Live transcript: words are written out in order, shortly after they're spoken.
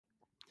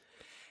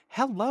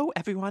Hello,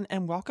 everyone,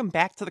 and welcome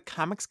back to the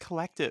Comics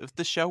Collective,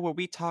 the show where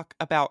we talk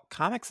about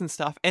comics and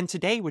stuff. And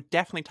today we're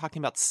definitely talking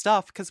about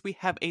stuff because we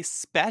have a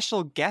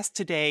special guest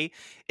today.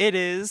 It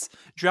is,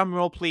 drum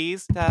roll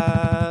please,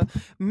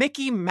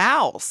 Mickey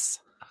Mouse.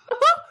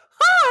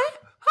 Hi!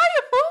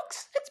 Hiya,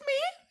 folks! It's me,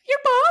 your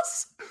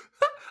boss.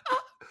 I'm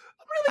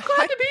really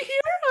glad to be here.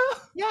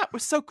 Yeah, we're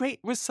so great.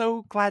 We're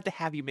so glad to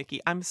have you,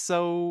 Mickey. I've been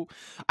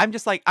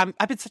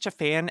such a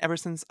fan ever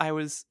since I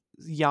was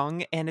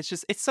young, and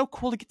it's so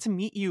cool to get to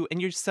meet you,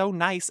 and you're so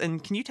nice.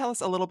 And can you tell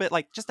us a little bit,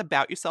 just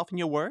about yourself and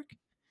your work?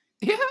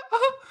 Yeah,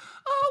 well,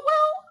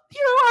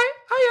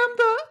 I am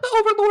the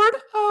overlord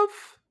of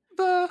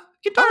the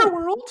entire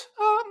world.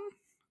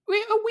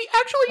 We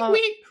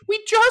actually,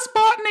 we just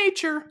bought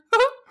nature.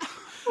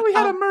 We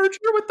had a merger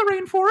with the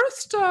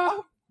rainforest.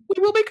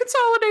 We will be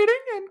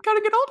consolidating and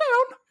cutting it all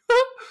down.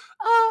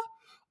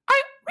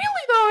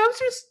 I was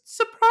just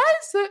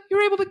surprised that you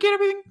were able to get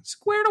everything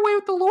squared away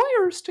with the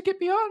lawyers to get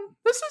me on.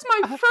 This is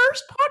my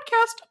first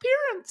podcast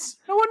appearance.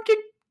 No one can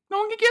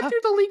get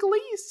through the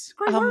legalese.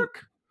 Great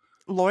work.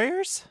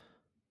 Lawyers?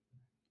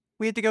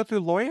 We had to go through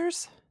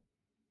lawyers?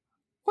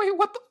 Wait,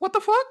 what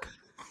the fuck?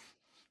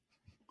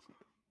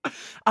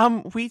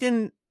 We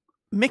didn't,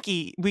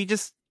 Mickey. We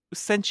just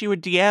sent you a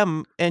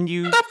DM, and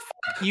you said.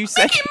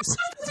 Mickey,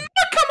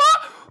 come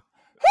on!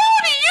 Who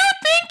do you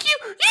think you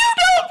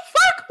don't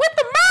fuck with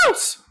the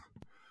mouse?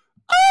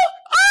 Oh,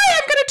 I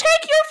am gonna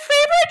take your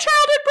favorite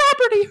childhood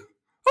property.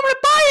 I'm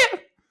gonna buy it,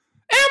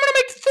 and I'm gonna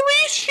make 3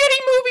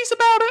 shitty movies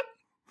about it.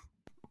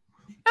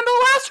 And the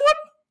last one,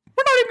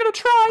 we're not even gonna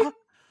try.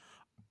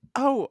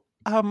 Do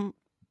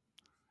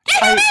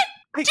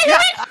you hear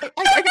me?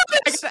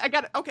 I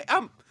got it. Okay.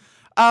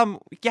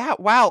 Yeah.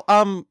 Wow.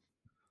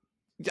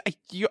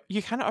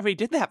 You kind of already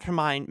did that for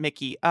mine,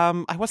 Mickey.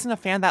 I wasn't a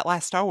fan of that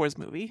last Star Wars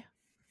movie.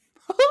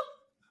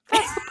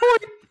 That's the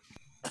point.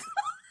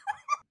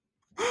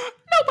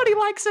 Nobody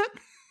likes it.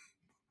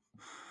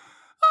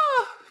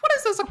 What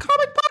is this, a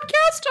comic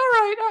podcast? All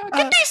right,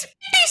 get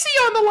DC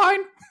on the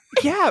line.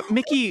 Yeah,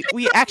 Mickey,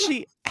 we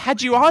actually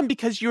had you on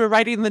because you were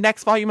writing the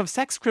next volume of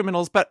Sex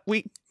Criminals, but I'm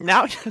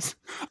about to be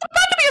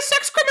a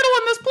sex criminal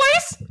in this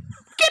place.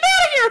 Get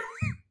out of here.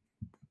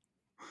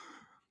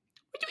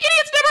 You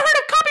idiots never heard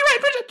of copyright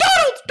infringement.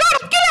 Donald,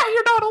 get out of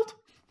here, Donald.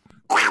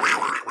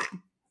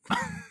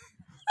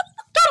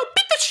 Donald,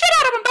 beat the shit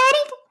out of him,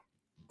 Donald.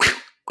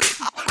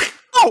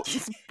 Oh,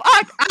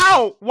 fuck!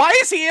 Ow! Why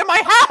is he in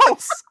my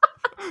house?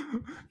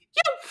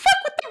 You don't fuck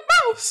with the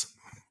mouse.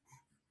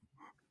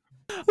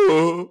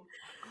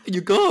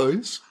 You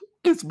guys,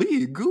 it's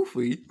me,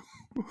 Goofy.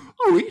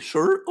 Are we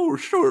sure? Oh,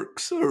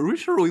 sharks, are we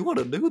sure we want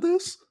to do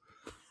this?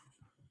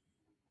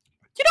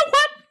 You know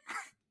what?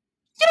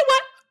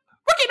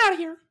 We're getting out of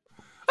here.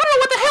 I don't know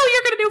what the hell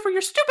you're gonna do for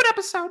your stupid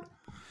episode.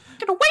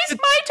 You're gonna waste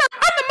my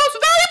time. I'm the most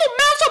valuable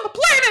mouse on the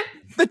planet.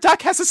 The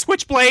duck has a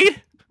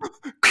switchblade.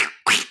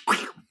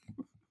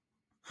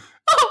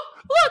 Oh,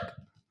 look,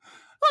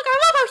 I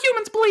love how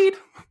humans bleed.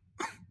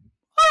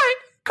 Alright,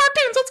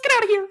 cartoons, let's get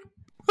out of here.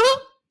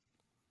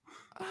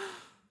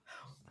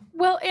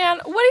 Well, Anne,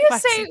 what do you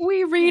say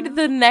we read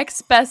the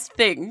next best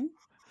thing?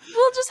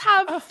 We'll just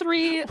have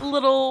 3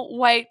 little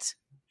white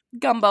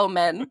gumbo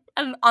men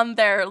on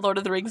their Lord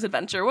of the Rings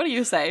adventure. What do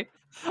you say?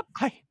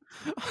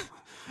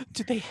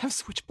 Do they have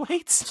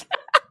switchblades?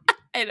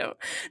 I don't.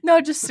 No,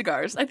 just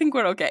cigars. I think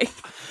we're okay.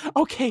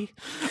 Okay,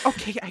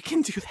 I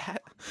can do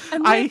that.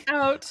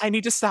 I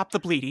need to stop the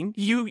bleeding.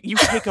 You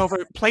take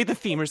over, play the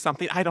theme or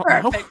something. I don't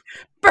know.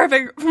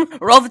 Perfect.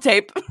 Roll the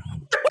tape. We're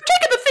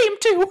taking the theme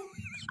too.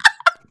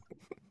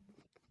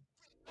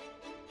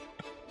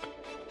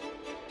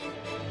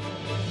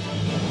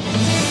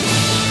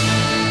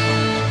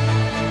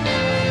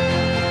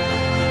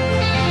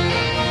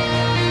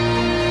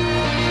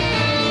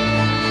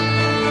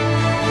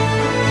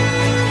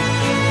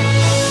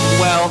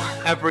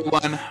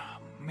 Everyone,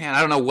 man,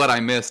 I don't know what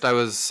I missed. I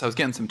was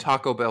getting some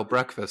Taco Bell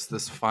breakfast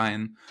this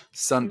fine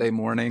Sunday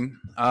morning.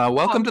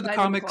 Welcome to the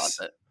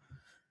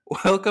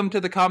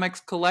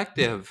Comics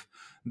Collective,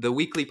 the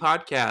weekly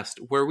podcast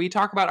where we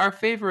talk about our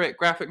favorite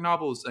graphic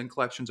novels and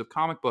collections of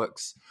comic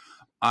books.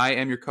 I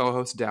am your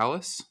co-host,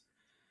 Dallas.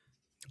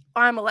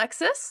 I'm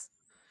Alexis.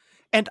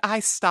 And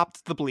I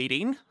stopped the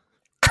bleeding.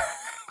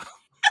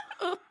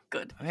 Oh,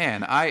 good.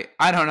 Man, I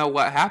don't know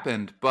what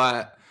happened,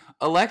 but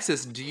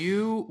Alexis, do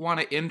you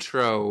want to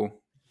intro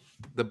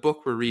the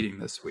book we're reading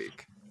this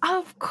week?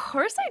 Of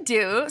course I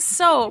do.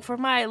 So, for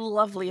my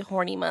lovely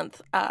horny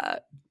month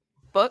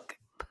book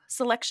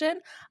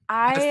selection,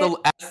 As the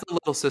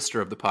little sister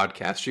of the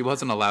podcast, she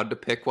wasn't allowed to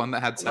pick one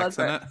that had sex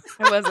in it.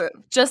 It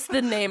wasn't. Just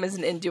the name is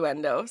an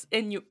innuendo.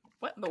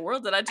 What in the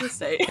world did I just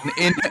say?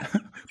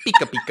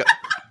 Pika pika.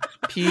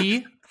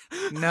 P.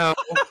 No.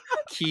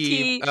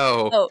 Key.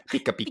 Oh.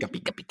 Pika pika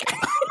pika pika.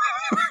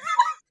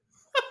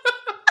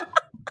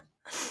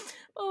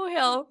 Oh,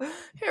 hell.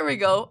 Here we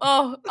go.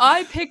 Oh,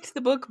 I picked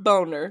the book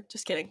Boner.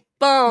 Just kidding.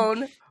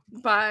 Bone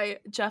by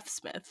Jeff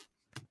Smith.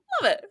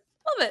 Love it.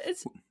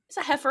 It's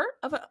a heifer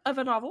of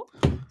a novel.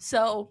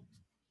 So,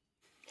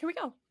 here we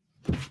go.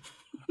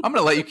 I'm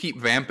gonna let you keep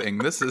vamping.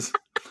 This is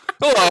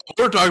hello.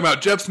 We're talking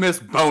about Jeff Smith's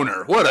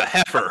boner. What a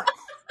heifer!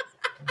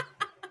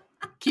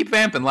 Keep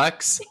vamping,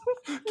 Lex.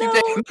 No.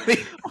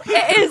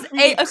 It is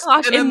 8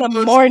 o'clock in the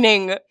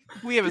morning.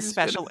 We have a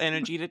special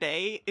energy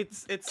today.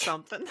 It's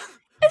something.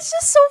 It's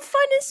just so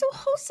fun and so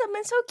wholesome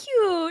and so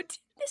cute.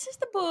 This is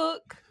the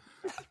book.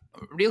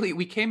 Really,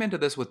 we came into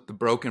this with the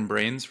broken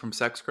brains from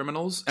Sex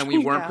Criminals, and we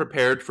weren't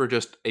prepared for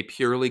just a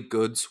purely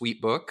good,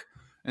 sweet book.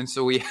 And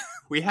so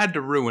we had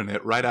to ruin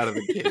it right out of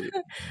the gate.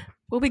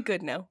 We'll be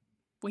good now,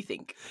 we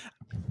think.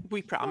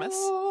 We promise.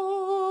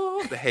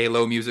 Oh, the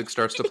Halo music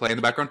starts to play in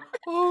the background.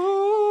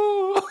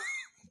 Oh.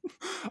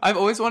 I've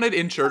always wanted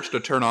in church to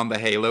turn on the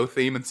Halo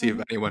theme and see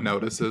if anyone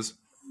notices.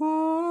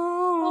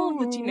 All of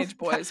the teenage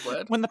boys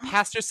would. When the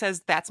pastor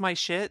says, "That's my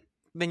shit,"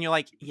 then you're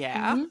like,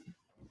 yeah.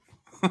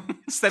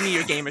 Send me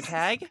your gamer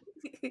tag.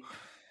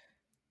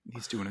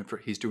 He's doing it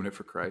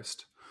for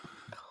Christ.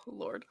 Oh,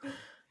 Lord.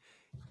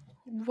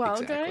 Well,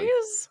 Exactly.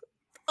 guys.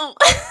 Oh.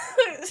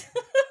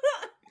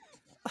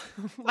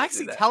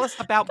 Lexi, tell us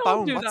about Don't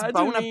Bone. do What's that to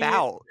Bone me.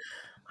 about?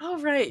 All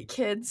right,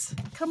 kids.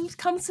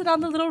 Come sit on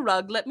the little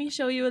rug. Let me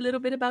show you a little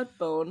bit about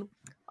Bone.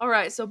 All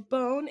right, so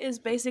Bone is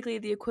basically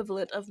the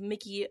equivalent of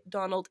Mickey,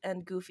 Donald,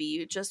 and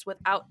Goofy, just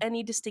without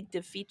any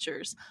distinctive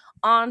features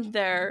on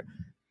their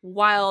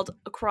wild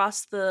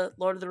across the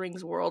Lord of the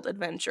Rings world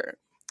adventure.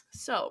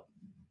 So,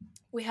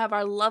 we have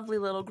our lovely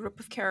little group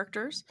of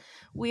characters.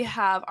 We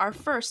have our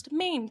first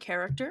main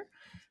character,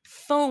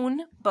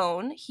 Phone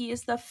Bone. He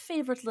is the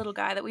favorite little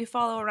guy that we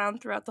follow around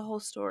throughout the whole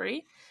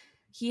story.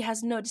 He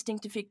has no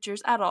distinctive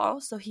features at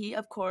all, so he,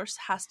 of course,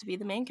 has to be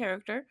the main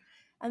character.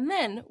 And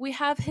then we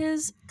have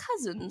his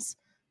cousins,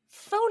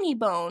 Phony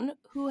Bone,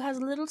 who has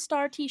a little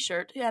star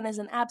t-shirt and is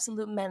an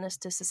absolute menace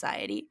to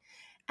society.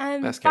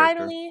 And Best character.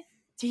 finally,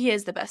 he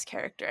is the best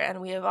character, and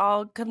we have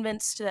all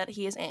convinced that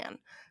he is Anne.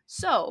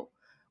 So,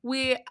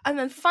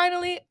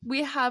 finally,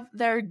 we have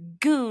their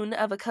goon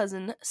of a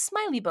cousin,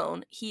 Smiley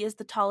Bone. He is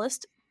the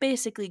tallest,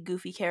 basically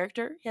goofy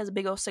character. He has a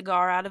big old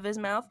cigar out of his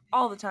mouth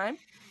all the time.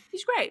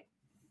 He's great.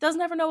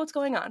 Doesn't ever know what's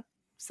going on.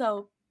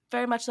 So,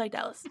 very much like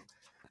Dallas.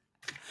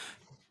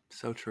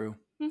 So true.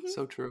 Mhm.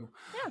 So true.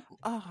 Yeah.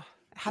 Oh,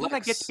 how did I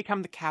get Lex. to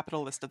become the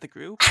capitalist of the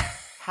group?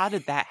 How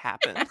did that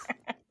happen?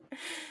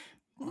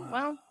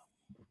 Well,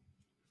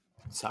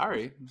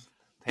 Sorry.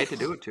 Hate to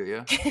do it to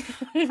you.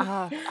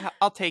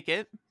 I'll take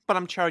it, but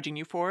I'm charging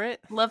you for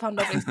it. love how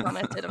nobody's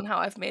commented on how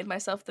I've made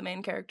myself the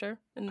main character.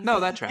 No,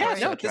 that tracks. Yeah,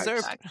 no, that tracks.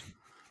 deserved.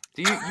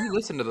 Do you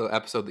listen to the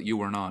episode that you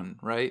weren't on,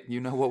 right? You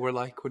know what we're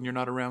like when you're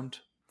not around?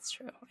 It's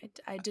true.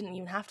 I didn't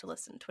even have to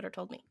listen. Twitter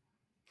told me.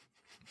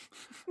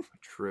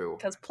 True.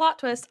 Because plot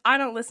twist, I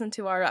don't listen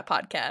to our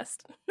podcast.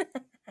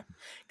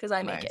 Because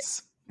I make it.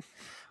 Nice.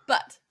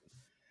 But,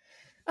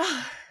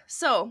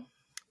 so,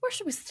 where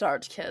should we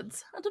start,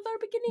 kids? At the very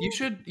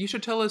beginning? You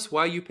should tell us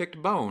why you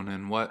picked Bone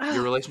and what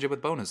your relationship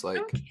with Bone is like.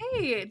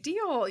 Okay,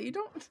 deal. You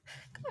don't...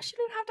 Gosh, you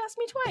didn't have to ask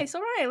me twice.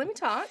 All right, let me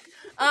talk.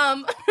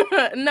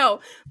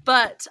 No,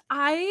 but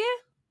I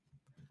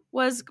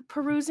was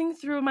perusing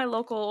through my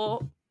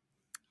local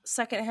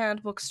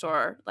secondhand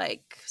bookstore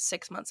like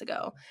 6 months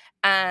ago,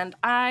 and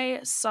I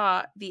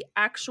saw the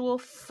actual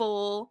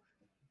full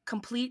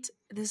complete,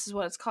 this is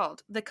what it's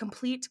called, the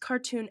complete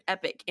cartoon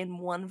epic in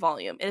one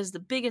volume. It is the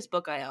biggest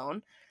book I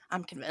own,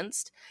 I'm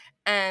convinced.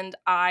 And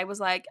I was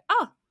like,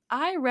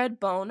 I read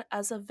Bone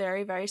as a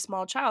very, very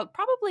small child,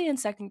 probably in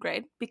second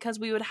grade, because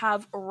we would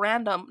have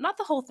random, not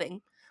the whole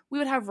thing, we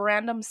would have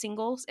random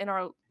singles in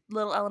our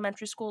little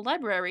elementary school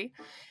library.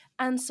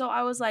 And so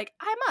I was like,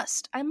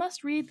 I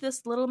must read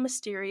this little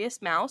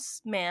mysterious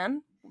mouse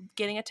man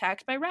getting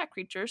attacked by rat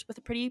creatures with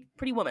a pretty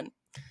woman,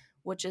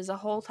 which is a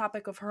whole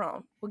topic of her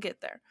own. We'll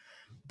get there.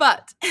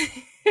 But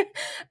it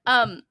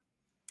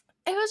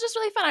was just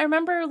really fun. I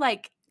remember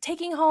like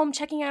taking home,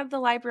 checking out of the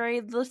library,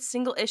 the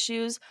single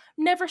issues,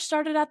 never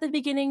started at the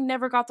beginning,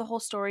 never got the whole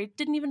story,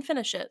 didn't even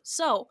finish it.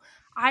 So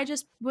I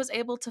just was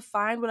able to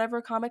find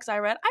whatever comics I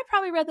read. I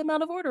probably read them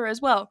out of order as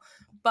well.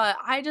 But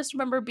I just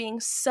remember being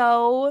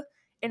so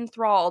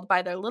enthralled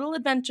by their little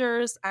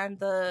adventures and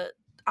the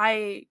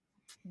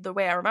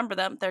way I remember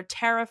them, they're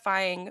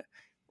terrifying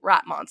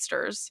rat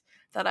monsters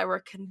that I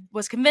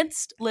was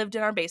convinced lived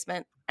in our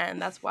basement,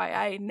 and that's why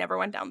I never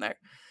went down there.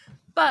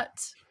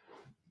 But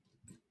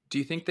do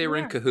you think they were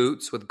in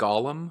cahoots with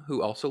Gollum,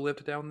 who also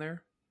lived down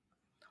there?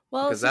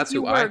 Well, Because that's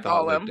who I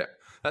thought lived there.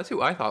 That's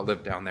who I thought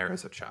lived down there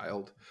as a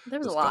child. There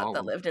was a lot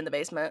that lived in the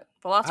basement.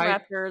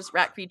 Velociraptors,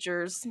 rat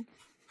creatures,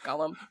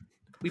 Gollum.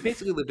 We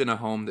basically lived in a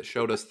home that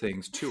showed us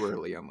things too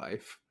early in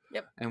life.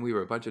 Yep. And we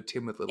were a bunch of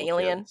timid little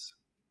Alien. kids.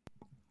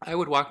 I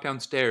would walk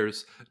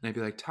downstairs and I'd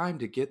be like, time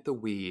to get the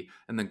Wii.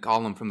 And then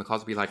Gollum from the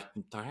closet would be like,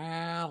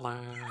 Dallas,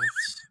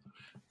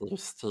 you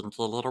stinky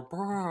little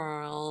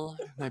boy.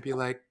 And I'd be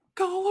like,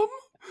 Gollum?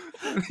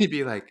 And he'd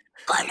be like,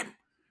 Gollum,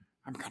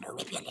 I'm going to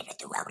rip your little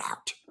throat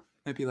out.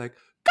 And I'd be like,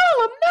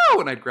 Gollum,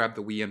 no! And I'd grab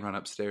the Wii and run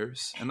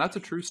upstairs. And that's a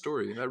true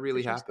story. That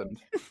really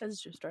happened. That's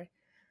a true story.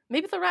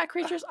 Maybe the rat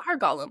creatures are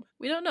Gollum.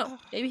 We don't know.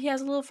 Maybe he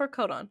has a little fur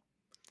coat on.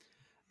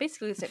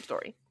 Basically the same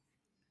story.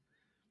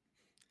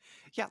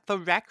 Yeah, the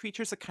rat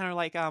creatures are kind of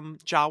like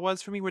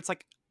Jawas for me, where it's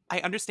like I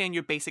understand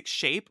your basic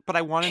shape, but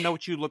I want to know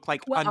what you look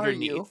like What are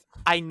you?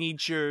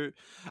 underneath.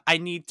 I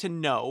need to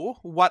know,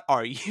 what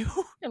are you?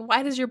 And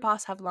why does your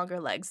boss have longer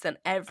legs than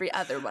every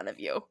other one of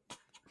you?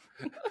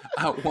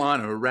 I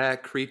want a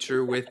rat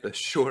creature with a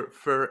short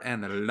fur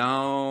and a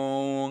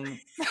long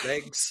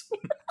legs.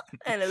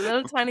 And a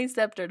little tiny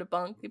scepter to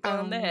bonk people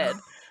on the head.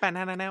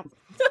 Banana now.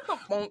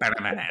 Bonk. Can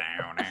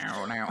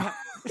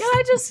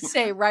I just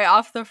say right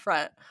off the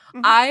front,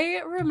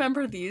 I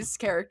remember these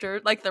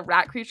characters, like the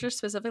rat creatures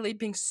specifically,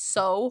 being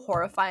so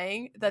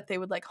horrifying that they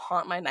would like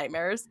haunt my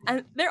nightmares.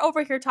 And they're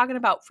over here talking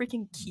about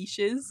freaking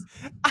quiches.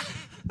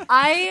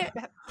 I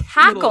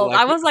cackled.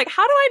 I was like,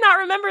 how do I not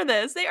remember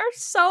this? They are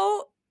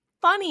so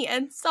funny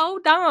and so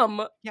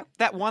dumb. Yeah,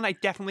 that one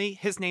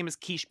his name is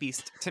Quiche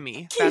Beast to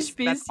me. Quiche Beast,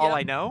 that's all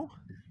I know.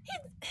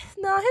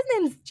 No, his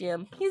name's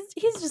Jim.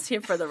 He's just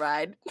here for the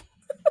ride.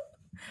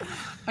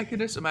 I can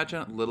just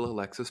imagine little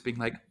Alexis being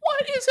like,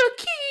 "What is a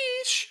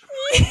quiche?"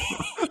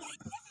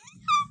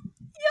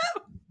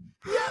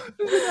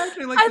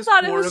 Imagine, like, this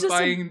thought it was just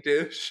horrifying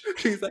dish.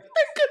 She's like, "I'm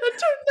gonna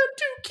turn them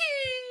to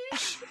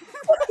quiche."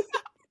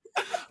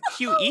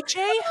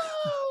 Huiche?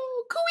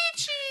 Oh,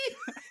 quiche.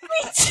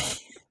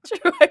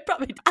 True, I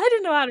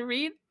didn't know how to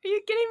read. Are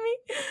you kidding me?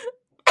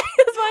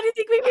 Why do you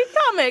think we read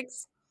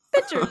comics?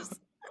 Pictures.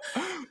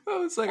 I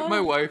was like, my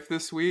wife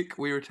this week,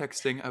 we were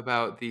texting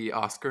about the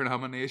Oscar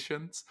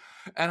nominations,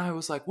 and I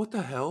was like, what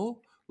the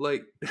hell?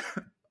 Like,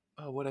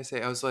 what'd I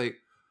say? I was like,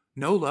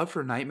 no love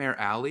for Nightmare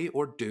Alley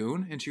or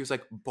Dune? And she was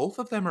like, both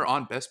of them are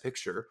on Best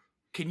Picture.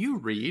 Can you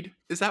read?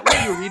 Is that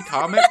why you read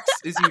comics?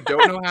 Is you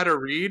don't know how to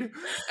read?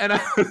 And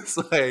I was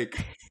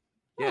like,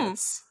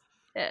 yes.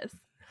 Yes.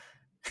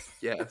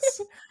 Yes.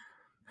 It's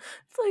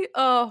like,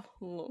 oh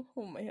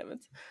my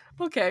heavens.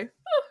 Okay.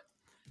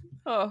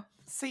 Oh.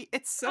 See,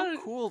 it's so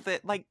cool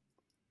that, like,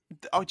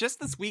 just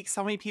this week,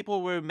 so many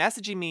people were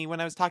messaging me when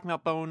I was talking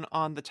about Bone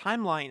on the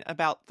timeline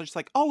about just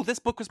like, oh, this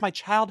book was my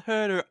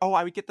childhood, or oh,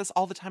 I would get this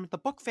all the time at the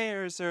book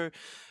fairs, or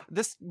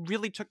this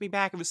really took me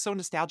back. It was so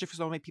nostalgic for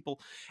so many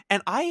people.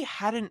 And I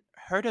hadn't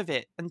heard of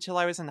it until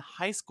I was in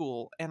high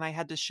school, and I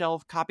had to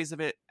shelve copies of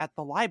it at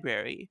the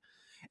library.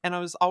 And I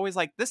was always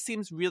like, this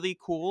seems really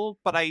cool,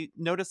 but I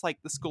noticed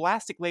like the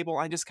Scholastic label,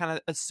 I just kind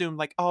of assumed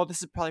like, oh,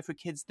 this is probably for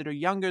kids that are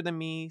younger than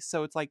me.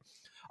 So it's like,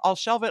 I'll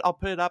shelve it, I'll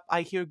put it up.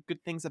 I hear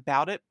good things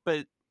about it,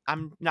 but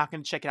I'm not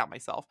going to check it out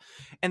myself.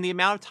 And the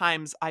amount of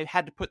times I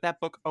had to put that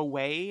book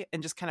away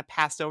and just kind of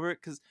passed over it,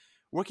 because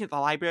working at the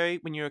library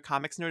when you're a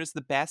comics nerd is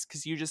the best,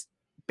 because you just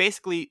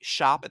basically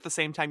shop at the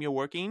same time you're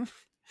working.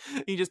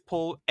 You just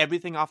pull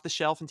everything off the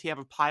shelf until you have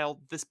a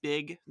pile this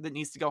big that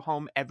needs to go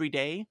home every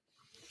day.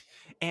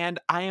 And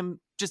I am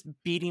just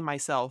beating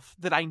myself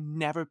that I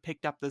never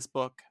picked up this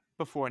book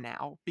before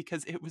now,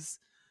 because it was,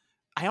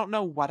 I don't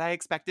know what I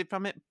expected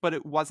from it, but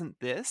it wasn't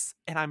this.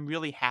 And I'm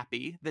really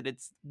happy that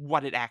it's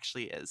what it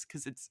actually is,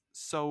 because it's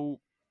so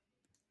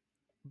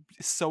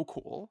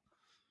cool.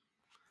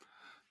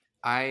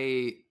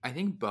 I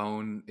think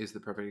Bone is the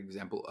perfect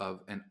example of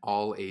an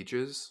all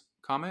ages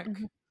comic,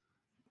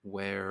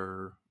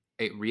 where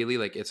it really,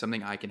 like, it's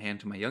something I can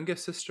hand to my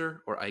youngest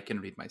sister, or I can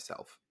read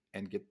myself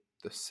and get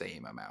the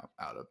same amount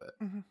out of it.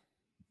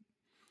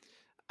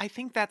 I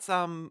think that's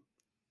the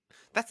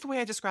way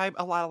I describe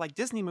a lot of like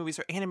Disney movies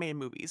or animated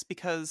movies,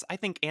 because I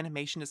think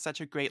animation is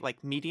such a great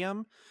like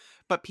medium,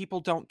 but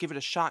people don't give it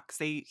a shot because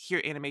they hear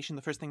animation,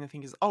 the first thing they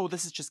think is, oh,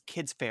 this is just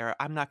kids fare.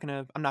 I'm not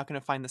gonna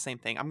find the same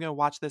thing. I'm gonna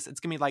watch this. It's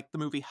gonna be like the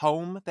movie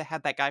Home that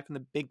had that guy from the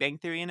Big Bang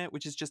Theory in it,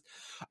 which is just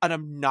an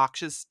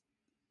obnoxious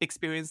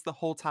experience the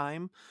whole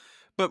time.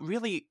 But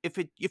really,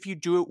 if you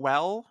do it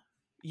well,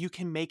 you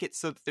can make it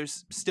so that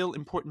there's still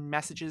important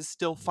messages,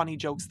 still funny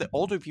jokes that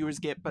older viewers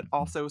get, but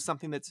also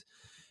something that's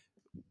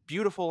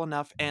beautiful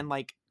enough and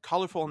like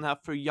colorful enough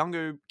for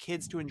younger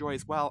kids to enjoy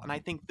as well. And I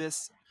think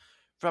this,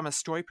 from a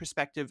story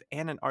perspective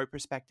and an art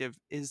perspective,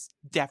 is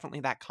definitely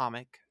that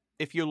comic.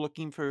 If you're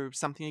looking for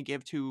something to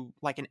give to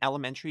like an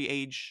elementary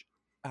age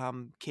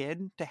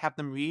kid to have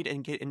them read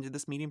and get into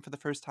this medium for the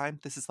first time,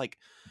 this is like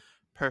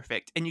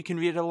perfect. And you can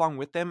read it along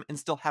with them and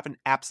still have an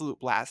absolute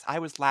blast. I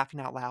was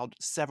laughing out loud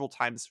several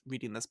times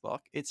reading this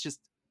book. It's just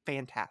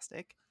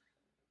fantastic.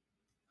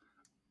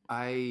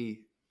 I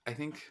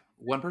think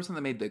one person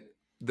that made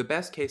the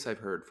best case I've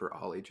heard for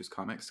all ages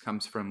comics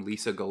comes from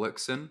Lisa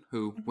Gullickson,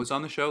 who was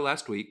on the show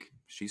last week.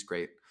 She's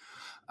great.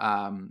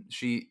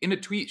 She, in a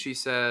tweet, she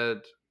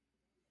said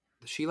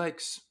she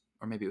likes,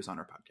 or maybe it was on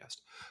her podcast,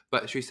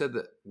 but she said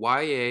that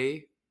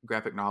YA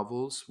graphic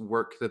novels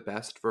work the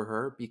best for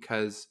her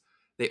because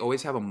they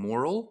always have a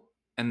moral,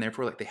 and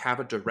therefore like they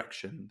have a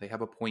direction, they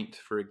have a point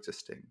for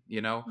existing.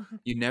 You know,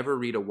 you never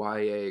read a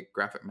YA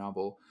graphic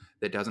novel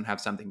that doesn't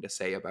have something to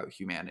say about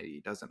humanity,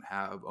 doesn't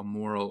have a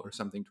moral or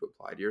something to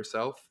apply to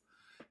yourself.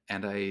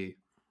 And I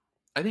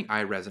think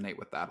I resonate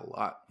with that a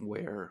lot,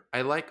 where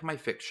I like my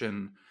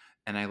fiction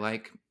and I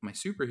like my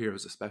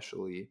superheroes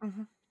especially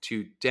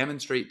to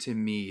demonstrate to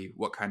me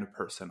what kind of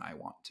person I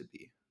want to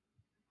be.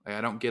 Like,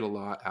 I don't get a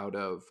lot out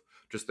of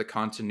just the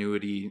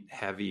continuity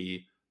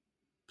heavy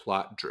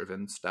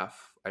plot-driven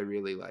stuff. I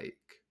really like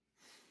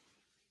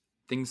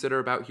things that are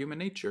about human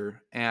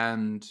nature,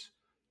 and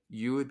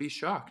you would be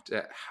shocked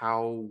at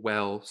how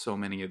well so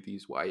many of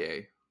these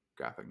YA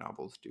graphic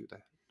novels do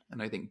that.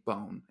 And I think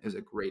Bone is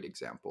a great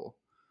example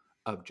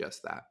of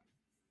just that.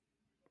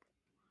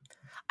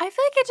 I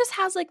feel like it just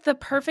has like the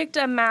perfect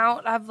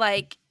amount of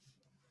like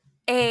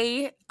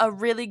a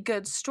really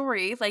good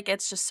story. Like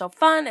it's just so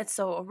fun, it's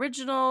so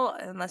original,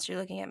 unless you're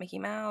looking at Mickey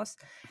Mouse.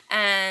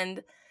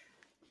 And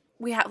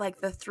we have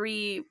like the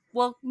three,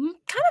 well,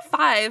 kind of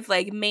five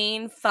like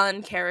main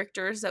fun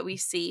characters that we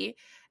see,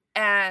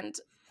 and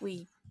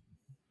we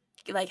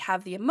like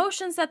have the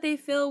emotions that they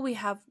feel.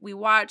 We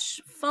watch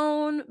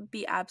Fawn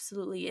be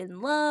absolutely in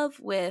love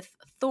with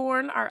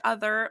Thorn, our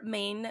other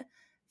main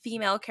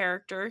female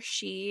character.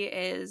 She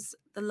is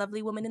the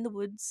lovely woman in the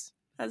woods,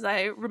 as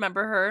I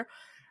remember her.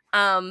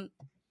 And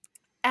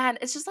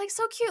it's just like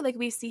so cute. Like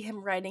we see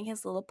him writing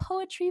his little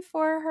poetry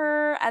for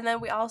her, and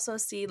then we also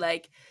see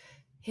like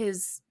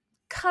his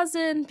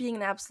cousin being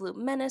an absolute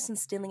menace and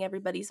stealing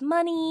everybody's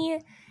money.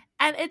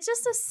 And it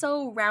just is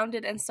so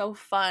rounded and so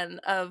fun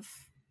of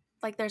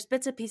like there's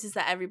bits and pieces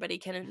that everybody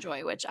can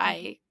enjoy, which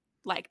I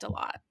liked a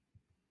lot.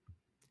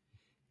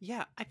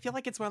 Yeah, I feel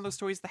like it's one of those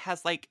stories that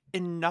has like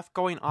enough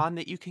going on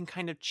that you can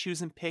kind of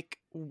choose and pick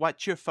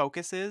what your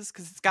focus is,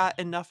 because it's got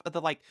enough of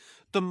the like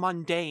the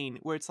mundane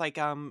where it's like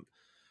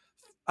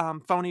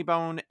Phony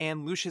Bone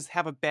and Lucius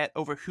have a bet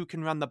over who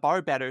can run the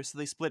bar better, so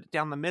they split it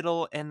down the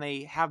middle and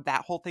they have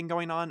that whole thing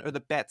going on, or the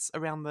bets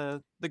around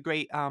the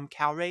great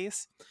cow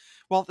race.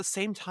 While at the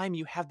same time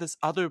you have this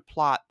other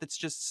plot that's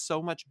just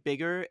so much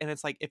bigger, and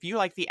it's like if you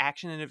like the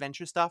action and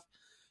adventure stuff,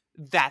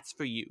 that's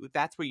for you.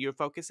 That's where your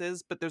focus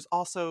is. But there's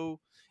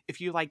also,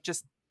 if you like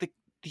just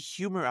the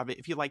humor of it,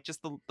 if you like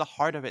just the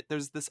heart of it,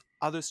 there's this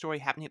other story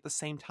happening at the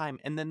same time.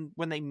 And then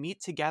when they meet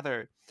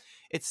together,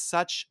 it's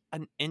such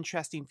an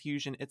interesting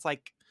fusion. It's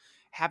like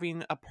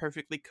having a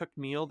perfectly cooked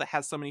meal that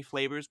has so many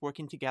flavors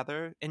working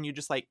together, and you're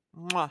just like,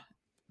 mwah,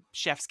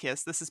 chef's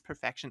kiss. This is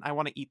perfection. I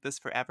want to eat this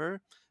forever.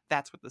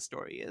 That's what the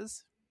story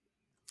is.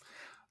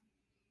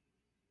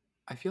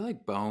 I feel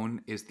like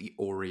Bone is the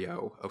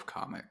Oreo of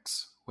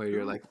comics, where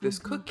you're like, this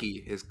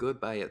cookie is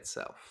good by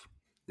itself.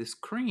 This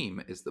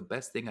cream is the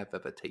best thing I've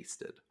ever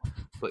tasted.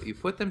 But you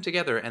put them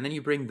together, and then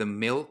you bring the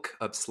milk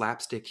of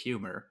slapstick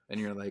humor, and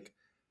you're like,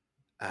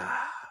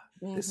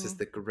 this is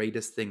the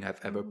greatest thing I've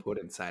ever put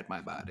inside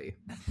my body.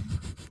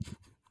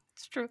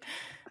 It's true.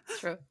 It's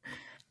true.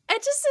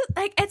 It just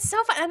like it's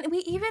so fun, and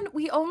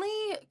we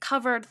only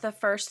covered the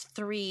first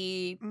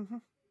 3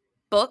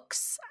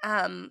 books,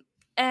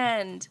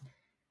 and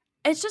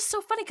it's just so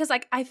funny because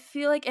like I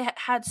feel like it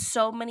had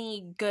so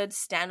many good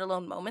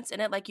standalone moments in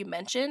it, like you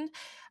mentioned,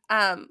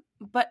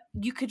 but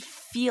you could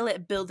feel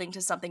it building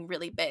to something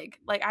really big.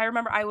 Like I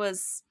remember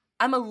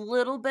I'm a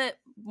little bit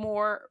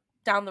more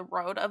down the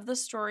road of the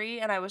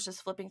story, and I was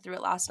just flipping through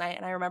it last night,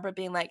 and I remember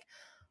being like,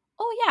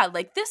 oh yeah,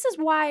 like this is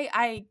why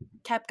I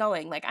kept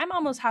going. Like I'm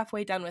almost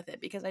halfway done with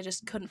it because I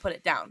just couldn't put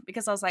it down,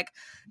 because I was like,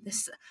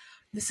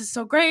 this is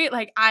so great.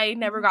 Like I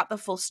never got the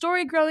full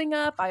story growing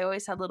up. I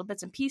always had little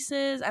bits and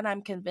pieces, and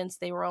I'm convinced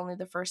they were only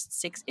the first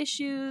 6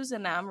 issues,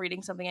 and now I'm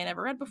reading something I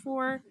never read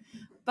before.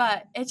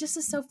 But it just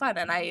is so fun,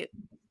 and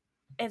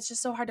it's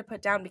just so hard to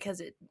put down because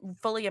it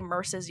fully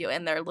immerses you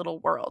in their little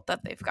world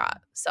that they've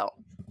got. So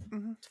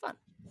it's fun.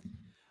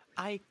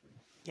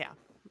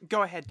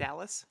 Go ahead,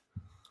 Dallas.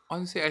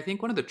 Honestly, I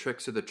think one of the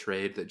tricks of the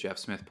trade that Jeff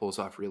Smith pulls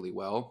off really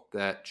well,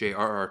 that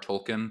J.R.R.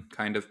 Tolkien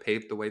kind of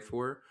paved the way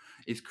for,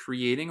 is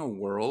creating a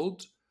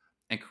world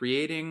and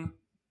creating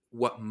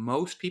what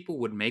most people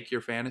would make your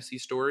fantasy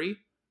story,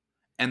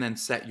 and then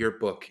set your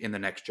book in the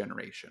next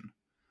generation.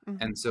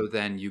 And so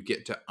then you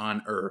get to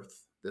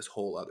unearth this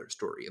whole other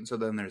story. And so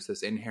then there's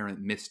this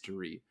inherent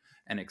mystery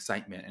and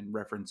excitement and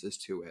references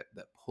to it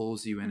that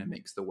pulls you in and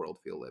makes the world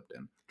feel lived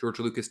in. George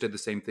Lucas did the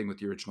same thing with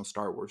the original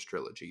Star Wars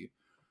trilogy,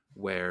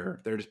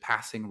 where they're just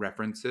passing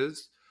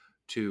references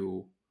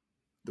to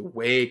the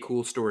way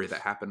cool story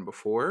that happened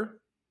before,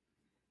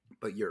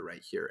 but you're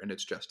right here, and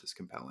it's just as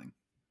compelling.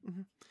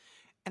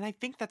 And I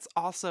think that's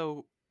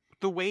also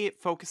the way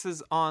it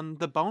focuses on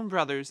the Bone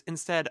Brothers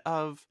instead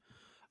of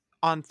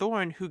on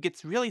Thorn, who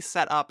gets really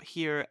set up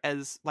here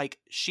as like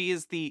she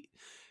is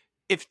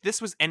if this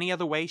was any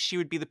other way, she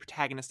would be the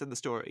protagonist of the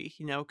story,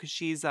 you know, because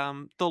she's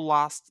the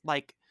lost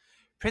like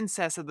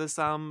princess of this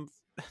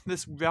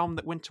this realm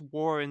that went to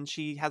war, and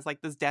she has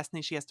like this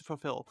destiny she has to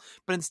fulfill.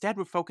 But instead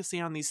we're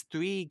focusing on these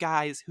 3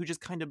 guys who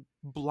just kind of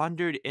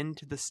blundered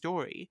into the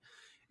story,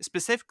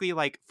 specifically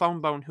like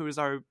Phone Bone, who is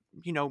our,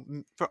 you know,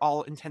 for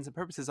all intents and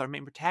purposes our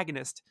main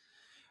protagonist.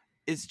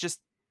 Is just,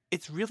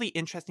 it's really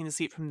interesting to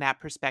see it from that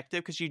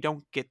perspective, because you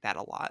don't get that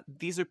a lot.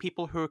 These are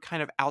people who are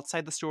kind of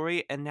outside the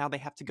story, and now they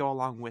have to go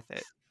along with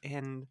it,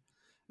 and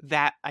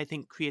that I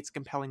think creates a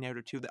compelling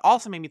narrative too. That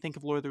also made me think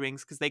of Lord of the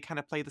Rings, because they kind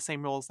of play the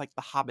same roles like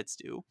the Hobbits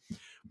do,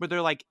 where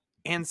they're like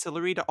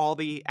ancillary to all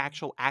the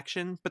actual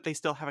action, but they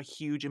still have a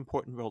huge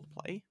important role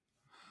to play.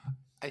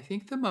 I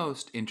think the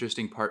most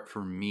interesting part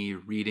for me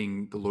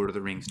reading the Lord of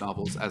the Rings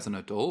novels as an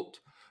adult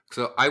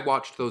So I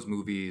watched those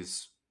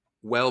movies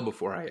well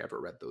before I ever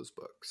read those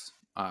books.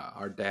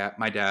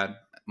 My dad,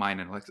 mine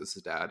and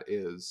Alexis's dad,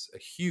 is a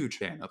huge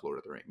fan of Lord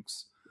of the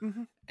Rings.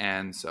 Mm-hmm.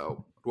 And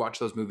so I'd watch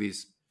those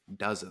movies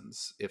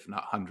dozens, if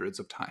not hundreds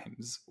of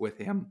times with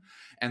him.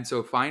 And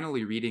so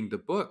finally reading the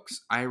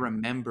books, I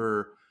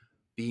remember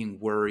being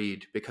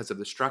worried because of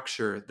the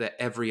structure that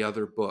every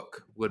other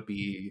book would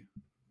be.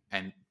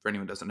 And for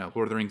anyone who doesn't know,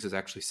 Lord of the Rings is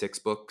actually 6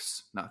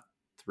 books, not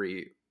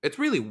 3. It's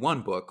really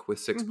one book with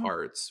 6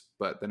 parts,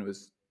 but then it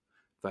was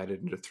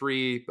divided into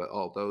 3, but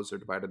all those are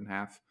divided in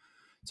half.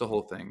 It's a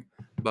whole thing.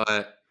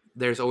 But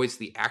there's always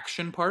the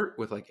action part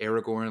with like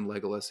Aragorn,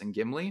 Legolas, and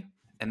Gimli.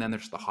 And then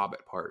there's the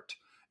Hobbit part.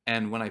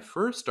 And when I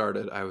first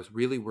started, I was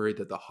really worried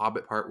that the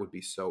Hobbit part would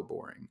be so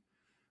boring.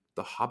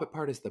 The Hobbit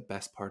part is the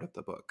best part of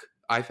the book.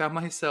 I found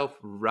myself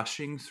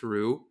rushing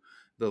through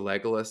the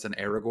Legolas and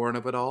Aragorn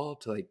of it all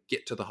to like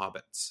get to the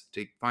hobbits,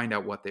 to find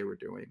out what they were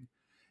doing.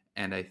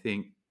 And I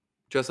think,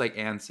 just like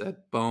Anne said,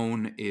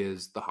 Bone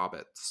is the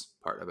hobbits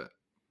part of it.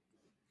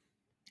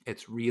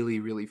 It's really,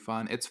 really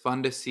fun. It's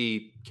fun to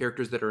see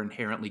characters that are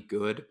inherently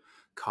good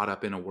caught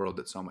up in a world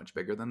that's so much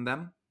bigger than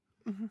them.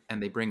 Mm-hmm.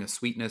 And they bring a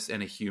sweetness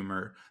and a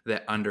humor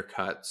that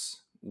undercuts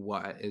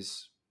what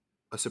is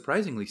a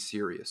surprisingly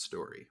serious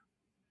story.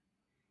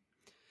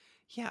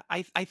 Yeah,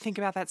 I think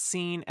about that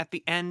scene at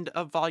the end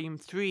of Volume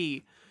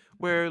 3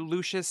 where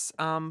Lucius,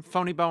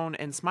 Phonybone,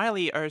 and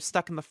Smiley are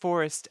stuck in the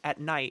forest at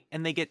night,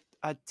 and they get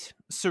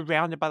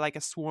surrounded by like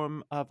a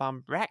swarm of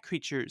rat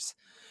creatures.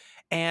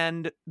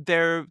 And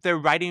they're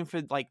fighting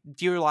for like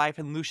dear life,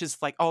 and Lucius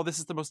is like, oh, this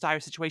is the most dire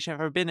situation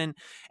I've ever been in.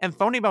 And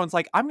Phonybone's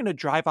like, I'm gonna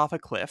drive off a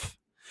cliff.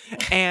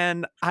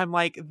 And I'm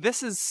like,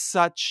 this is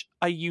such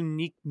a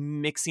unique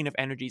mixing of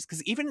energies,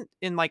 because even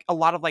in like a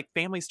lot of like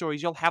family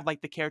stories, you'll have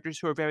like the characters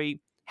who are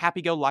very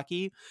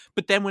happy-go-lucky,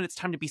 but then when it's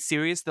time to be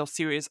serious, they'll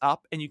serious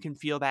up, and you can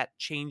feel that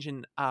change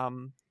in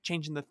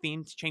the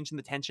theme, change in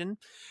the tension.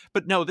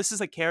 But no, this is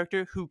a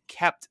character who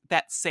kept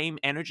that same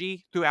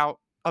energy throughout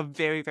a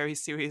very, very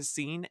serious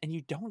scene, and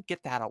you don't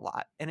get that a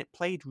lot. And it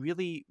played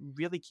really,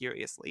 really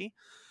curiously,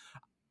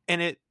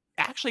 and it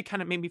actually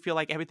kind of made me feel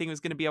like everything was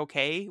going to be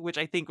okay, which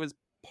I think was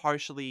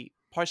partially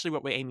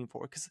what we're aiming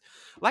for. Because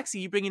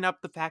Lexi, you bringing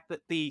up the fact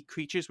that the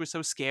creatures were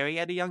so scary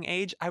at a young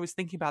age, I was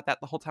thinking about that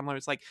the whole time. I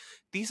was like,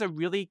 these are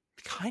really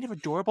kind of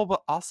adorable,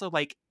 but also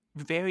like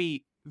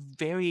very,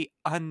 very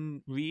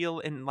unreal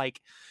and like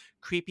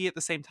creepy at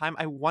the same time.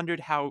 I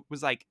wondered how it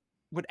was like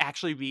would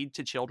actually read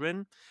to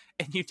children,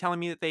 and you telling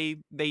me that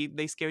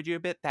they scared you a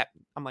bit, that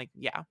I'm like,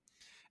 yeah,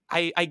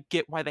 I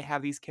get why they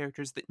have these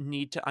characters that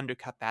need to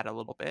undercut that a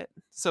little bit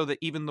so that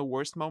even the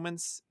worst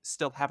moments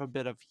still have a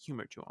bit of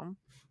humor to them.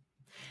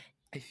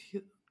 I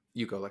feel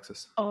you go,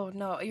 Alexis. Oh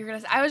no,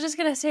 I was just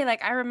gonna say,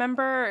 like, I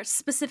remember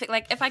specific,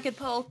 like, if I could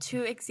pull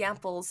 2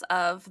 examples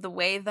of the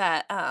way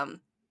that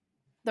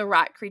the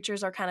rat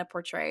creatures are kind of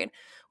portrayed.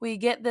 We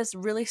get this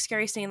really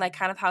scary scene, like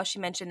kind of how she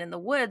mentioned in the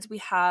woods. We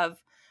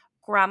have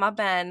Grandma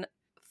Ben,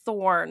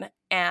 Thorn,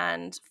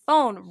 and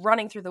Phone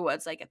running through the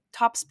woods like at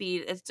top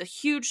speed. It's a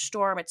huge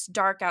storm. It's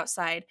dark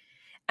outside,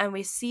 and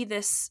we see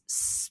this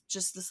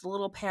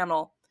little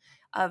panel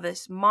of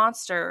this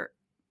monster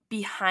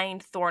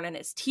behind Thorn, and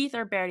his teeth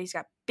are bared. He's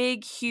got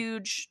big,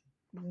 huge,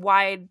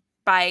 wide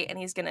bite, and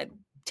he's gonna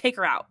take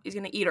her out. He's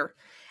gonna eat her.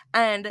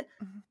 And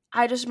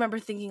I just remember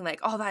thinking, like,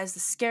 oh, that is the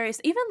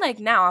scariest. Even like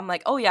now, I'm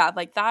like, oh yeah,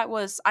 like that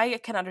was, I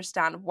can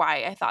understand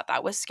why I thought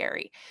that was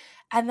scary.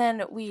 And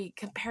then we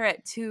compare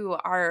it to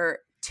our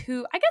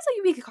 2, I guess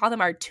like we could call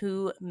them our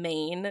 2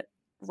 main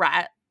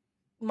rat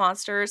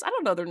monsters. I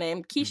don't know their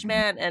name, Quiche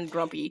Man and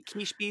Grumpy.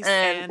 Quiche Beast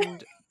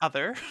and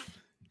other.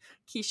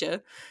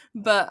 Keisha.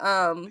 But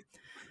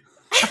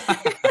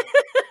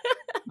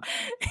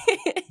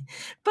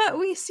but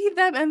we see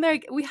them, and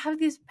we have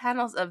these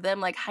panels of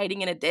them like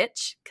hiding in a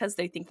ditch because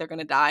they think they're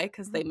gonna die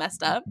because they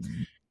messed up,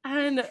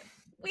 and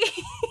we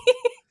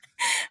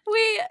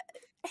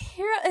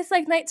hear it's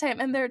like nighttime,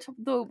 and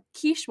the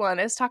quiche one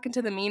is talking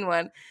to the mean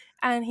one,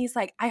 and he's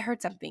like, I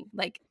heard something,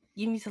 like,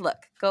 you need to look,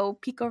 go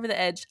peek over the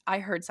edge, I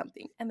heard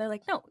something. And they're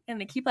like, no, and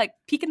they keep like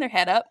peeking their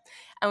head up,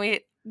 and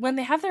when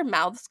they have their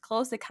mouths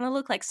closed, they kind of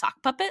look like sock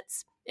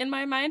puppets in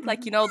my mind,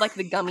 like, you know, like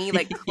the gummy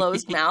like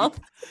closed mouth.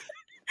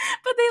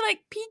 But they like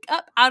peek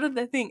up out of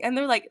the thing, and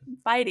they're like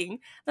fighting.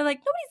 They're like,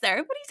 nobody's there.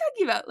 What are you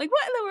talking about? Like,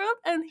 what in the world?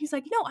 And he's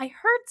like, no, I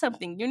heard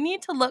something. You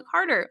need to look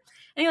harder.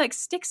 And he like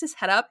sticks his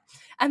head up,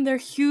 and their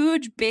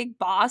huge big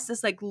boss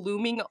is like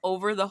looming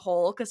over the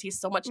hole because he's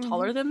so much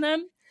taller than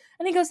them.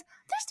 And he goes,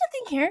 there's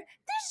nothing here.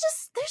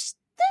 There's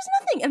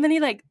nothing. And then he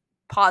like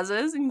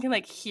pauses, and you can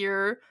like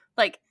hear,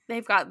 like,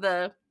 they've got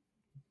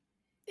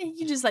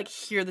you just like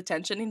hear the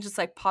tension. He just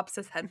like pops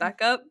his head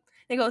back up. And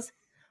he goes,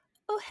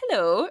 oh,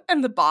 hello.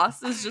 And the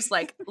boss is just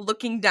like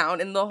looking down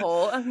in the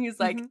hole, and he's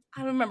like,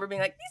 I remember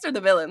being like, these are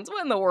the villains.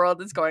 What in the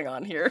world is going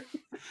on here?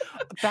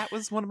 That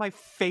was one of my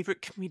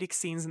favorite comedic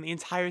scenes in the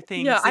entire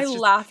thing. Yeah, I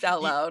laughed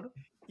out loud.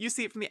 You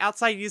see it from the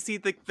outside, you see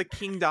the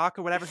King Doc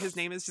or whatever his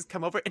name is just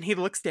come over, and he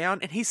looks down,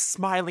 and he's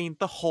smiling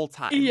the whole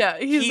time. Yeah,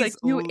 he's like,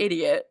 you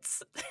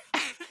idiots.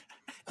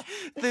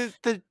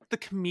 The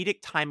comedic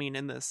timing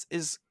in this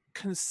is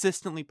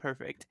consistently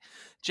perfect.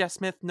 Jeff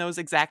Smith knows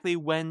exactly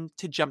when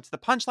to jump to the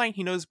punchline.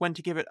 He knows when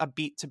to give it a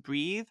beat to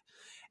breathe.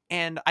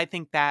 And I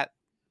think that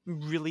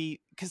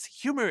really, because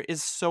humor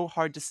is so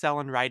hard to sell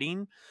in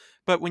writing,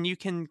 but when you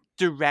can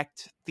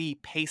direct the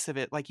pace of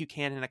it like you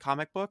can in a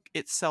comic book,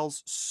 it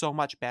sells so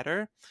much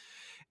better.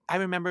 I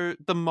remember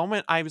the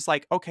moment I was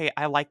like, okay,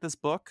 I like this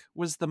book,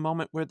 was the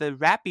moment where the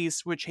rat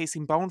beasts were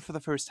chasing Bone for the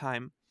first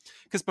time.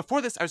 Because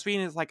before this, I was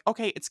reading it's like,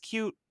 okay, it's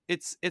cute,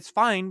 it's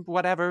fine,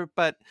 whatever.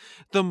 But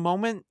the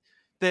moment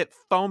that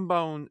Foam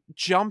Bone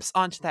jumps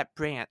onto that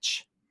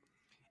branch,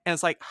 and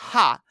it's like,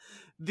 ha,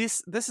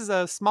 this is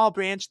a small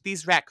branch.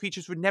 These rat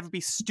creatures would never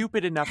be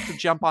stupid enough to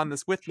jump on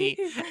this with me.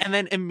 And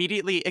then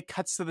immediately it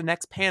cuts to the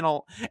next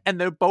panel, and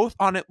they're both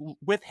on it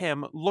with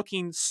him,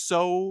 looking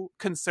so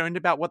concerned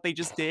about what they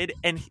just did.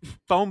 And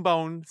Foam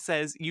Bone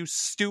says, "You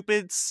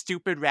stupid,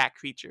 stupid rat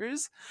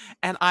creatures,"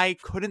 and I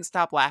couldn't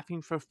stop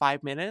laughing for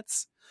 5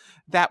 minutes.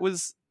 That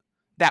was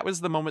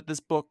the moment this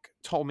book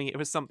told me it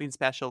was something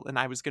special, and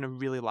I was going to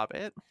really love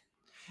it.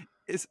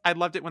 I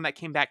loved it when that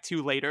came back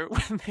too later,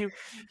 when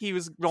he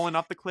was rolling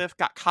off the cliff,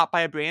 got caught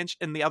by a branch,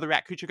 and the other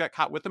rat creature got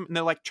caught with him, and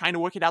they're like trying to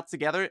work it out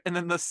together, and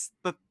then the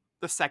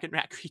second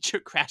rat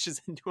creature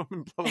crashes into him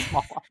and blows him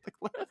off the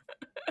cliff.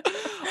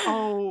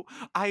 Oh,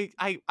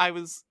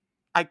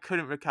 I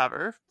couldn't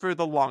recover for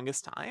the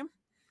longest time.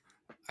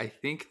 I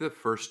think the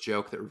first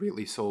joke that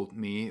really sold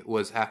me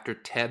was after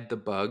Ted the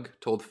bug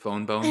told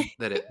Foam Bone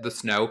that the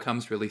snow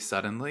comes really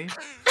suddenly,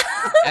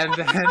 and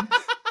then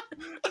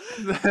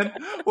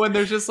when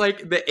there's just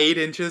like the 8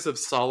 inches of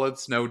solid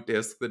snow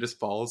disc that just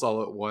falls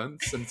all at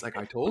once, and it's like,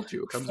 I told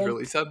you, it comes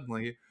really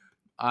suddenly.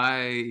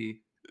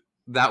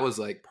 That was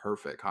like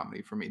perfect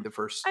comedy for me. The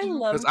first,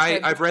 because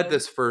I've read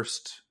this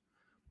first.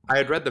 I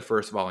had read the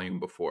first volume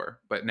before,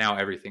 but now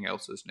everything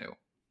else is new,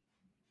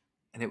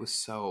 and it was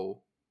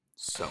so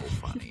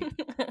funny.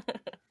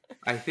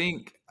 I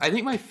think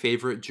my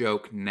favorite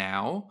joke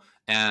now,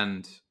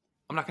 and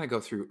I'm not going to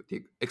go through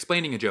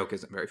explaining a joke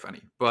isn't very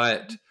funny,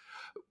 but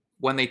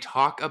when they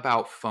talk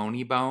about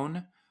Phony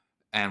Bone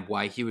and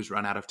why he was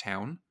run out of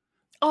town,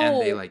 and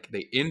they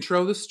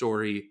intro the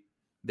story,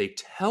 they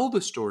tell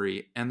the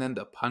story, and then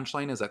the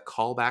punchline is a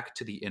callback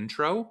to the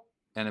intro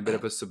and a bit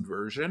of a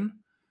subversion.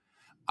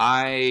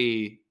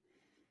 I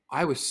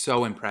was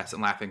so impressed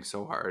and laughing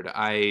so hard.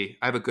 I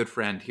have a good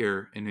friend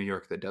here in New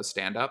York that does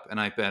stand up, and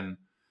I've been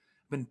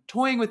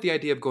toying with the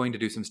idea of going to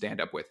do some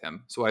stand up with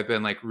him. So I've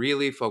been like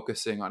really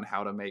focusing on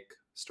how to make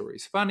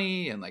stories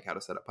funny and like how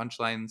to set up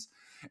punchlines.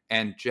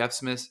 And Jeff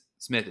Smith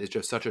is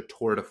just such a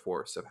tour de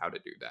force of how to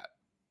do that.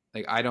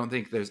 Like, I don't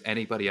think there's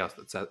anybody else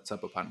that sets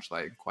up a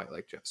punchline quite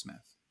like Jeff Smith.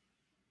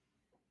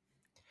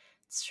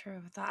 It's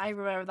true. I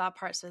remember that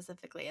part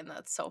specifically, and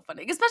that's so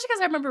funny. Especially because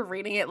I remember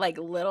reading it like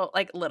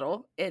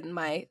little in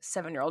my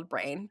 7-year-old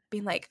brain,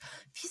 being like,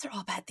 "These are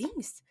all bad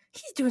things.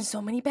 He's doing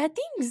so many bad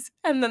things."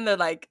 And then they're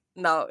like,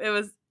 "No, it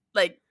was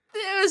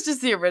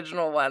just the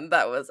original one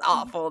that was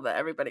awful that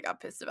everybody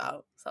got pissed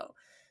about." So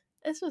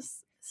it's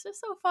just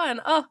so fun.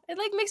 Oh, it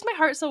like makes my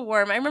heart so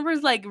warm. I remember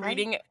like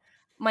reading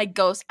my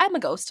ghost. I'm a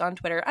ghost on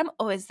Twitter. I'm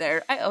always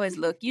there. I always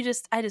look.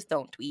 I just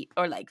don't tweet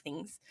or like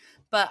things.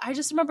 But I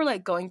just remember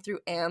like going through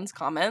Anne's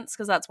comments,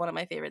 because that's one of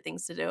my favorite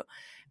things to do,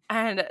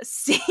 and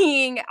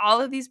seeing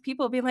all of these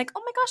people being like,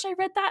 "Oh my gosh, I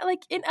read that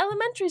like in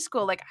elementary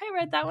school. Like I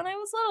read that when I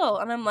was little."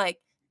 And I'm like,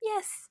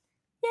 yes,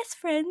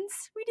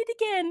 friends, read it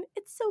again.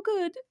 It's so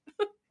good.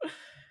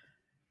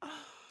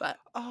 But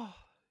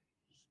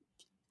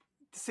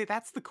see,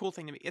 that's the cool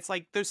thing to me. It's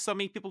like there's so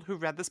many people who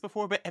read this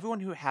before, but everyone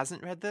who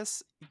hasn't read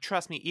this,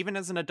 trust me, even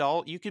as an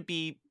adult, you could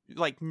be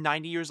like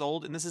 90 years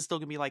old and this is still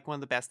gonna be like one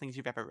of the best things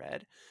you've ever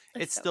read.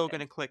 It's so still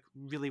gonna click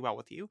really well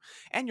with you,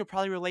 and you'll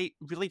probably relate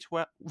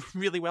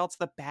really well to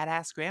the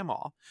badass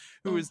grandma,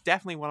 who is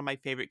definitely one of my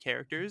favorite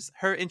characters.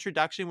 Her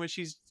introduction when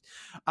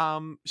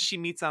she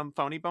meets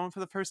Phony Bone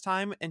for the first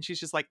time, and she's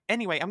just like,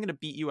 "Anyway, I'm gonna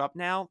beat you up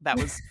now." That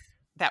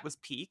was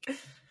peak.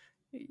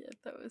 Yeah,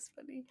 that was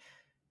funny.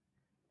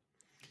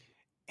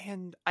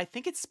 And I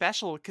think it's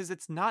special because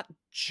it's not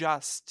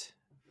just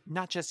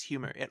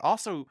humor. It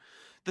also,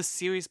 the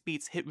serious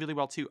beats hit really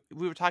well too.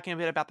 We were talking a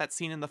bit about that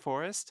scene in the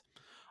forest.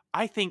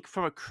 I think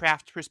from a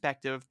craft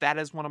perspective, that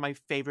is one of my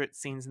favorite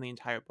scenes in the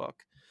entire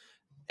book.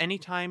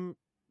 Anytime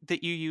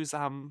that you use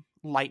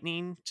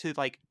lightning to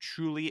like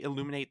truly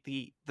illuminate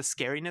the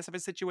scariness of a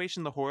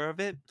situation, the horror of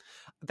it,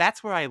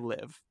 that's where I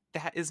live.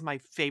 That is my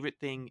favorite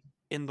thing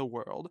in the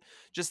world.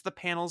 Just the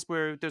panels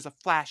where there's a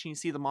flash and you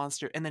see the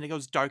monster and then it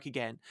goes dark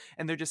again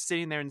and they're just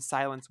sitting there in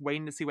silence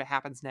waiting to see what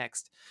happens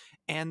next.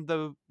 And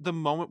the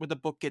moment where the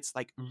book gets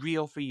like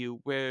real for you,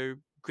 where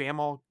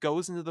Grandma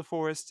goes into the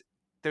forest,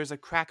 there's a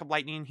crack of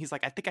lightning, he's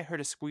like, "I think I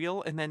heard a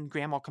squeal," and then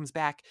Grandma comes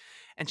back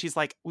and she's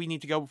like, "We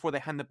need to go before they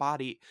find the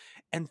body."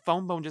 And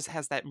Foam Bone just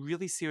has that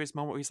really serious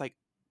moment where he's like,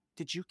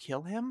 "Did you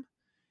kill him?"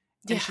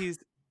 And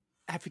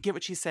I forget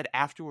what she said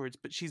afterwards,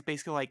 but she's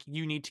basically like,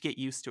 "You need to get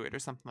used to it," or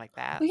something like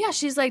that. Well, yeah,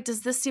 she's like,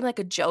 "Does this seem like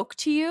a joke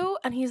to you?"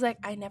 And he's like,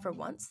 "I never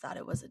once thought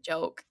it was a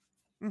joke."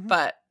 Mm-hmm.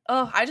 But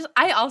Oh,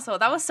 I also,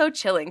 that was so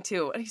chilling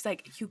too. And he's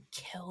like, "You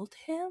killed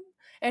him?"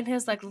 And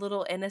his like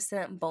little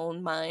innocent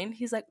bone mind,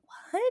 he's like,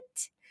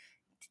 "What?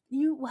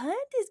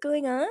 What is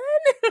going on?"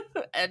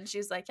 And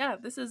she's like, "Yeah,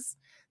 this is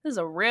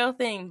a real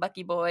thing,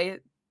 Bucky boy.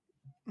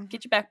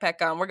 Get your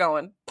backpack on. We're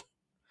going."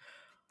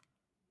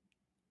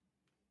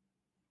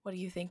 What do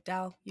you think,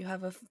 Dal? You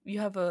have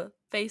a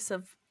face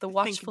of the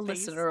watchful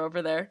listener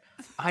over there.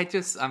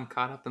 I'm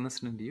caught up in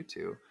listening to you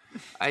two.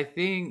 I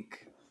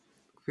think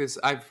because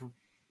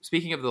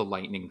speaking of the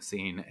lightning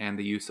scene and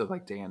the use of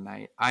like day and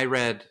night, I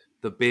read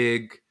the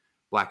big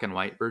black and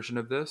white version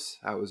of this.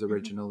 That was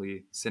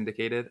originally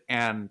syndicated,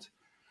 and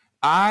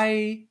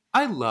I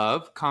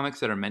love comics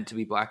that are meant to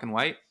be black and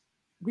white,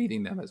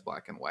 reading them as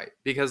black and white,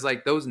 because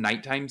like those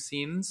nighttime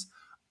scenes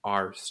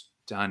are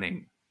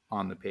stunning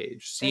on the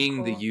page.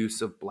 Seeing the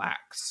use of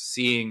blacks,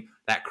 seeing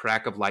that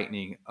crack of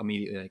lightning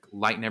immediately like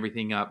lighten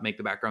everything up, make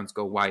the backgrounds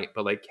go white,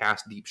 but like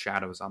cast deep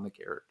shadows on the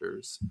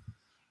characters.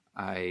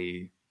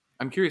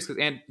 I'm curious,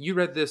 and you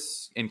read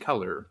this in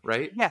color,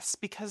 right? Yes,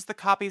 because the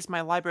copies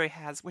my library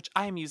has, which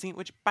I am using,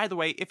 which, by the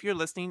way, if you're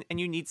listening and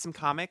you need some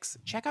comics,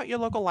 check out your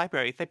local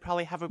library. They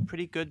probably have a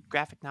pretty good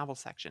graphic novel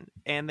section.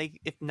 And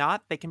if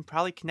not, they can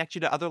probably connect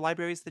you to other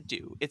libraries that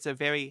do. It's a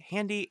very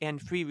handy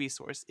and free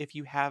resource if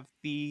you have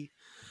the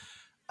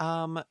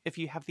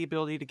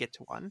ability to get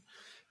to one.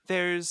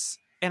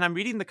 And I'm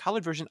reading the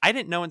colored version. I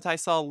didn't know until I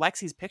saw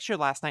Lexi's picture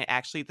last night,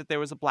 actually, that there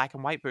was a black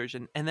and white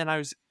version. And then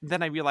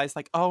I realized,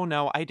 like, oh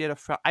no, I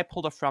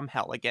pulled a From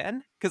Hell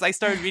again, because I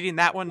started reading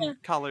that one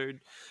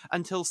colored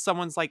until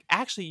someone's like,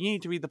 actually, you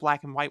need to read the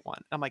black and white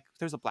one. I'm like,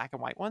 there's a black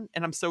and white one,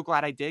 and I'm so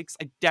glad I did, because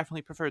I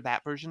definitely prefer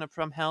that version of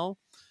From Hell.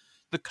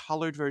 The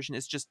colored version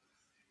is just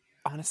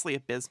honestly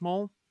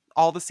abysmal.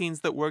 All the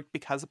scenes that worked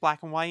because of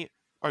black and white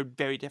are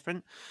very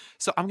different.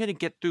 So I'm going to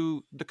get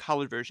through the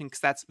colored version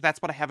because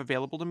that's what I have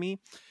available to me.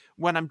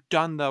 When I'm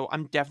done, though,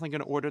 I'm definitely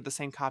going to order the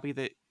same copy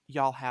that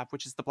y'all have,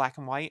 which is the black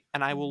and white,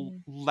 and I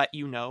will let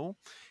you know.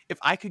 If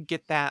I could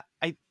get that,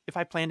 if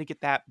I plan to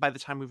get that by the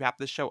time we wrap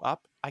this show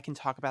up, I can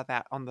talk about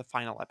that on the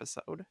final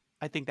episode.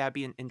 I think that'd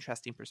be an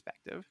interesting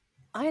perspective.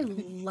 I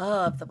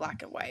love the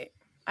black and white.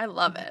 I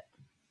love it.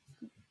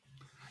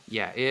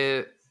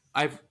 Yeah,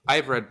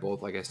 I've read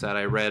both. Like I said,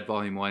 I read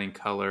volume 1 in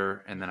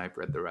color, and then I've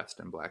read the rest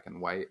in black and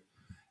white.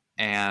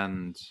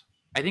 And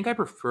I think I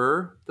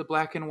prefer the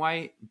black and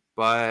white,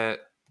 but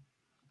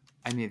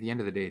I mean, at the end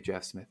of the day,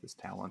 Jeff Smith is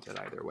talented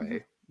either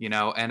way, you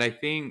know? And I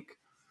think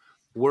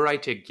were I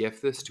to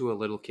gift this to a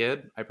little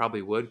kid, I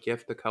probably would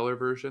gift the color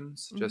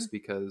versions, just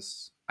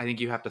because I think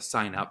you have to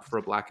sign up for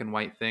a black and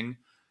white thing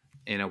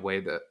in a way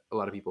that a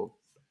lot of people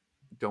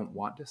don't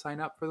want to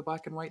sign up for the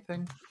black and white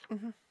thing.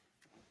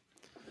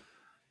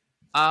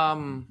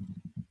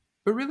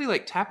 But really,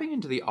 like, tapping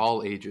into the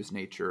all ages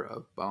nature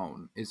of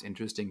Bone is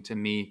interesting to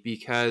me,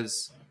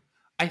 because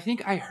I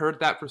think I heard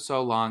that for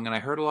so long, and I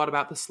heard a lot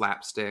about the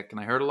slapstick, and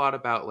I heard a lot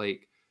about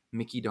like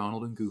Mickey,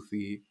 Donald, and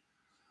Goofy,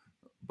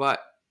 but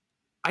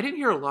I didn't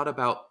hear a lot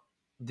about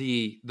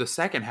the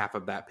second half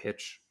of that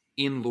pitch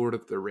in Lord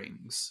of the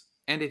Rings.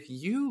 And if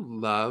you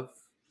love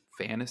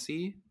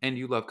fantasy and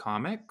you love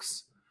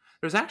comics,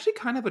 there's actually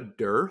kind of a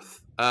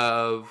dearth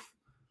of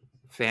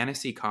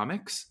fantasy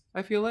comics,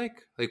 I feel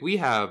like we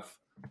have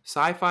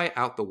sci-fi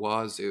out the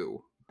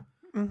wazoo,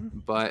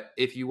 but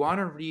if you want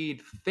to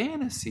read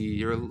fantasy,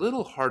 you're a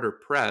little harder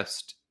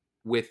pressed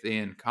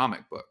within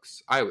comic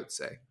books, I would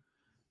say.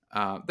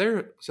 There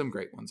are some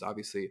great ones,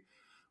 obviously,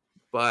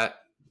 but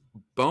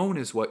Bone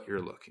is what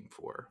you're looking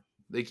for.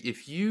 Like,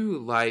 if you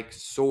like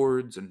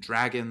swords and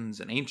dragons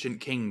and ancient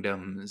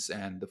kingdoms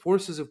and the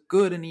forces of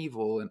good and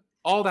evil and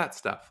all that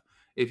stuff,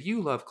 if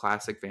you love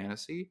classic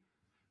fantasy,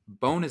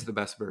 Bone is the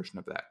best version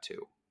of that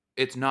too.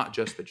 It's not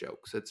just the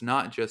jokes. It's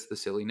not just the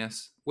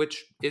silliness,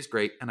 which is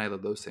great, and I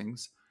love those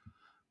things.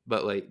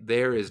 But like,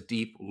 there is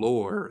deep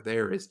lore,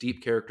 there is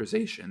deep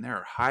characterization, there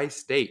are high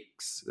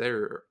stakes,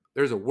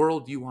 there's a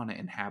world you want to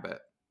inhabit.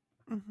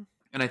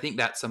 And I think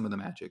that's some of the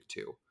magic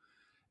too,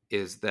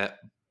 is that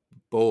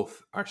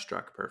both are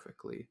struck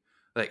perfectly.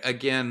 Like,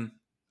 again,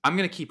 I'm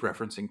going to keep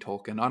referencing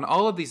Tolkien. On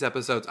all of these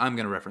episodes, I'm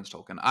going to reference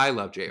Tolkien. I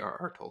love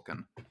J.R.R.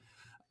 Tolkien.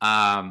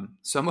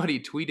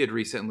 Somebody tweeted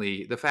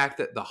recently the fact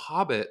that The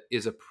Hobbit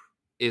is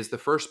the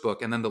first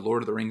book, and then The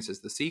Lord of the Rings is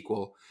the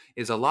sequel,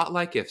 is a lot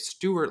like if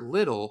Stuart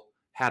Little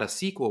had a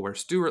sequel where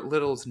Stuart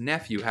Little's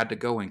nephew had to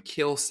go and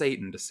kill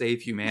Satan to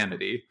save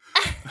humanity.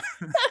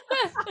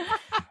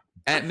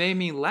 And it made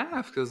me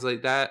laugh, because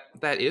like that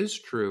is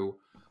true.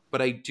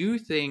 But I do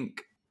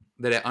think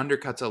that it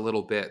undercuts a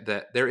little bit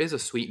that there is a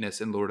sweetness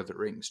in Lord of the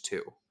Rings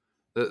too.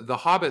 The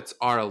hobbits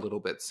are a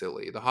little bit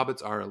silly. The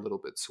hobbits are a little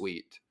bit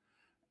sweet.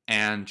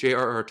 And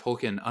J.R.R.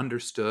 Tolkien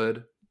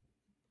understood.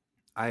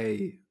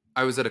 I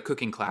was at a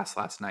cooking class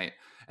last night,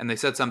 and they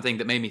said something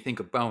that made me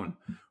think of Bone,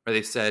 where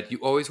they said you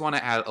always want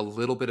to add a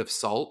little bit of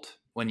salt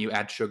when you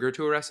add sugar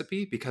to a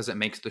recipe, because it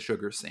makes the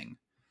sugar sing.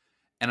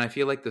 And I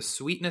feel like the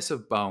sweetness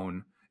of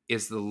Bone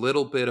is the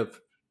little bit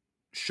of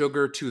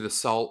sugar to the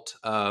salt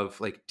of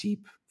like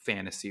deep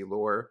fantasy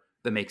lore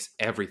that makes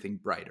everything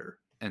brighter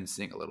and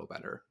sing a little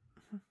better.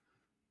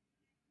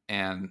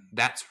 And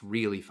that's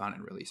really fun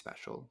and really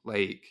special.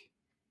 Like,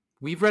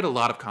 we've read a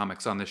lot of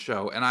comics on this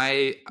show,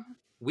 and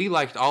we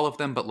liked all of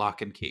them but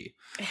Lock and Key.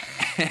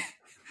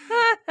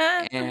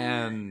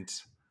 And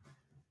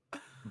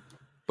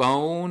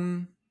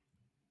Bone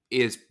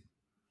is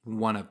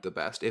one of the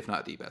best, if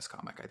not the best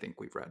comic I think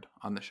we've read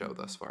on the show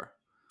thus far.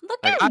 Look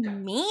Like, at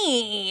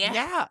me.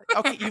 Yeah.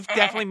 Okay, you've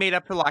definitely made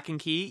up for Lock and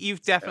Key.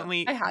 You've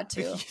definitely I had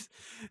to.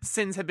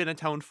 Sins have been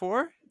atoned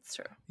for. It's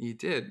true. You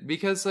did.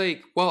 Because,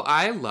 like, well,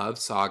 I love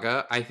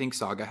Saga. I think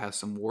Saga has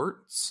some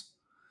warts.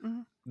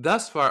 Mhm.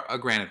 Thus far,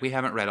 granted, we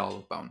haven't read all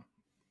of Bone.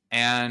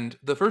 And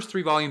the first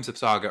 3 volumes of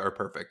Saga are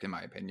perfect, in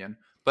my opinion.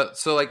 But,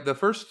 so, like, the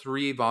first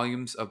 3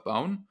 volumes of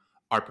Bone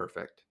are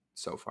perfect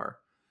so far.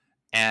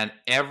 And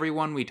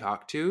everyone we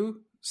talk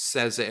to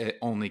says it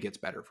only gets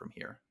better from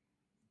here.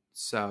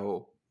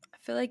 So...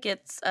 I feel like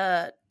it's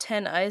 10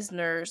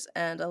 Eisners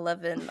and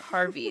 11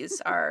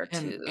 Harveys are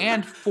two.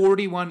 And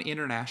 41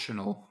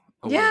 international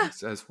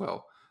awards as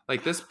well.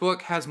 Like, this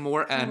book has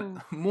more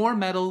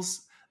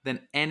medals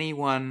than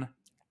anyone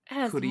It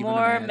has could even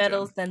more imagine.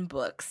 medals than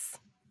books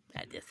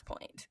at this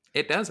point.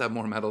 It does have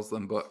more medals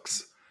than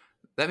books.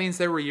 That means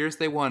there were years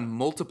they won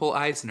multiple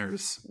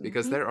Eisners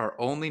because there are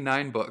only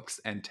 9 books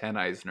and 10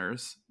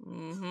 Eisners.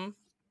 Mm-hmm.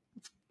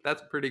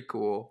 That's pretty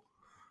cool.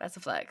 That's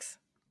a flex.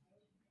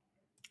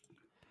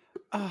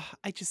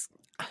 I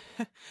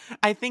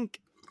think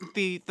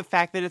the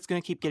fact that it's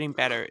going to keep getting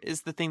better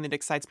is the thing that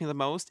excites me the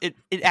most.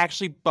 It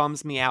actually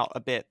bums me out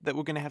a bit that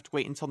we're going to have to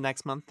wait until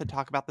next month to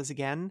talk about this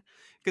again,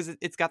 because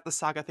it's got the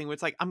Saga thing where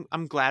it's like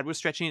I'm glad we're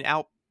stretching it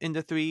out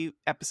into 3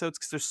 episodes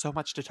because there's so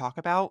much to talk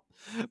about,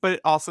 but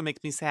it also makes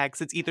me sad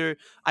because it's either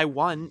I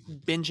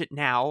binge it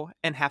now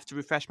and have to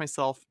refresh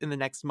myself in the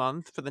next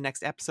month for the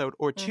next episode,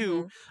 or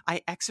 2,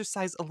 I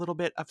exercise a little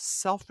bit of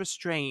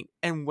self-restraint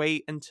and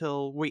wait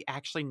until we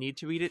actually need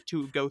to read it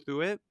to go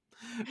through it,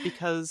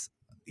 because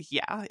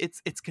yeah,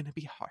 it's going to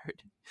be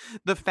hard.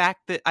 The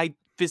fact that I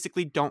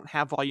physically don't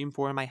have volume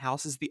 4 in my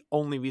house is the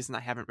only reason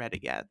I haven't read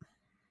it yet.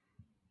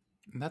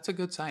 And that's a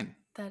good sign.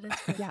 That is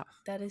good. Yeah.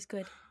 That is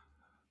good.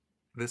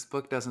 This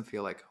book doesn't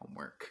feel like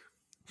homework.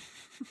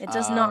 It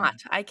does not.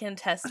 I can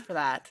attest for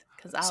that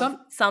because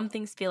some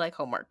things feel like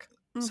homework.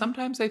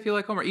 Sometimes they feel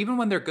like homework. Even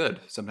when they're good,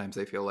 sometimes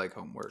they feel like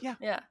homework.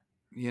 Yeah.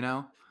 You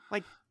know?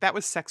 Like, that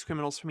was Sex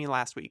Criminals for me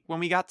last week.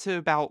 When we got to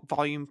about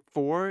volume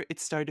 4,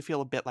 it started to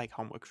feel a bit like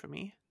homework for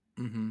me.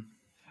 Mm-hmm.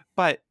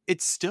 But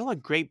it's still a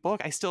great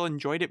book. I still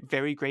enjoyed it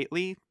very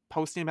greatly.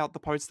 Posting about the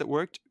parts that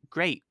worked,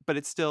 great. But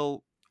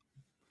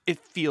it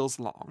feels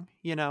long,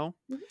 you know?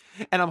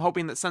 And I'm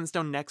hoping that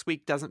Sunstone next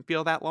week doesn't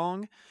feel that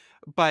long.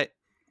 But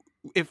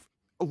if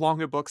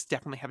longer books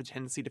definitely have a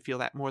tendency to feel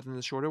that more than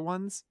the shorter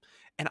ones.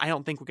 And I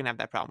don't think we're going to have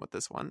that problem with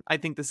this one. I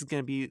think this is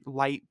going to be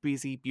light,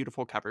 breezy,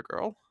 beautiful cover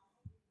girl.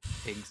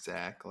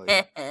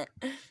 Exactly.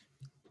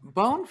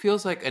 Bone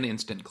feels like an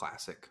instant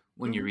classic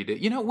when you read it.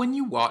 You know, when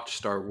you watch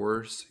Star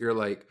Wars, you're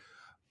like,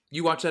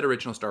 you watch that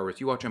original Star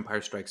Wars, you watch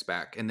Empire Strikes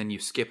Back, and then you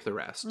skip the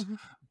rest.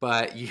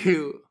 But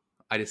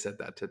I just said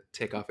that to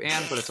take off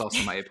Anne, but it's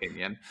also my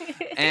opinion.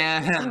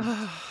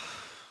 And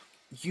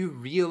you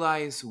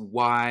realize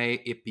why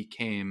it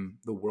became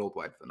the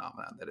worldwide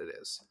phenomenon that it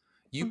is.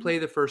 You play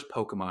the first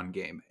Pokemon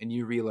game, and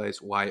you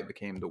realize why it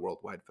became the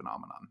worldwide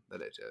phenomenon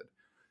that it did.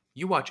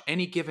 You watch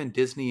any given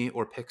Disney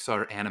or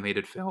Pixar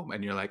animated film,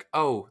 and you're like,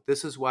 oh,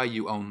 this is why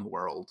you own the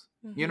world.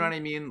 You know what I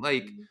mean?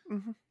 Like,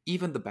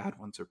 even the bad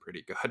ones are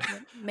pretty good.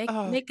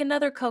 Make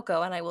another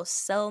Coco, and I will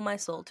sell my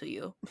soul to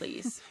you,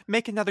 please.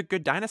 Make another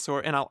good dinosaur,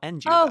 and I'll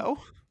end you, though.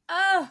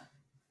 I've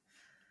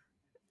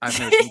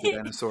never seen the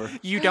dinosaur.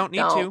 You don't need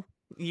to.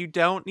 You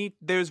don't need.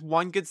 There's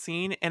one good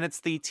scene, and it's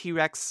the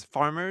T-Rex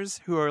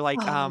farmers who are like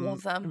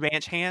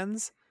ranch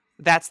hands.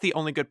 That's the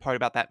only good part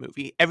about that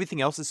movie.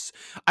 Everything else is...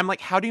 I'm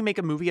like, how do you make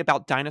a movie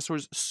about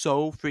dinosaurs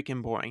so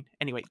freaking boring?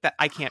 Anyway,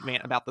 I can't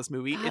rant about this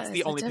movie. It's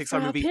the only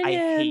Pixar movie I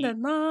hate.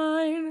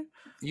 Mine.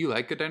 You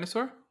like Good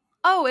Dinosaur?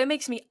 Oh, it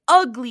makes me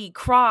ugly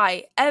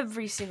cry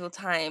every single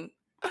time.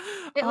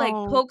 It like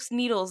pokes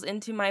needles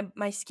into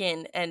my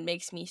skin and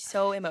makes me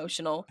so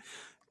emotional.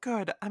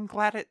 Good. I'm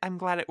glad it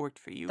worked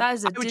for you. That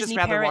is a I would Disney just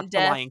rather parent watch The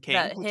death Lion King,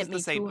 that which hit is the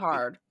me same too movie.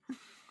 hard.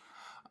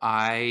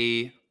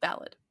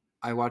 Valid.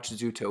 I watched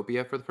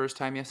Zootopia for the first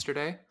time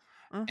yesterday,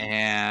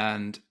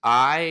 and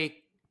I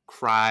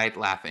cried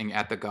laughing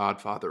at the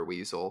Godfather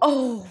weasel.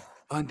 Oh.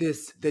 On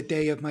the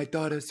day of my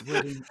daughter's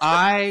wedding.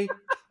 I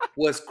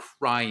was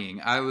crying.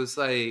 I was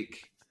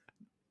like,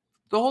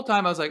 the whole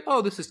time I was like,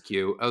 oh, this is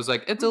cute. I was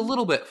like, it's a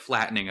little bit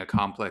flattening a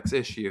complex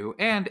issue.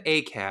 And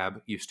a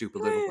cab, you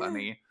stupid little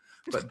bunny.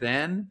 But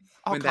then...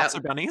 All cops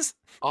are bunnies?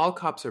 All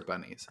cops are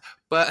bunnies.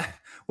 But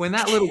when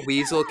that little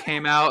weasel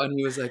came out and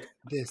he was like,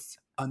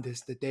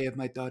 the day of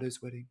my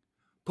daughter's wedding,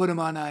 put him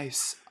on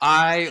ice.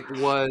 I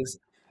was...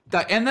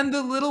 And then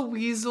the little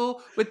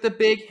weasel with the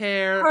big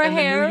hair the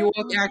New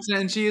York accent,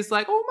 and she is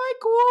like, oh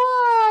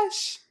my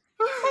gosh.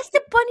 That's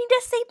the bunny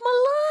that saved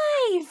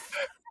my life.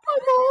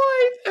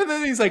 And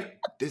then he's like,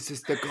 this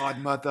is the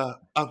godmother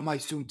of my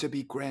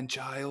soon-to-be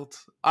grandchild.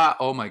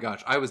 Oh my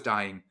gosh, I was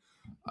dying.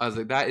 I was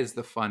like, that is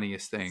the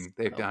funniest thing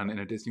they've done in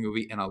a Disney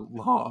movie in a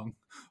long,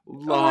 Oh,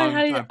 long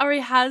and time. how he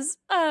has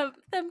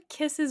them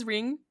kiss his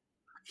ring.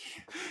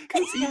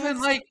 Because even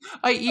like,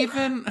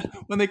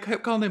 when they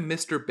kept calling him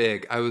Mr.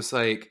 Big, I was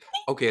like,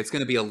 okay, it's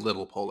going to be a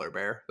little polar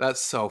bear.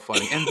 That's so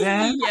funny. And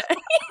then Yeah.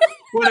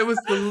 when it was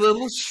the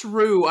little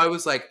shrew, I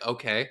was like,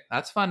 okay,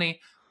 that's funny.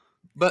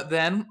 But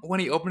then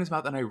when he opened his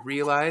mouth and I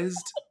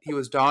realized he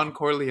was Don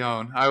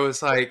Corleone, I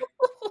was like,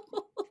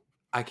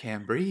 I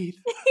can't breathe.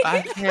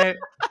 I can't.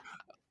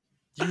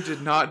 You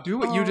did not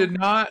do it. You did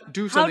not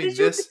do something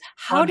this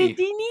How funny. did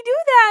Dini do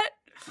that?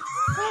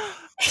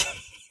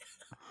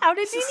 How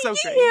did This is Dini so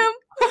get great. him?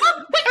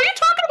 Wait, are you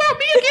talking about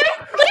me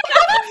again?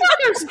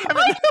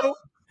 Motherfuckers!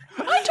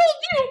 I told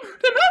you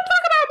to not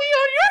talk about me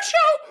on your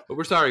show. But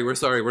we're sorry. We're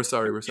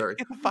sorry.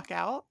 Get the fuck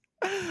out.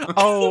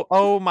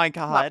 Oh my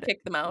god.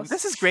 Pick the mouse.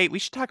 This is great. We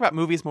should talk about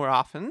movies more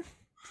often.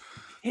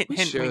 Hint, We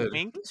hint, should.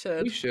 wink, wink.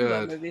 We We should.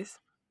 Love should. movies.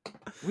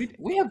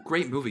 We have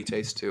great movie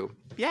taste too.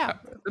 Yeah,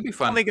 That'd be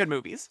fun. only good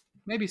movies.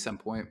 Maybe some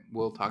point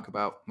we'll talk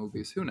about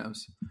movies. Who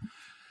knows?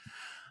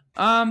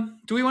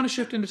 Do we want to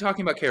shift into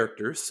talking about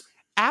characters?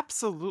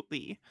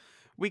 Absolutely.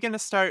 We're gonna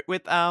start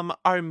with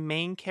our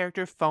main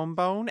character, Foam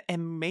Bone,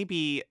 and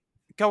maybe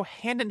go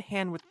hand in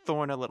hand with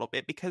Thorn a little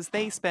bit because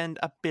they spend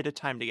a bit of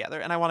time together,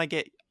 and I want to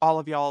get all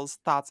of y'all's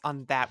thoughts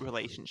on that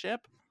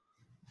relationship.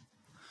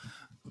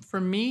 For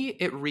me,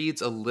 it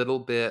reads a little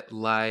bit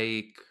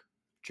like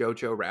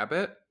Jojo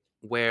Rabbit,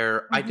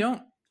 where I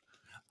don't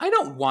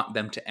want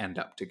them to end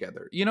up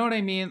together. You know what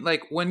I mean?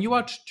 Like when you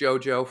watch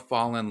Jojo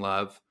fall in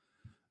love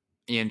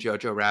in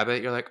Jojo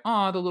Rabbit, you're like,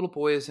 oh, the little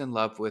boy is in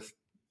love with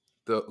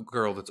the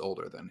girl that's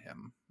older than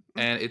him.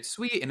 And it's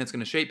sweet and it's going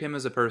to shape him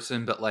as a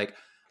person, but like,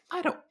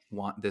 I don't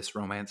want this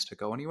romance to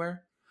go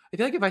anywhere. I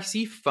feel like if I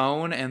see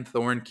Phone and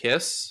Thorn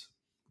kiss,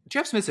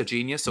 Jeff Smith's a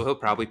genius, so he'll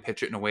probably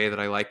pitch it in a way that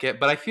I like it.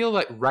 But I feel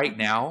like right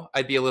now,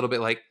 I'd be a little bit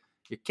like,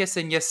 you're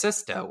kissing your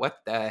sister. What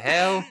the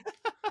hell?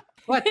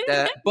 What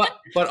the?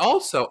 But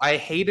also, I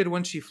hated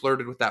when she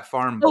flirted with that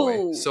farm boy.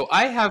 Oh. So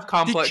I have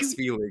complex Did you-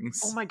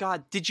 feelings. Oh my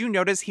god, did you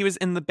notice he was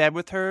in the bed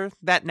with her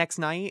that next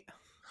night?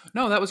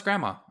 No, that was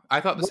Grandma. I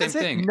thought the Was same it?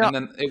 thing, No. and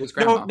then it was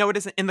Grandma. No, it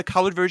isn't. In the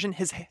colored version,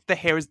 the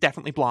hair is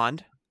definitely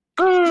blonde.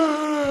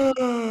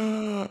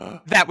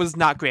 That was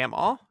not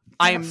Grandma.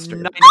 I am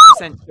Bastard.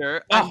 90%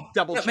 sure. I'm Oh,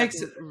 double that makes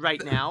checking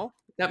right now.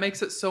 That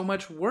makes it so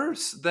much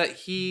worse that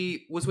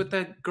he was with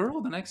that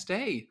girl the next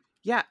day.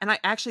 Yeah, and I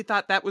actually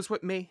thought that was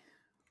what me.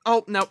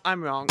 Oh no,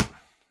 I'm wrong.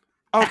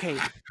 Okay.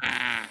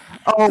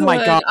 Oh my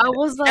Good. god, I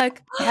was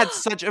like, I had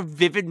such a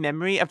vivid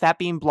memory of that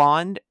being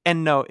blonde,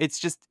 and no, it's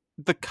just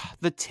the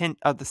tint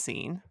of the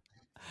scene.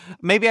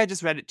 Maybe I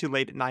just read it too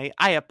late at night.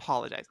 I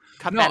apologize.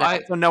 Cut No, that out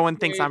I- so no one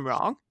thinks I'm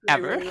wrong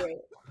ever.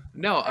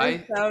 No, I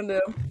found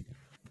him.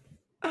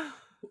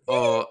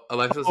 Oh,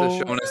 Alexis has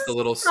shown us the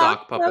little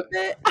sock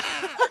puppet.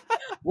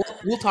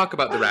 We'll talk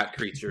about the rat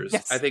creatures.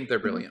 Yes. I think they're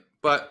brilliant.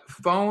 But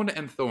Phone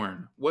and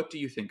Thorn, what do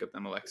you think of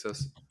them,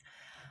 Alexis?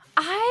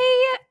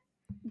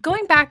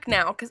 Going back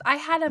now, because I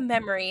had a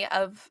memory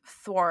of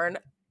Thorn,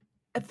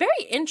 a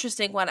very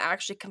interesting one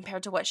actually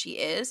compared to what she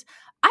is.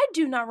 I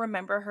do not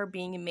remember her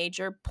being a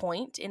major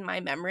point in my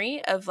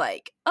memory of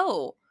like,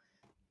 oh,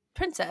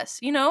 princess,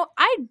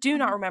 I do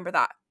not remember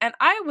that. And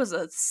I was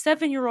a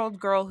 7-year-old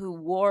girl who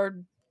wore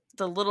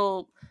the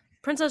little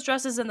princess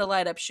dresses and the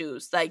light up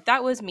shoes. Like,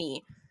 that was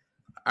me.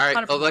 All right,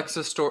 100%.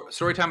 Alexis,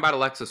 story time about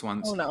Alexis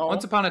once. Oh, no.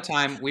 Once upon a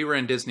time, we were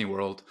in Disney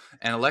World,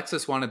 and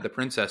Alexis wanted the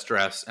princess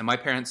dress, and my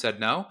parents said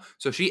no.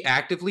 So she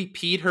actively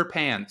peed her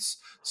pants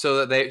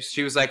so that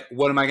she was like,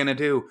 what am I going to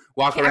do?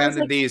 Walk Okay, I around was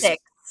in like these...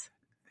 6.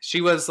 She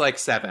was like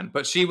 7,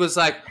 but she was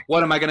like,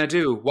 what am I going to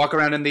do? Walk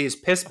around in these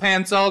piss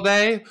pants all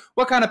day?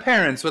 What kind of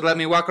parents would let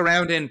me walk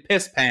around in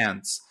piss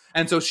pants?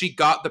 And so she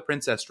got the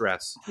princess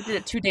dress. We did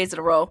it 2 days in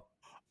a row.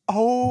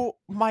 Oh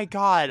my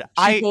god.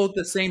 She pulled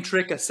the same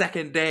trick a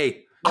second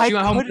day. She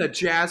went home with a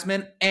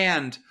Jasmine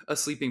and a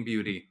Sleeping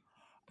Beauty.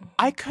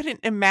 I couldn't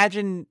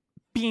imagine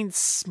being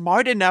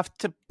smart enough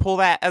to pull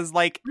that as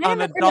like I an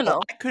am a adult.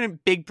 criminal. I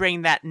couldn't big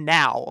brain that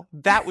now.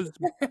 That was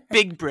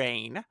big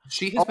brain.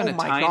 She has been Oh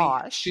my tiny.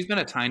 gosh. She's been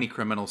a tiny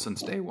criminal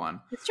since day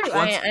one. It's true.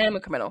 Once- I am a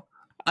criminal.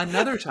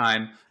 Another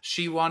time,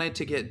 she wanted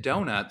to get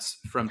donuts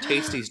from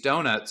Tasty's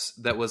Donuts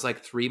that was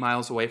like 3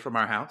 miles away from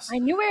our house. I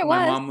knew where it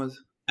And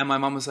was. my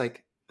mom was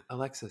like,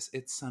 Alexis,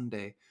 it's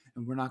Sunday,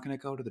 and we're not going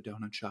to go to the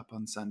donut shop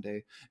on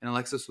Sunday. And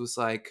Alexis was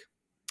like,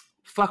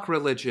 fuck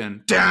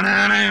religion.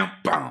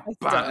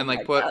 And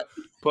like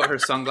put her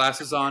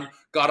sunglasses on,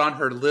 got on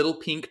her little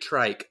pink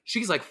trike.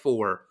 She's like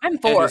 4. I'm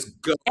And 4.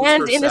 just goes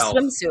And in a herself.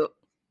 swimsuit.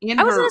 In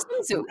I was her, in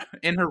a swimsuit.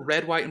 in her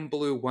red, white, and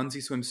blue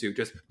onesie swimsuit,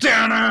 just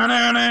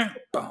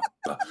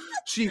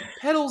she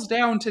pedals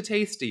down to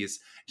Tasty's.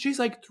 She's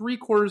like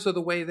 3/4 of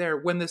the way there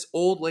when this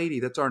old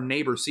lady that's our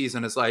neighbor sees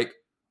and is like,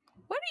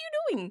 What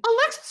are you doing?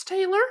 Alexis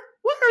Taylor,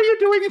 what are you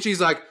doing? And she's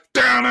like,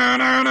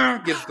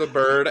 gives the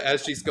bird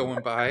as she's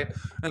going by.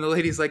 And the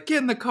lady's like, get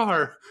in the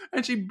car.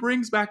 And she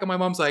brings back, and my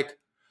mom's like,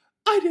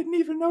 I didn't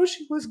even know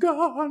she was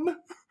gone.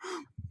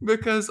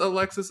 Because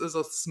Alexis is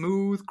a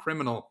smooth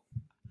criminal.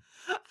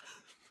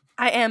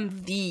 I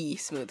am the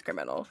smooth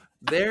criminal.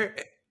 There,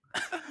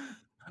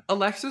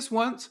 Alexis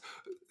once,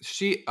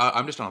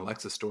 I'm just on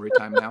Alexis story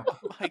time now.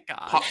 Oh my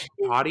gosh.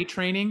 Potty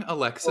training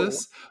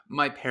Alexis.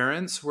 My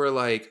parents were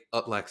like,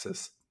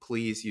 Alexis,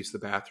 please use the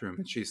bathroom.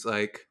 And she's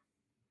like,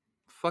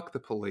 fuck the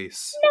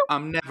police.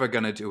 I'm never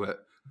gonna do it.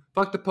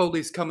 Fuck the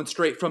police coming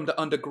straight from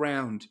the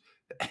underground.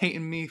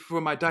 Hating me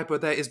for my diaper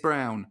that is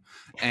brown.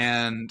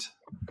 And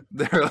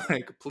they're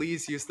like,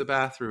 please use the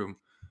bathroom,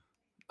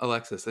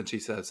 Alexis. And she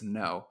says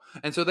no.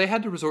 And so they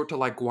had to resort to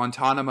like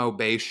Guantanamo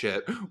Bay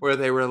shit, where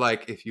they were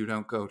like, if you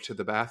don't go to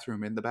the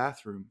bathroom in the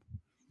bathroom,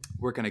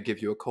 we're gonna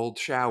give you a cold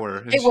shower.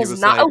 And it she was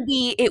not like, a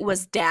we, it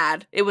was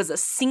dad. It was a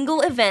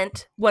single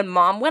event when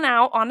mom went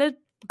out on a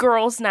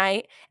girls'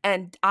 night,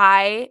 and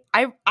I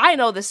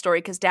know this story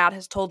because dad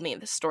has told me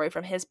this story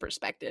from his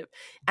perspective,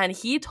 and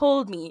he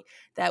told me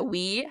that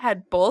we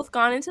had both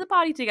gone into the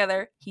potty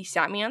together. He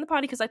sat me on the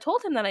potty because I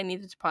told him that I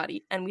needed to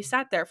potty, and we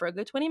sat there for a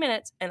good 20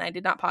 minutes, and I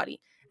did not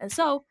potty. And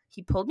so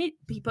he put me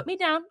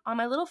down on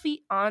my little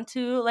feet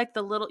onto like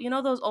the little,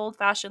 those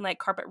old-fashioned like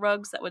carpet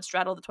rugs that would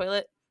straddle the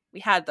toilet.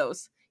 We had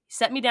those. He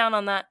set me down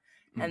on that,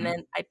 and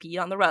then I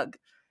peed on the rug.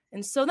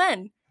 And so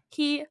then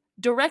he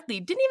directly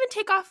didn't even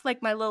take off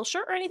like my little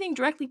shirt or anything,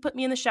 directly put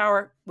me in the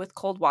shower with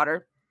cold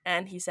water.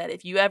 And he said,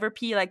 if you ever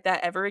pee like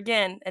that ever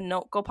again and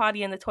don't go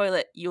potty in the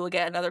toilet, you will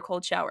get another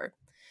cold shower.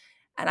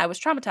 And I was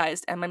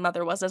traumatized, and my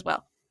mother was as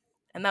well.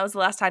 And that was the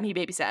last time he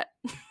babysat.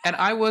 And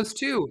I was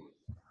too.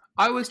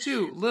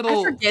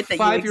 Little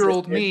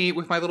 5-year-old me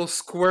with my little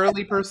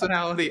squirrely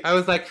personality. I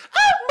was like,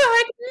 oh my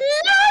lordy!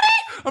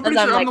 I'm pretty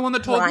sure I'm the one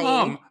that told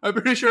mom. I'm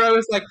pretty sure I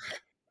was like,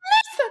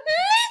 Lisa,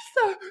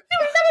 you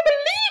will never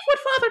believe what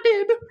father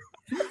did.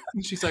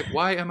 And she's like,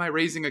 why am I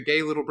raising a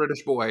gay little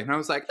British boy? And I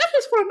was like, that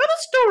is for another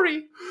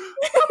story.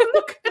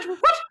 Look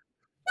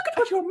at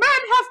what your man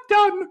has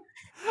done.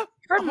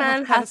 Her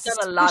man has done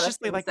a lot of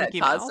things that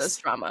caused us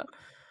trauma.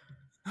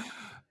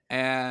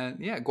 And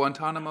yeah,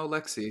 Guantanamo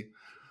Lexi.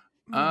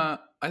 I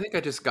think I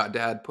just got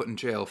dad put in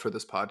jail for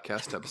this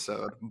podcast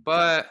episode,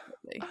 but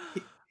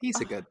he's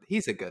a good.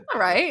 All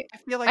right. I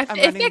feel like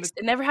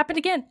it never happened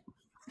again.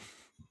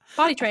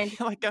 Body trained. I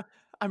feel like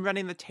I'm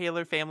running the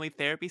Taylor family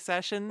therapy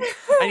session.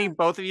 I need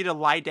both of you to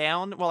lie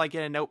down while I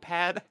get a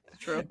notepad.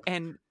 True.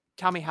 And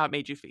tell me how it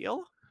made you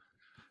feel.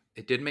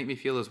 It did make me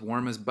feel as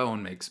warm as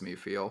bone makes me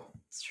feel.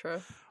 It's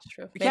true.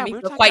 Made me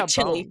feel quite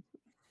chilly.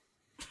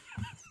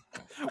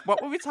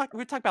 What were we talking?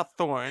 We talked about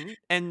Thorn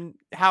and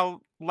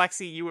how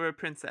Lexi, you were a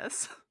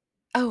princess.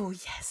 Oh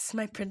yes,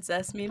 my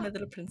princess. Me and my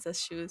little princess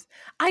shoes.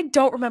 I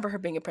don't remember her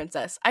being a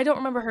princess. I don't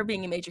remember her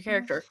being a major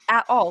character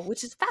at all,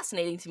 which is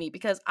fascinating to me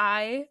because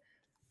I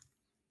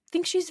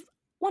think she's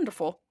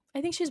wonderful.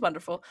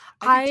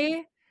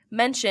 I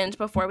mentioned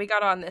before we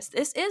got on this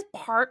is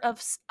part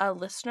of a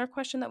listener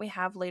question that we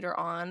have later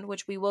on,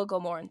 which we will go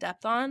more in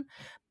depth on,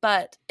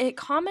 but it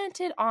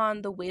commented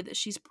on the way that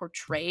she's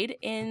portrayed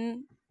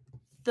in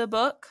the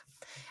book.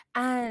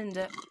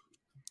 And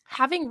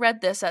having read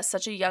this at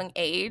such a young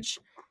age,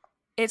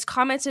 it's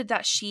commented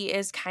that she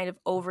is kind of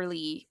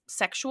overly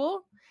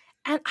sexual,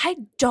 and I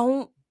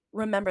don't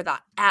remember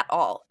that at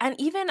all. And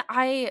even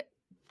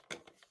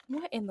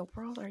what in the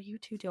world are you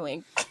two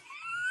doing?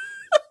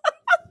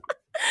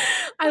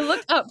 I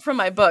looked up from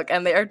my book,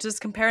 and they are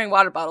just comparing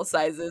water bottle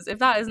sizes. If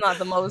that is not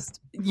the most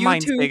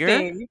YouTube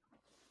thing.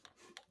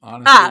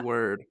 Honestly,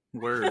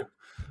 word.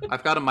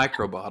 I've got a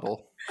micro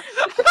bottle.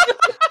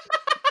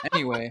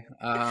 Anyway,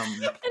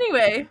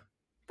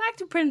 back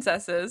to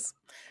princesses.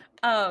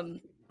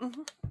 I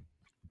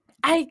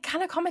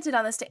kind of commented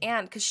on this to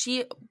Anne because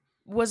she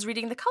was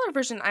reading the color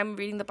version. I'm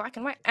reading the black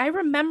and white. I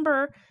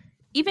remember,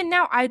 even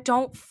now, I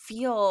don't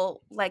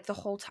feel like the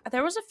whole time.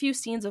 There was a few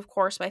scenes, of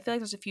course, but I feel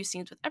like there's a few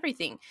scenes with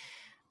everything.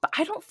 But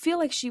I don't feel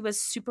like she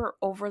was super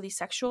overly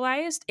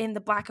sexualized in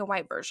the black and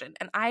white version.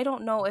 And I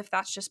don't know if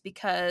that's just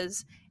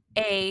because,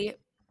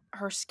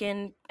 her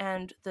skin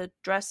and the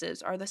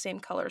dresses are the same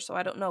color, so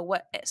I don't know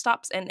what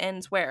stops and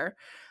ends where,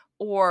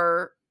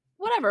 or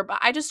whatever, but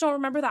I just don't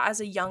remember that as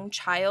a young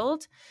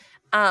child.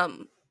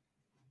 And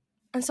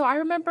so I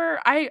remember,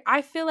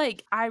 I feel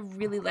like I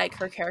really like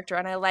her character,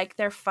 and I like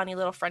their funny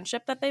little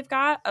friendship that they've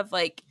got of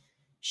like,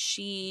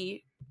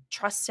 she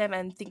trusts him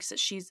and thinks that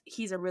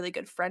he's a really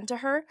good friend to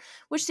her,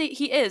 which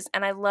he is.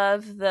 And I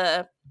love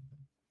the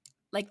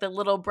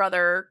little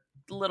brother,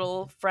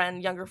 little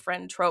friend, younger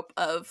friend trope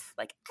of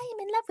like, I am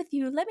in love with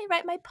you, let me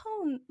write my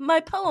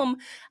poem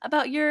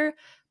about your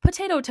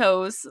potato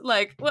toes.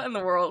 Like, what in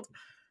the world?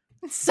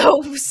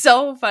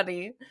 So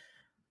funny.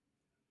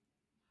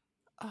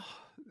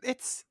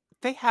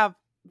 They have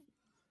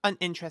an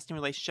interesting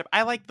relationship.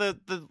 I like the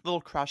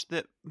little crush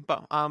that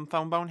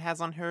Phone Bone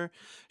has on her.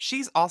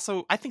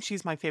 I think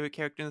she's my favorite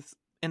character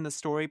in the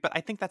story, but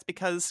I think that's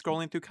because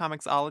scrolling through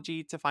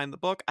Comixology to find the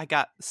book, I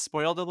got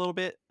spoiled a little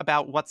bit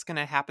about what's going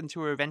to happen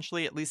to her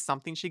eventually, at least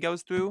something she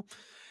goes through,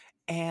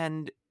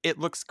 and it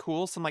looks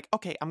cool, so I'm like,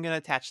 okay, I'm going to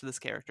attach to this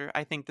character.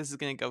 I think this is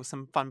going to go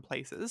some fun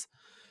places.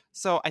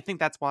 So I think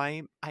that's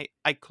why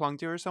I clung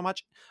to her so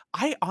much.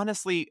 I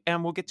honestly,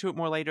 and we'll get to it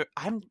more later,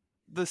 I'm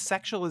the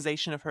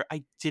sexualization of her,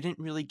 I didn't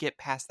really get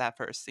past that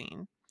first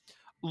scene.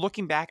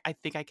 Looking back, I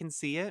think I can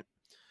see it,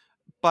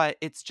 but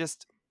it's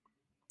just,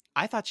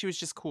 I thought she was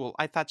just cool.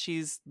 I thought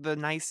she's the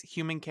nice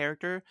human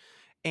character,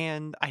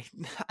 and I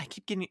I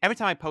keep getting, every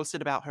time I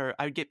posted about her,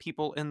 I would get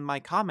people in my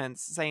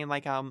comments saying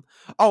like, oh,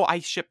 I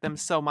ship them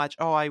so much.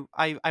 Oh,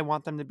 I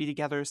want them to be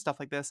together, stuff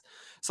like this.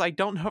 So I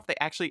don't know if they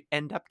actually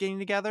end up getting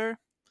together,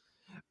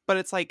 but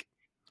it's like,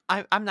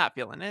 I'm not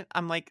feeling it.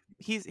 I'm like,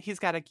 he's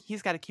got a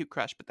cute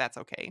crush, but that's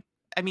okay.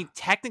 I mean,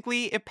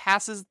 technically it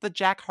passes the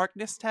Jack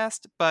Harkness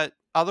test, but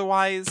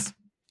otherwise,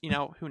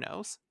 who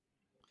knows?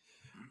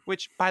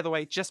 Which, by the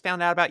way, just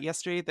found out about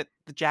yesterday that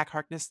the Jack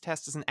Harkness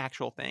test is an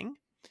actual thing.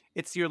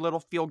 It's your little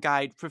field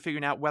guide for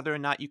figuring out whether or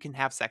not you can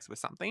have sex with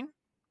something.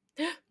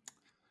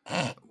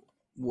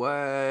 What?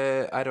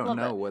 I don't Love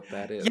know it. what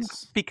that is. Yeah,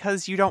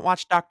 because you don't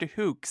watch Doctor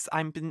Who. 'Cause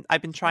I've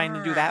been trying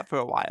to do that for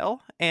a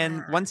while,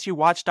 and once you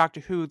watch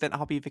Doctor Who, then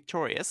I'll be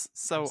victorious.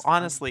 So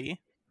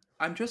honestly,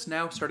 I'm just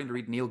now starting to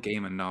read Neil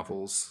Gaiman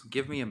novels.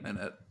 Give me a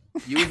minute.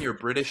 You and your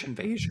British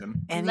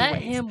invasion. Let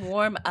anyways, him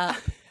warm up.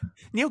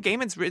 Neil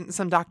Gaiman's written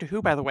some Doctor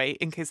Who, by the way,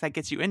 in case that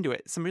gets you into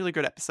it. Some really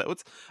good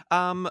episodes.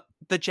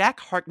 The Jack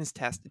Harkness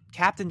test.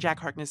 Captain Jack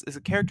Harkness is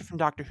a character from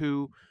Doctor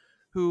Who,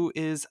 who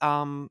is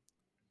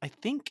I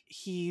think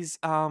he's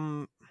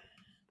not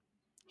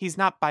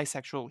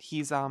bisexual.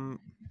 He's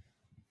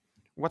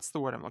what's the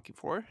word I'm looking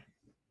for?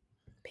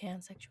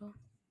 Pansexual.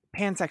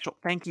 Pansexual.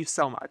 Thank you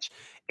so much.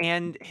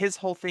 And his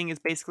whole thing is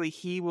basically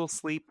he will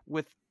sleep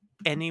with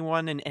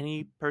anyone and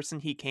any person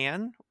he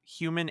can,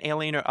 human,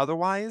 alien, or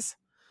otherwise.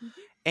 Mhm.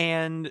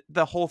 And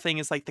the whole thing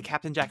is like the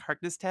Captain Jack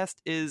Harkness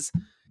test is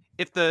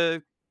if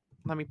the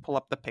let me pull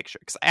up the picture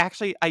because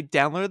I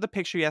downloaded the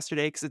picture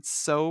yesterday because it's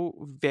so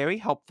very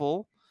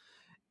helpful,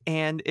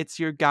 and it's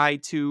your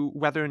guide to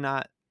whether or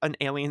not an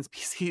alien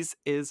species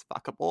is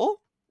fuckable.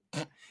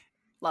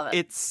 Love it.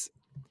 It's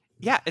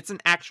an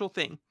actual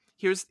thing.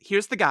 Here's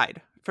the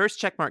guide. First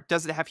check mark,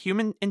 does it have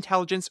human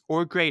intelligence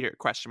or greater?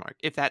 Question mark.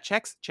 If that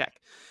checks,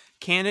 check.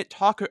 Can it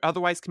talk or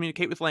otherwise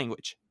communicate with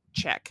language?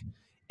 Check.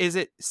 Is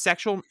it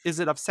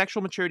of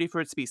sexual maturity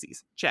for its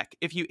species? Check.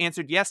 If you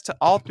answered yes to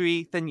all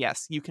three, then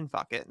yes, you can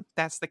fuck it.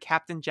 That's the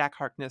Captain Jack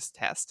Harkness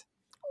test.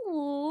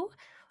 Ooh.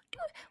 We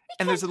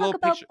And there's a can't little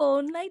talk about picture.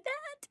 phone like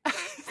that.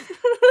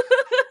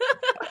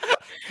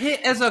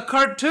 It is a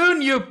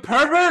cartoon, you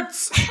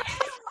perverts!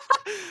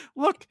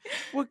 Look,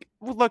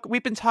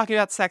 we've been talking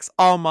about sex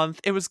all month.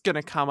 It was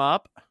gonna come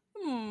up.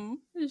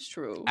 It's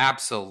true.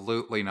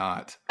 Absolutely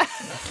not.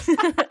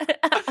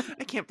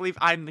 I can't believe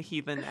I'm the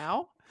heathen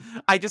now.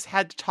 I just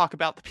had to talk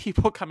about the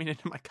people coming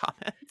into my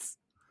comments.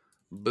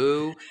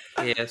 Boo,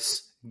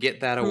 hiss, get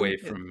that away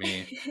from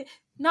me.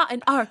 Not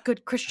in our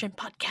good Christian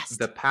podcast.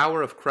 The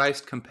power of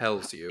Christ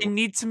compels you. I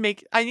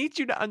need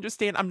you to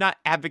understand I'm not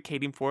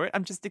advocating for it.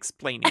 I'm just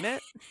explaining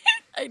it.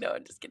 I know,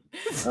 I'm just kidding.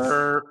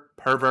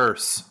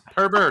 Perverse.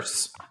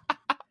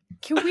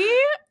 Can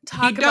we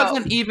talk He about...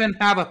 doesn't even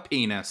have a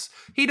penis.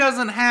 He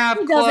doesn't have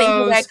He clothes. doesn't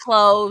even wear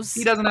clothes.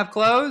 He doesn't have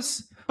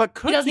clothes. But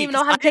could He doesn't even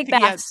know how to take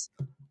baths.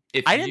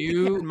 If I didn't think he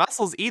you had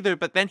muscles either,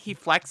 but then he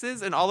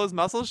flexes and all those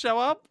muscles show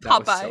up.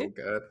 That was so Popeye.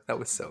 good. That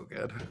was so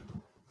good.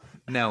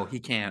 No, he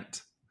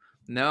can't.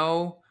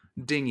 No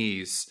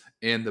dinghies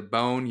in the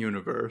Bone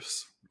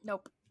universe.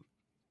 Nope.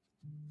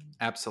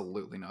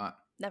 Absolutely not.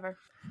 Never.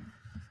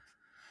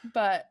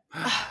 But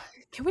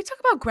can we talk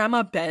about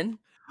Grandma Ben?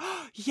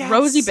 Yes.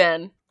 Rosie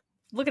Ben.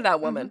 Look at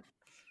that woman.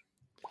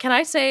 Can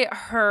I say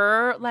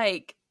her,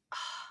 like,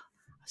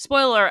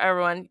 spoiler,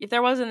 everyone. If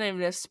there wasn't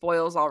even a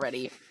spoils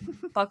already,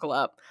 buckle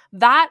up.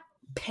 That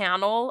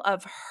panel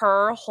of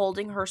her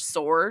holding her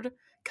sword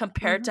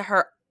compared to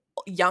her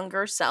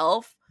younger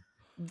self,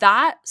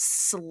 that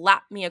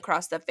slapped me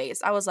across the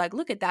face. I was like,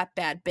 look at that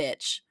bad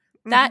bitch.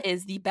 That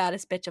is the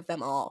baddest bitch of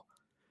them all.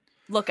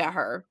 Look at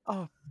her.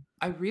 Oh,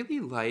 I really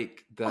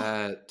like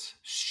that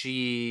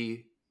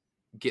she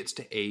gets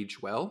to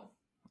age well.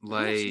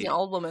 Like, She's an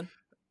old woman.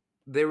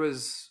 there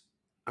was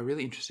a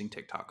really interesting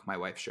TikTok my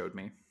wife showed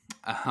me,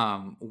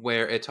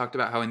 where it talked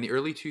about how in the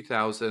early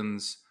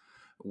 2000s,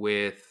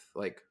 with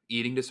like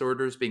eating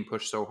disorders being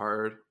pushed so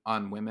hard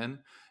on women,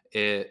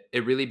 it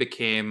really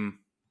became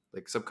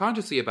like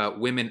subconsciously about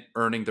women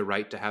earning the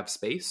right to have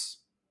space.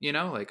 You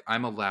know, like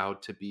I'm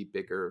allowed to be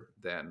bigger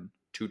than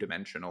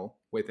two-dimensional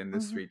within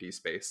this 3D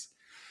space.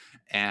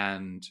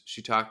 And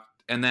she talked,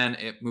 and then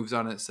it moves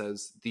on and it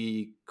says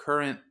the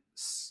current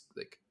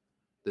like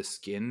the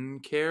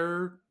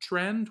skincare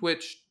trend,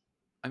 which,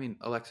 I mean,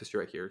 Alexis,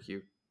 you're right here.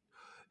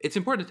 It's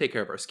important to take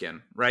care of our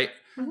skin, right?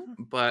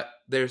 But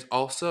there's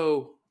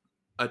also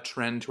a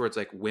trend towards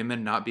like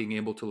women not being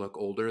able to look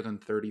older than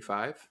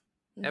 35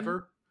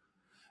 ever.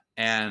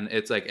 And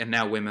it's like, and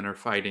now women are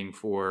fighting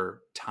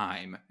for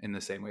time in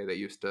the same way they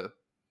used to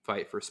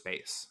fight for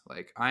space.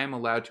 Like, I am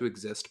allowed to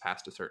exist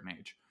past a certain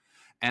age.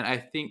 And I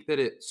think that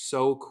it's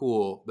so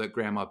cool that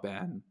Grandma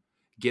Ben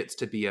gets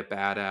to be a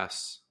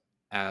badass.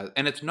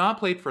 And it's not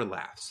played for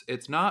laughs.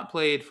 It's not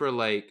played for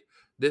like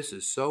this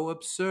is so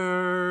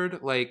absurd.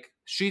 Like,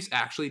 she's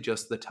actually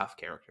just the tough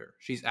character.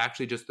 She's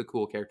actually just the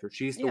cool character.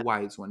 She's the Yeah.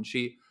 wise one.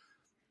 She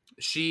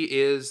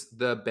is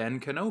the Ben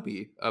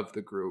Kenobi of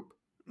the group.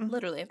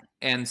 Literally.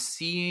 And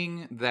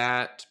seeing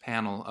that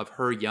panel of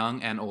her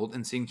young and old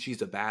and seeing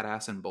she's a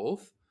badass in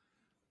both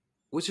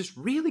was just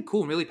really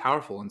cool and really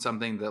powerful, and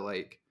something that,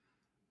 like,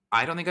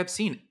 I don't think I've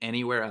seen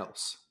anywhere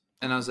else.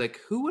 And I was like,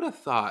 who would have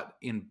thought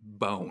in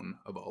Bone,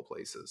 of all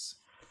places?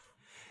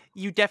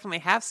 You definitely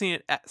have seen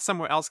it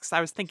somewhere else, because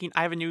I was thinking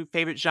I have a new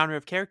favorite genre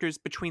of characters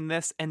between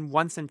this and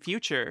Once and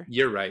Future.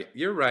 You're right.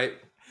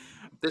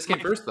 This came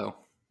first, though.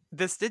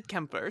 This did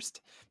come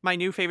first. My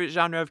new favorite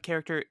genre of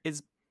character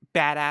is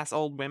badass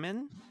old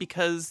women,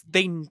 because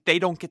they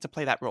don't get to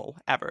play that role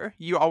ever.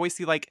 You always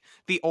see like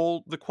the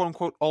quote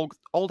unquote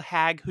old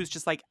hag who's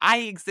just like, I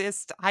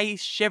exist, I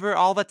shiver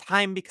all the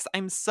time because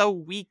I'm so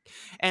weak,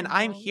 and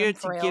I'm here to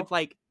frail.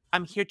 give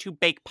I'm here to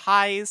bake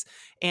pies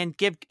and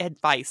give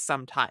advice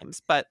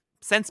sometimes, but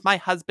since my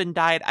husband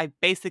died, I've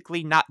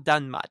basically not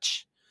done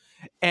much.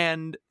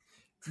 And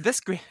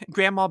this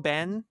Grandma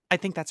Ben, I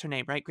think that's her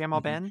name, right? Grandma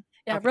Ben?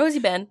 Yeah, Okay. Rosie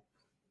Ben.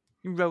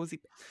 Rosie.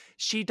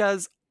 She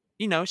does,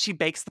 she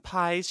bakes the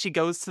pies, she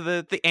goes to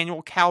the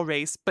annual cow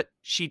race, but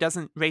she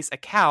doesn't race a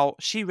cow,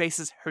 she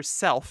races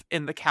herself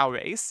in the cow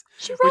race.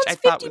 She which runs I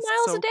 50 thought was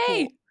miles so a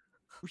day.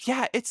 cool.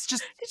 Yeah, it's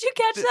just, Did you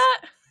catch this-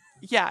 that?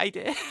 yeah, I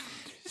did.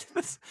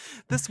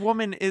 This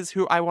woman is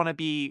who I want to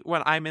be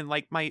when I'm in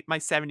like my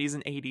 70s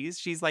and 80s.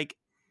 She's like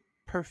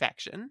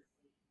perfection.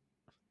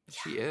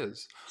 She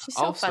is. She's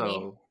so Also,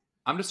 funny.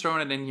 I'm just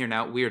throwing it in here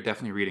now. We are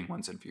definitely reading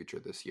Once and Future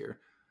this year.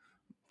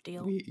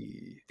 Deal.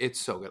 It's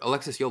so good.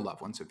 Alexis, you'll love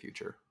Once and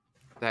Future.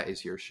 That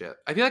is your shit.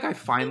 I feel like I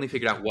finally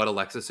figured out what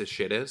Alexis's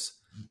shit is,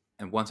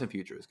 and Once and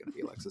Future is going to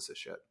be Alexis's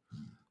shit.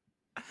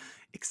 I'm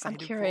Excited.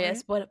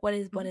 curious. What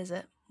is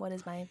it? What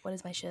is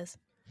my shiz?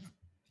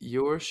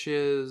 Your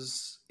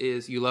shiz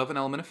is you love an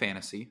element of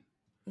fantasy.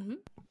 Mhm.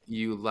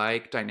 You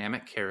like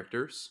dynamic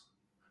characters.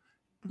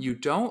 You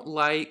don't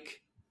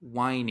like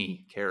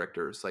whiny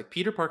characters. Like,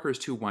 Peter Parker is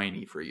too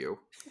whiny for you.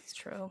 It's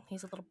true.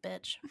 He's a little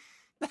bitch.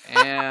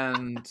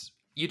 And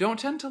you don't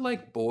tend to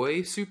like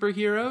boy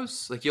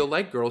superheroes. Like, you'll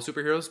like girl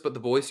superheroes, but the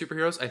boy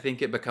superheroes, I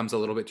think it becomes a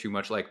little bit too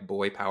much like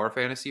boy power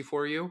fantasy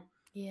for you.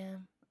 Yeah.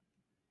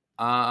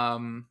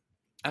 And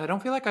I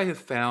don't feel like I have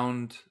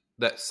found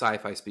that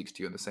sci-fi speaks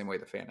to you in the same way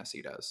that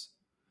fantasy does.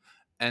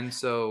 And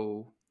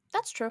so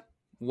That's true.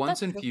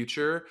 Once That's in true.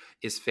 Future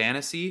is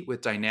fantasy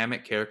with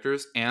dynamic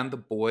characters, and the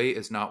boy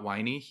is not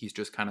whiny. He's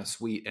just kind of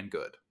sweet and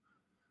good.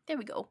 There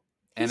we go.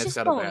 And He's it's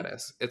just got fun.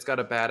 it's got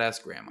a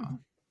badass grandma.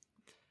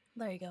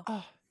 There you go.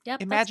 Oh,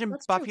 Yep. imagine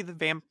that's Buffy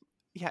true.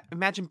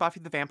 imagine Buffy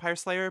the Vampire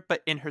Slayer,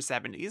 but in her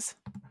 70s.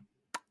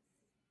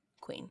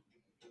 Queen.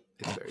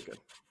 It's very good.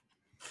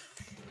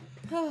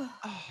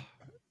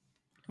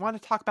 Want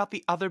to talk about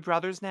the other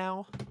brothers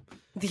now?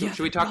 Should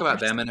we talk about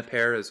them in a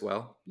pair as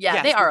well? Yeah,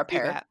 Yes, they are a let's do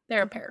pair. that.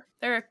 They're a pair.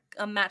 They're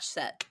a match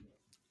set.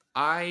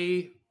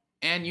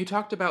 And you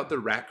talked about the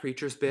rat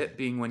creatures bit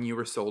being when you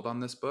were sold on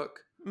this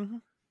book. Mm-hmm.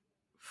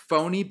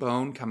 Phony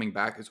Bone coming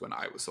back is when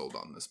I was sold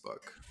on this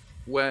book.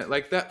 When,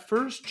 like, that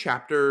first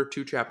chapter,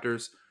 2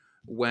 chapters,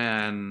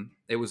 when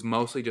it was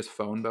mostly just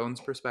Phone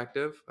Bone's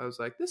perspective, I was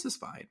like, this is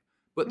fine.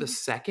 But the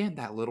second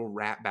that little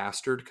rat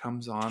bastard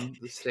comes on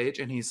the stage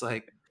and he's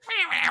like,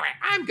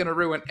 I'm gonna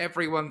ruin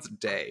everyone's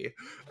day,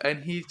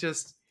 and he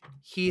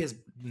is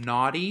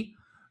naughty,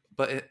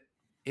 but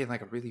in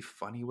like a really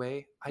funny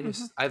way.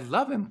 I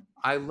love him.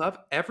 I love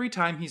every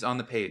time he's on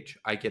the page.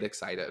 I get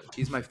excited.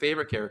 He's my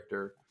favorite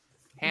character,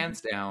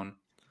 hands down.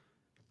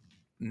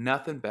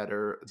 Nothing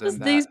better than Just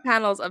that. these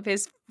panels of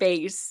his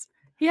face.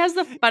 He has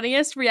the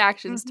funniest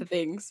reactions to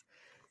things.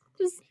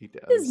 Just He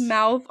does. his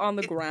mouth on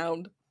the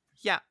ground.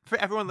 Yeah, for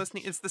everyone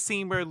listening, it's the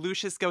scene where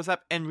Lucius goes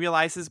up and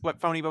realizes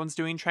what Phony Bone's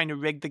doing, trying to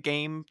rig the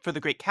game for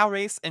the Great Cow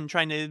Race and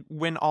trying to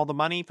win all the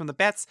money from the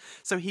bets.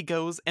 So he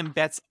goes and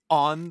bets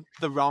on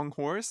the wrong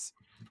horse,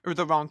 or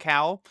the wrong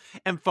cow,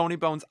 and Phony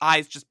Bone's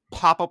eyes just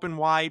pop open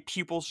wide,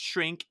 pupils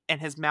shrink, and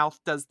his mouth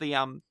does the,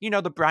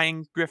 the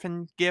Brian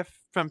Griffin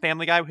gif from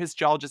Family Guy, where his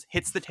jaw just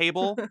hits the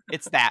table.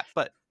 It's that,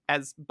 but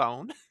as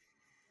Bone.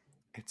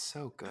 It's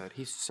so good.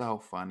 He's so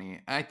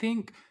funny. I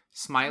think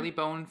Smiley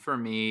Bone for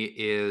me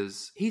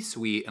he's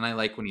sweet, and I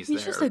like when he's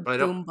He's there. just a but I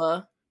don't.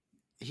 Goomba.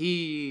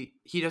 He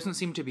doesn't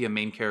seem to be a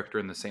main character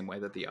in the same way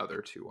that the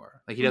other two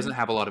are. Like, he doesn't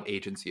have a lot of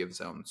agency of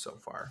his own so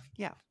far.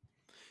 Yeah.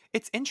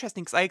 It's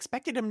interesting because I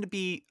expected him to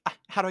be,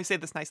 how do I say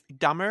this nicely,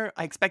 dumber.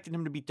 I expected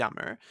him to be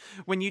dumber.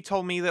 When you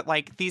told me that,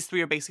 like, these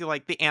three are basically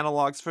like the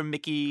analogs for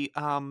Mickey,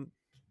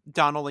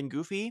 Donald, and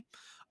Goofy,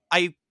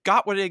 I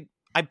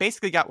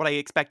basically got what I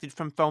expected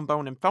from Phone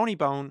Bone and Phony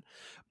Bone,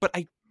 but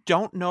I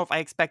don't know if I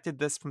expected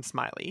this from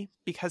Smiley,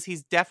 because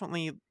he's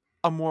definitely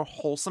a more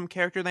wholesome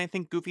character than I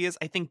think Goofy is.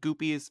 I think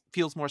Goofy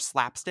feels more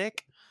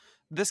slapstick.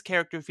 This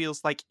character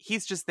feels like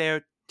he's just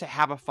there to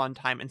have a fun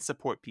time and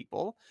support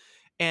people.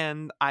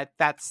 And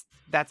that's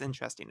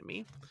interesting to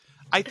me.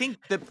 I think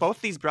that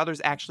both these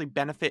brothers actually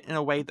benefit in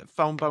a way that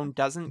Phone Bone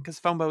doesn't, because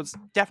Phone Bone's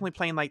definitely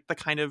playing like the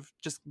kind of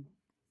just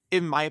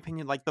in my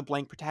opinion, like the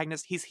blank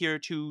protagonist. He's here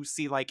to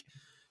see like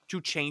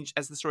to change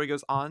as the story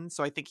goes on.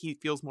 So I think he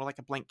feels more like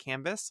a blank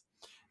canvas.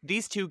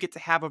 These two get to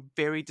have a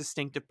very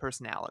distinctive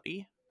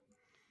personality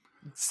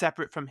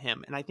separate from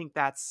him. And I think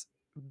that's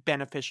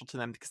beneficial to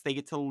them because they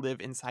get to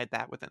live inside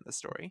that within the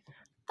story.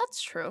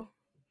 That's true.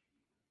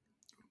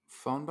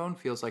 Phone Bone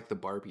feels like the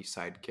Barbie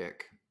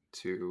sidekick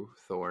to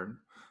Thorn.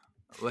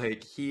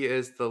 Like, he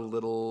is the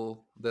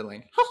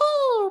like,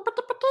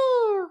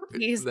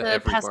 He's that the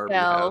every Barbie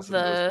Pascal, has in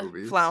those the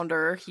movies.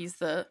 flounder. He's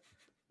the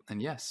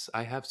And yes,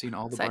 I have seen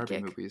all the Sidekick.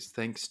 Barbie movies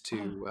thanks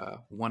to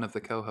one of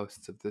the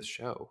co-hosts of this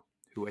show,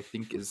 who I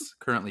think is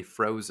currently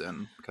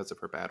frozen because of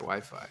her bad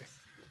Wi-Fi.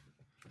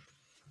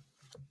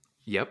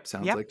 Yep,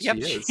 sounds like she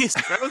is. She's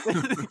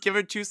frozen. Give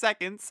her 2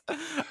 seconds.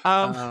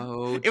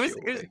 Oh,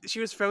 She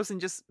was frozen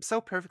just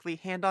so perfectly,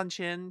 hand on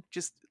chin,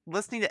 just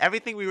listening to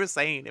everything we were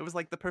saying. It was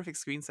like the perfect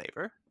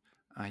screensaver.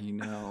 I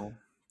know.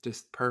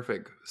 Just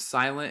perfect.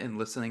 Silent and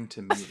listening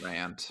to me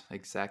rant.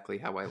 Exactly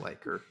how I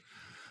like her.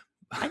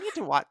 I need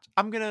to watch.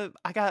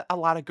 I got a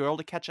lot of girl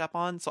to catch up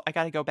on, so I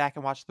got to go back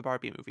and watch the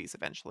Barbie movies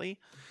eventually.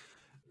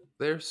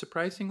 They're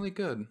surprisingly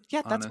good.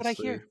 Yeah, that's what I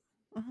hear.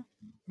 Honestly.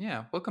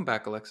 Yeah, welcome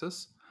back,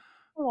 Alexis.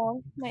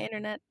 Hello, my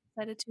internet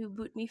decided to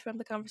boot me from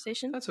the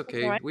conversation. That's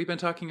okay. Alright. We've been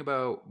talking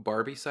about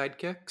Barbie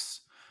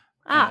sidekicks.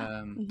 The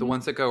Mhm.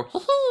 ones that go.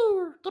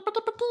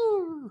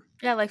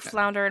 Yeah, like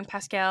Flounder and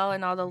Pascal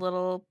and all the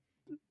little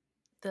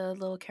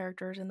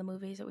characters in the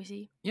movies that we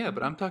see. Yeah,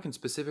 but I'm talking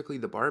specifically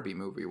the Barbie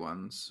movie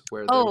ones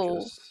where Oh.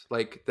 they're just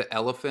like the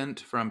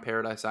elephant from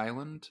Paradise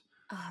Island.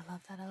 Oh, I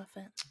love that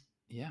elephant.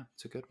 Yeah,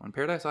 it's a good one.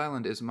 Paradise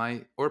Island is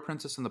or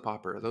Princess and the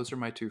Pauper. Those are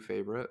my two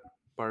favorite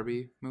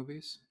Barbie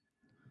movies.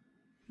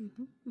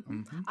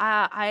 Mm-hmm.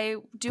 I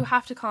do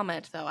have to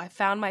comment though. I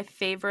found my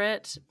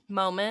favorite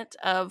moment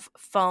of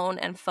Phone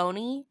and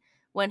Phony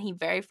when he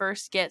very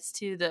first gets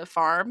to the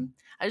farm.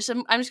 I'm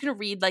just gonna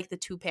read like the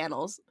 2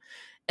 panels.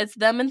 It's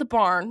them in the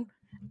barn,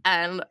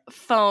 and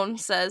Phone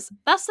says,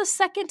 "That's the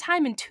second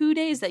time in 2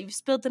 days that you've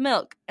spilled the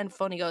milk." And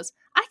Phony goes,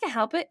 "I can't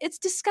help it. It's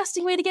a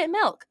disgusting way to get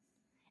milk.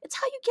 It's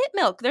how you get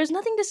milk. There's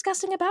nothing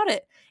disgusting about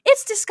it.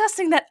 It's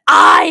disgusting that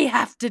I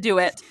have to do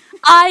it.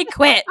 I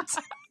quit."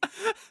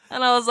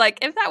 And I was like,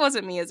 if that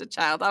wasn't me as a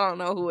child, I don't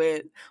know who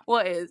is.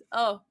 What is?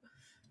 Oh,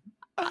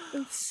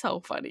 it's so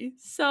funny.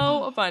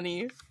 So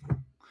funny.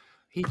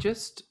 He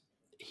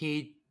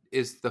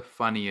is the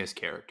funniest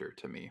character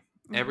to me.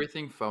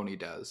 Everything Phony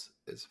does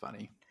is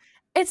funny.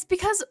 It's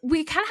because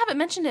we kind of haven't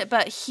mentioned it,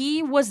 but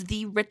he was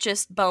the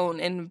richest bone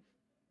in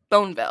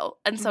Boneville.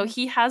 And so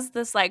he has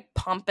this like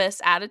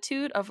pompous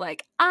attitude of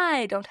like,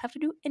 I don't have to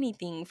do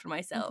anything for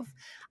myself.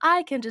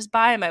 I can just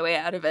buy my way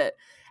out of it.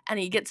 And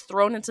he gets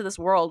thrown into this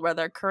world where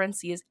their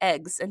currency is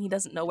eggs and he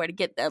doesn't know where to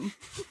get them.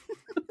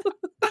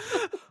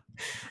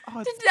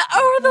 Or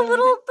the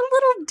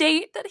little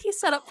date that he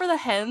set up for the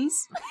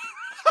hens.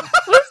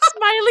 with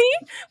Smiley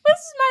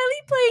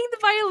playing the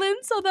violin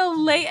so they'll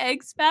lay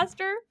eggs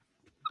faster.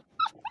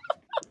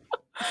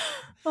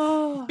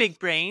 Oh, Big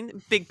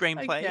brain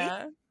play.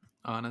 Yeah.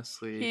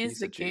 Honestly, He's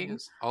the a king.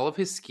 genius. All of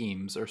his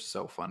schemes are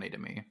so funny to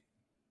me.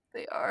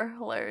 They are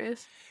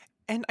hilarious.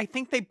 And I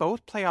think they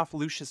both play off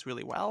Lucius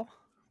really well.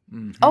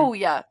 Mm-hmm. Oh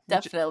yeah,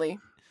 definitely.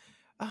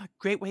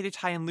 Great way to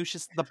tie in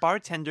Lucius, the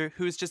bartender,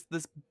 who's just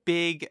this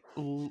big.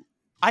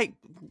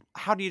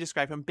 How do you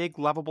describe him? Big,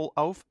 lovable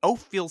oaf. Oaf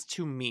feels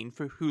too mean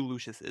for who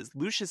Lucius is.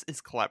 Lucius is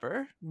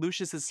clever.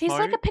 Lucius is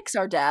smart. He's like a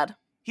Pixar dad.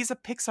 He's a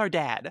Pixar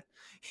dad.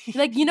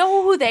 Like, you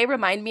know who they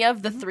remind me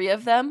of? The 3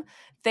 of them.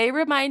 They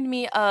remind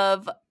me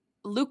of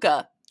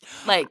Luca.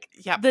 Like,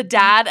 the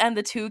dad and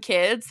the 2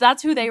 kids.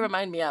 That's who they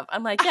remind me of.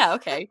 I'm like, yeah,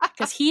 okay,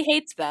 because he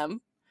hates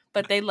them,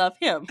 but they love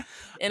him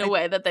in a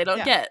way that they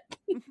don't get.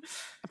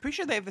 I'm pretty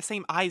sure they have the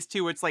same eyes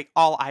too, where it's like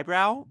all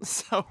eyebrow.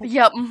 So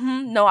yep,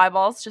 no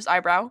eyeballs, just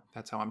eyebrow.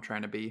 That's how I'm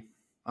trying to be.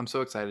 I'm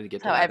so excited to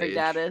get to how that every age.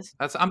 dad is.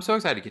 I'm so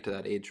excited to get to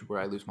that age where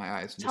I lose my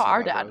eyes. That's how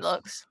our dad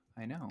looks.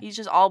 I know. He's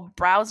just all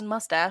brows and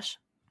mustache.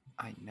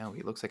 I know.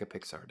 He looks like a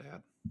Pixar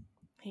dad.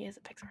 He is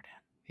a Pixar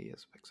dad. He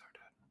is a Pixar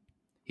dad.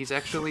 He's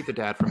actually the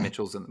dad from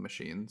Mitchell's and the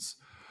Machines.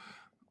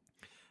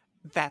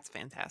 That's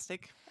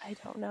fantastic. I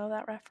don't know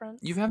that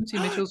reference. You haven't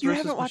seen Mitchell's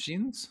versus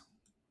Machines?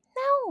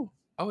 No.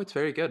 Oh, it's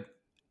very good.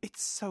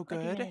 It's so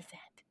good. What is it?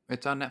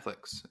 It's on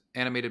Netflix.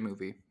 Animated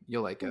movie.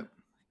 You'll like it.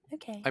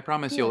 Okay. I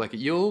promise you'll like it.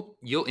 You'll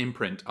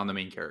imprint on the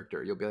main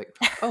character. You'll be like,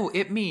 oh,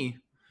 it me.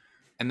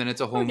 And then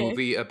it's a whole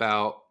movie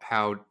about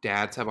how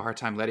dads have a hard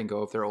time letting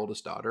go of their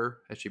oldest daughter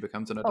as she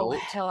becomes an adult. Oh,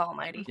 hell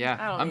almighty. Yeah,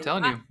 I'm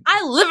telling you.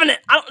 I live in it.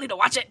 I don't need to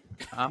watch it.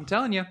 I'm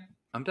telling you.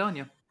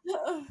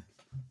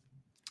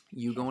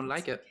 You gonna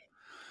like it.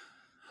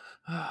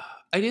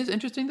 It is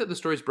interesting that the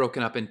story's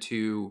broken up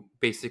into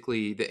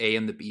basically the A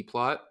and the B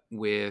plot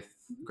with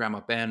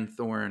Grandma Ben,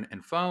 Thorn,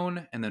 and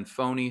Phone, and then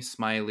Phony,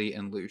 Smiley,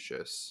 and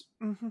Lucius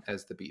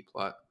as the B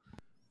plot.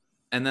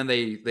 And then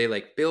they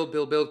like build,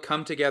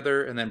 come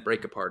together, and then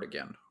break apart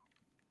again.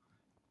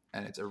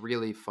 And it's a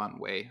really fun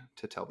way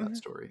to tell that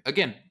story.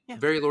 Again,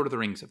 very Lord of the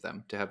Rings of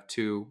them, to have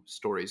 2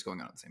 stories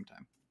going on at the same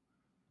time.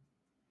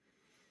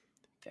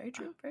 Very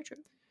true, very true.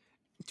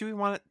 do we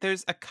want to?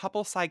 There's a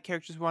couple side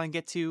characters we want to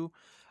get to.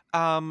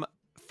 Um,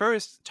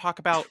 First, talk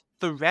about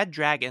the Red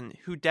Dragon,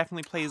 who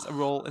definitely plays a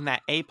role in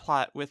that A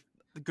plot with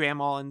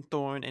Grandma and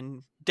Thorn,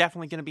 and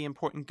definitely going to be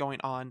important going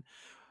on.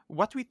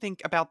 What do we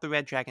think about the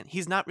Red Dragon?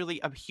 He's not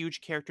really a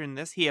huge character in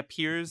this. He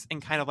appears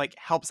and kind of like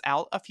helps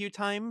out a few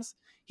times.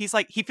 He's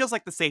like, he feels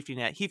like the safety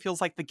net. He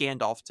feels like the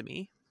Gandalf to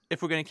me.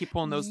 If we're going to keep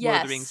pulling those Lord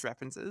of the Rings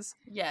references.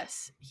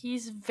 Yes.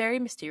 He's very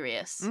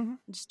mysterious. Mm-hmm.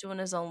 Just doing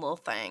his own little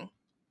thing.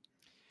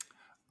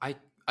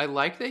 I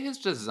like that his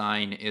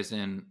design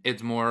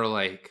it's more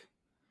like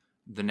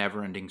the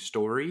Never-Ending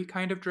Story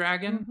kind of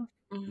dragon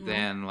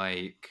than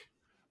like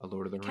a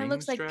Lord of the Rings dragon. Kind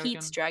of looks like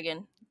Pete's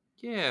dragon.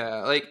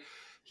 Yeah, like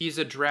he's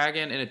a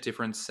dragon in a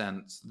different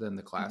sense than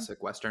the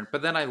classic Western.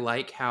 But then I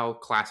like how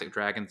classic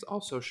dragons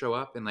also show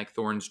up in like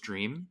Thorn's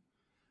dream.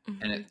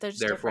 And it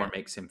therefore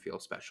makes him feel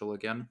special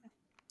again.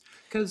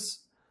 Because,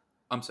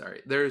 I'm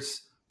sorry,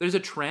 there's a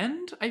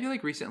trend, I feel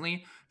like,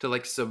 recently to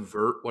like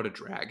subvert what a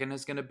dragon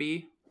is going to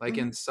be. Like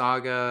in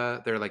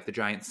Saga, they're like the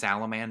giant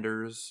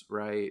salamanders,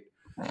 right?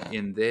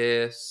 In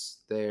this,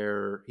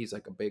 he's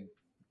like a big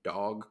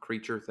dog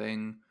creature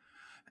thing.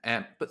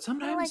 But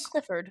sometimes, I like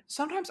Clifford.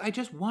 Sometimes I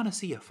just want to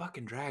see a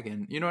fucking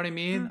dragon. You know what I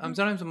mean?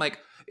 Sometimes I'm like,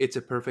 it's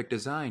a perfect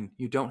design.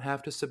 You don't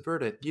have to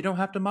subvert it. You don't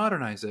have to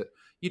modernize it.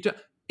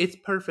 It's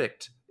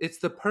perfect. It's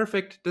the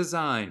perfect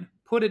design.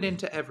 Put it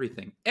into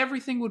everything.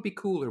 Everything would be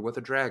cooler with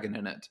a dragon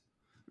in it.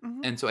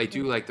 And so I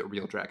do like that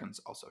real dragons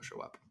also show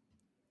up.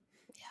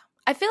 Yeah.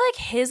 I feel like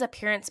his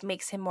appearance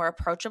makes him more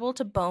approachable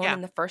to Bone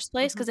in the first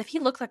place. Because if he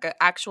looked like an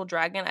actual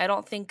dragon, I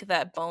don't think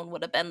that Bone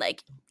would have been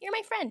like, you're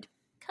my friend.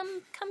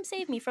 Come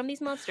save me from these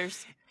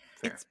monsters.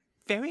 Fair. It's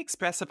very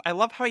expressive. I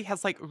love how he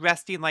has like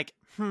resting like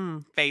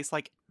face.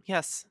 Like,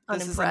 yes,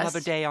 this is another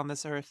day on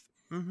this earth.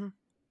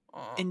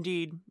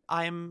 Indeed,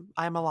 I'm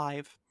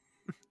alive.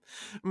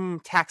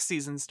 Tax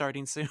season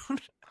starting soon.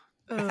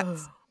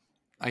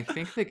 I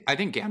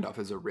think Gandalf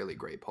is a really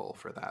great pull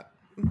for that.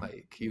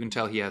 Like you can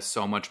tell he has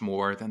so much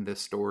more than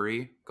this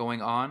story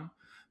going on,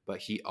 but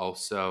he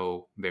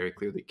also very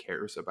clearly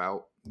cares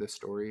about this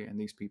story and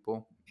these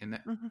people in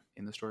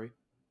the story.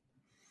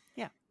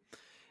 Yeah,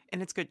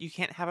 and it's good. You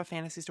can't have a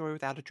fantasy story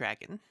without a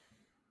dragon.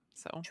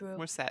 So True.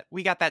 We're set.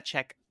 We got that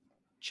checked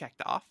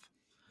off.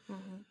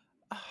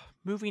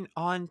 Moving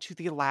on to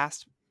the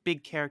last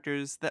big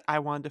characters that I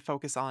wanted to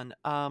focus on.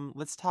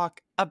 Let's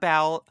talk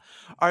about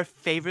our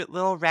favorite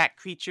little rat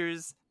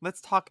creatures.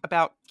 Let's talk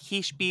about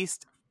Quiche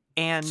Beast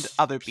and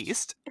Other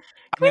Beast.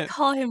 Can we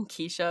call him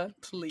Keisha,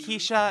 please?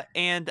 Keisha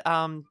and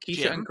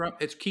Jim.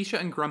 It's Keisha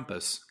and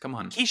Grumpus. Come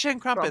on. Keisha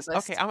and Grumpus.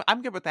 Okay,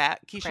 I'm good with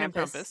that. Keisha and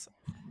Grumpus.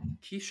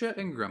 Keisha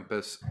and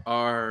Grumpus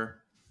are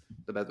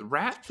the best.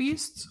 Rat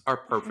beasts are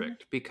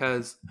perfect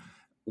because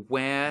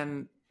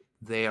when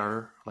they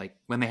are like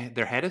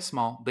their head is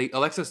small.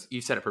 Alexis,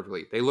 you said it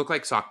perfectly. They look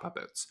like sock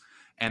puppets,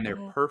 and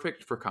they're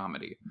perfect for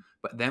comedy.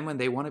 But then when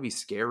they want to be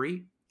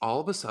scary, all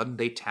of a sudden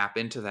they tap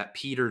into that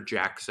Peter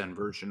Jackson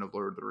version of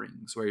Lord of the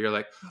Rings, where you're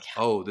like,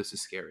 "Oh, this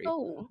is scary.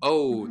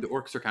 Oh, the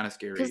orcs are kind of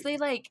scary." Because they've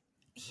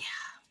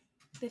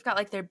got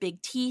like their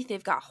big teeth.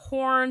 They've got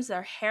horns.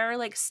 Their hair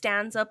like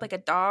stands up like a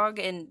dog,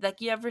 and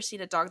like you ever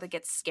seen a dog that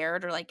gets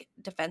scared or like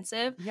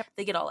defensive? Yep.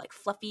 They get all like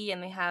fluffy,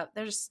 and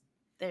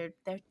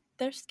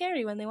they're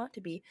scary when they want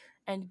to be,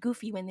 and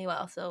goofy when they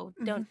also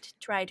don't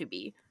try to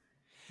be.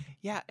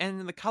 Yeah,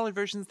 and in the colored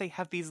versions, they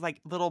have these like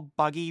little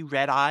buggy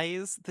red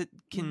eyes that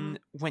can,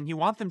 when you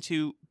want them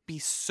to, be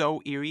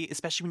so eerie,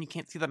 especially when you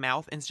can't see the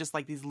mouth, and it's just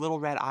like these little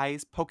red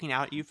eyes poking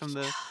out at you from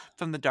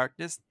the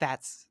darkness.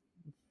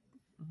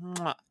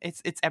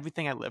 It's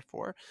everything I live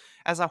for.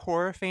 As a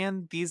horror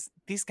fan, these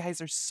guys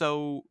are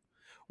so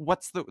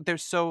they're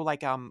so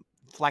like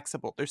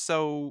flexible. They're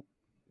so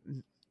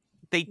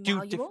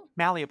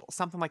malleable,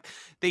 something like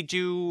they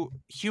do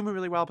humor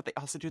really well, but they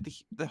also do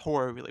the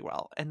horror really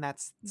well, and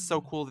that's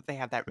so cool that they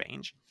have that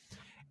range.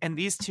 And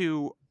these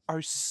two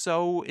are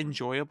so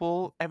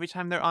enjoyable every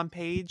time they're on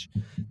page.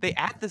 They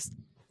add this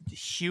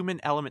human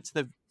element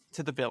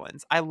to the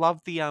villains. I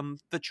love the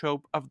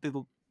trope of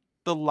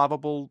the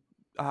lovable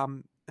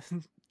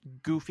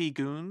goofy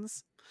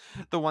goons,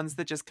 the ones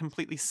that just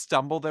completely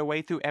stumble their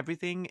way through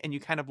everything, and you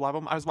kind of love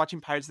them. I was watching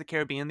Pirates of the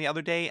Caribbean the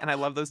other day, and I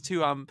love those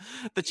two.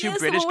 The two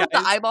British guys with the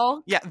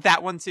eyeball. Yeah,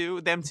 that one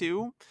too. Them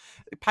too.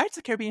 Pirates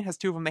of the Caribbean has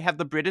two of them. They have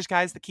the British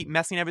guys that keep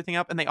messing everything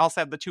up, and they also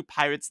have the two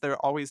pirates that are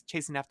always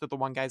chasing after the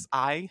one guy's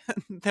eye.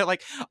 They're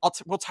like,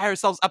 we'll tie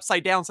ourselves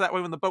upside down so that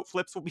way when the boat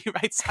flips, we'll be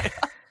right side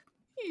up.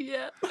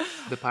 Yeah.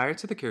 The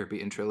Pirates of the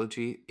Caribbean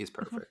trilogy is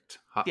perfect.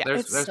 Yeah,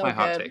 there's so my good.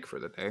 hot take for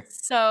the day.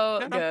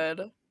 So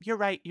good. You're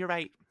right.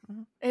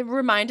 It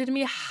reminded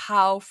me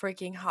how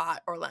freaking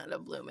hot Orlando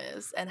Bloom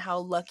is, and how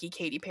lucky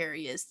Katy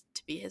Perry is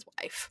to be his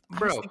wife.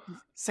 Bro,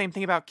 same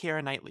thing about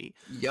Keira Knightley.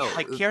 Yo,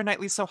 like Keira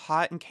Knightley's so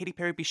hot, and Katy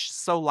Perry be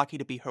so lucky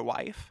to be her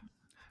wife.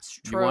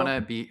 It's true. You want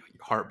to be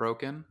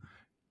heartbroken?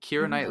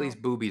 Keira Knightley's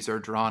boobies are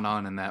drawn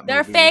on in that movie.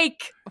 They're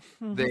fake.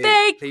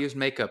 They use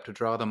makeup to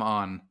draw them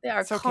on. They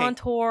are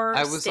contour.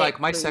 I was like,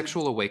 my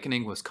sexual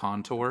awakening was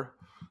contour.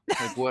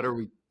 Like,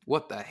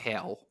 what the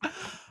hell?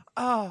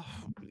 Oh,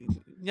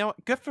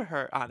 good for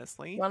her,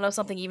 honestly. You want to know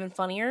something even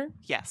funnier?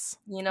 Yes.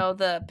 You know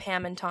the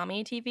Pam and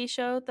Tommy TV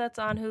show that's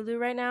on Hulu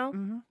right now?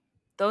 Mm-hmm.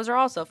 Those are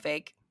also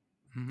fake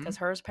Mhm. because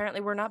hers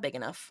apparently were not big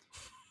enough.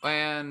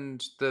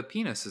 And the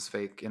penis is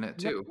fake in it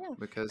too, Yeah.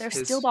 because They're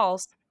his... still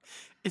balls.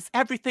 Is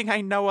everything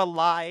I know a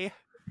lie?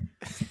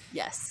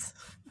 Yes.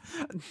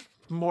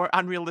 More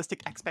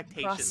unrealistic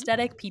expectations.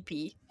 Prosthetic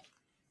PP.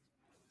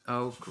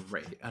 Oh,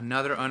 great.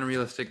 Another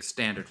unrealistic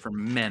standard for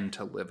men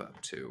to live up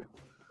to.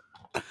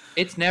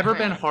 It's never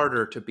been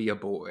harder to be a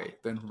boy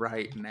than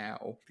right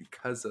now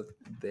because of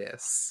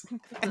this.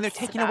 And they're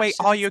taking away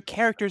all your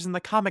characters in the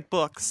comic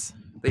books.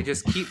 They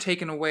just keep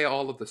taking away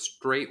all of the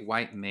straight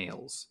white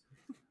males.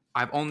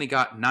 I've only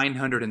got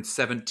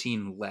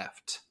 917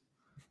 left.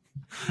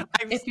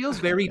 It feels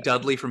very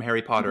Dudley from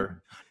Harry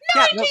Potter.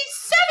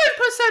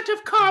 97%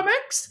 of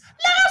comics.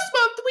 Last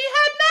month we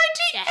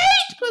had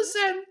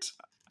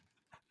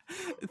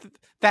 98%.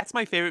 That's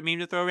my favorite meme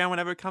to throw around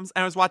whenever it comes.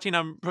 And I was watching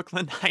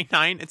Brooklyn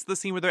Nine-Nine. It's the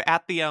scene where they're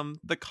at the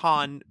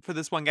con for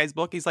this one guy's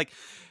book. He's like,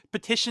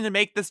 petition to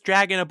make this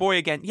dragon a boy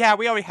again. Yeah,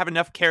 we already have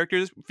enough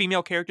characters,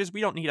 female characters. We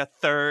don't need a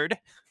third.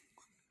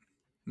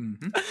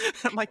 Mm-hmm.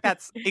 I'm like,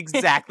 that's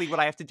exactly what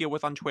I have to deal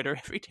with on Twitter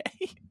every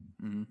day.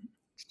 Mm-hmm.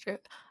 It's true.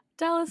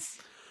 Dallas.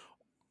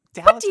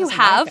 Dallas do you has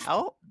a have? knife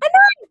out? A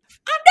knife!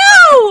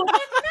 No! A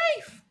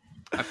knife!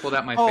 I pulled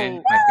out my Oh.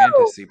 my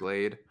fantasy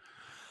blade.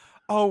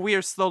 Oh, we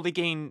are slowly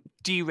getting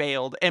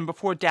derailed. And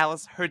before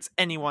Dallas hurts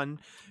anyone,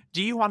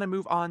 do you want to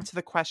move on to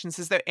the questions?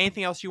 Is there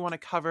anything else you want to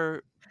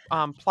cover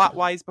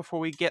plot-wise before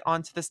we get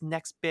on to this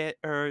next bit?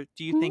 Or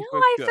do you think we're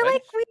good? I feel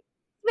like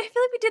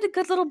we did a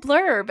good little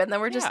blurb, and then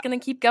we're just gonna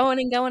keep going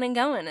and going and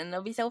going, and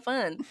it'll be so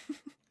fun.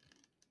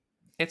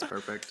 It's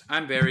perfect.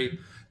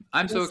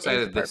 I'm so This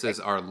excited is this is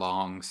perfect. our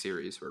long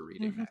series we're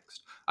reading Mhm.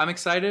 next. I'm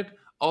excited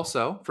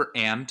also for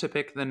Anne to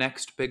pick the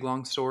next big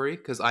long story,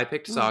 because I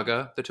picked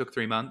Saga that took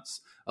 3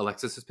 months.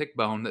 Alexis has picked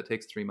Bone that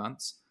takes 3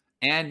 months.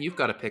 And you've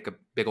got to pick a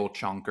big old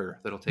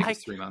chonker that'll take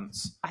us 3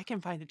 months. I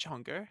can find a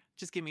chonker.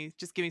 Just give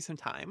me some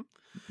time.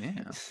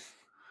 Yeah.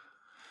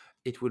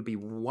 It would be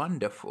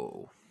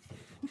wonderful.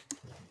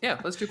 Yeah,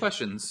 let's do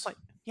questions.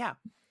 Yeah,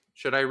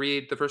 Should I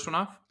read the first one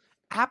off?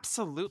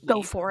 absolutely.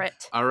 Go for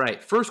it. All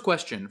right, first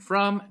question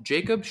from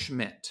Jacob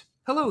Schmidt.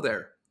 Hello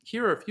there.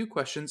 Here are a few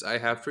questions I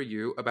have for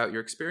you about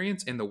your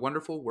experience in the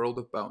wonderful world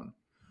of Bone.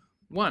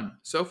 1.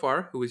 So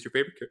far, who is your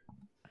favorite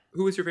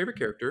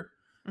character?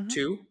 Mhm.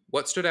 2.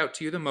 What stood out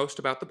to you the most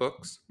about the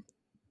books?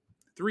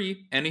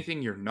 3.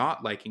 Anything you're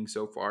not liking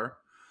so far?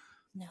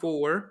 No.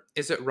 4.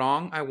 Is it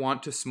wrong I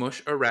want to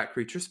smush a rat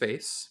creature's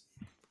face?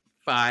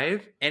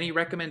 5. Any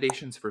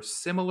recommendations for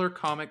similar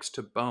comics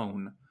to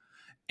Bone?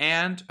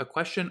 And a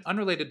question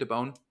unrelated to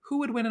Bone: who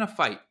would win in a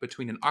fight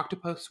between an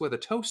octopus with a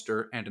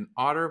toaster and an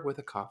otter with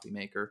a coffee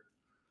maker?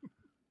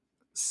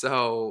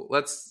 So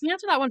let's Can you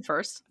answer that one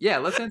first?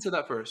 let's answer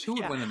that first. Who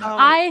would win in that?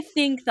 I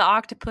think the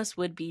octopus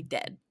would be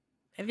dead.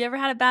 Have you ever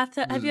had a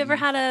bathtub? Have you ever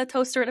had a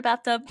toaster in a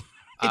bathtub?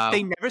 If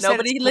they never said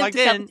nobody it's lived plugged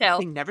to tell in, the tale.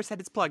 they never said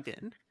it's plugged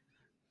in.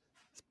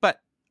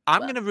 But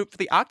I'm gonna root for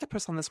the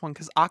octopus on this one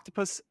because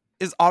octopus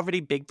is already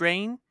big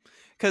brain.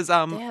 Because They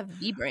have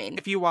the brain.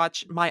 if you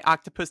watch My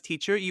Octopus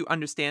Teacher, you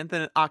understand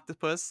that an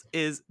octopus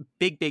is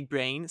big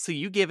brain. So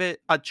you give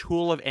it a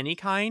tool of any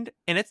kind,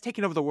 and it's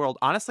taking over the world.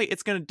 Honestly,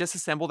 it's going to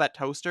disassemble that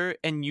toaster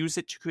and use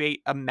it to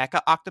create a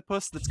mecha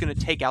octopus that's going to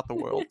take out the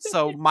world.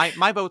 So my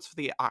vote's for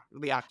the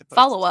octopus.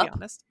 Follow to be up.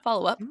 honest.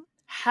 Follow up. Mhm.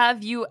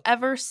 Have you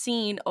ever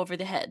seen Over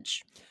the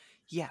Hedge?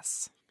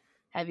 Yes.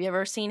 Have you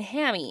ever seen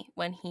Hammy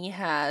when he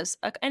has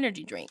an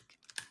energy drink?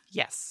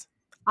 Yes.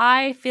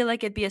 I feel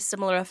like it'd be a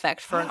similar effect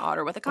for an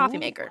otter with a coffee Ooh.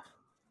 maker.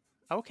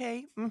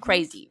 Okay. Mhm.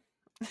 Crazy.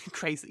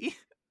 Crazy.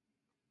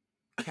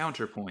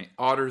 Counterpoint: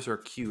 otters are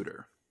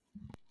cuter.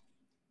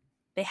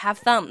 They have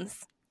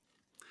thumbs.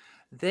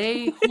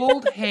 They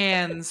hold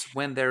hands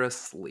when they're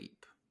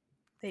asleep.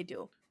 They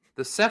do.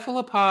 The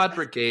cephalopod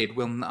brigade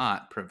will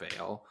not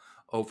prevail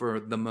over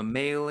the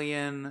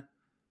mammalian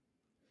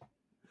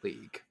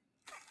league.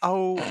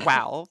 Oh,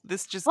 wow.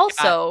 This just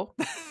Also,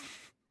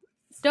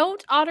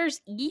 don't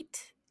otters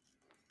eat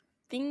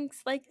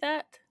things like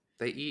that?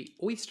 They eat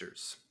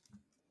oysters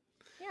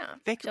Yeah.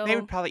 they so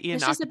would probably eat an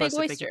it's just a big octopus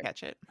if they oyster. could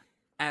catch it.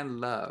 and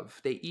love.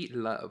 They eat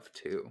love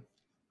too.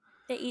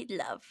 They eat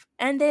love.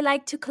 And they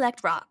like to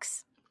collect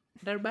rocks.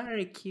 They're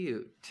very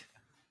cute.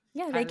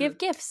 Yeah, they give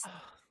gifts.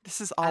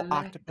 This is all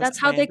like- octopus. That's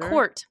how they slander.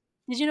 court.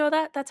 Did you know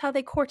that? That's how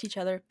they court each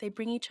other. They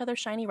bring each other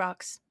shiny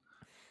rocks.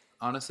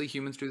 Honestly,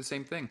 humans do the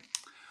same thing.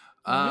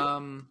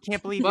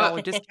 Can't believe But- y'all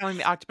are discounting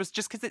the octopus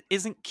just because it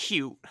isn't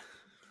cute.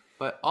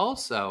 But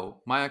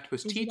also, my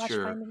octopus Did you watch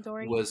teacher Finding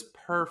Dory? was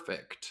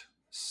perfect.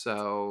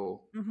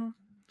 So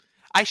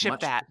I ship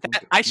Much- that.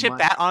 I ship much-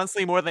 that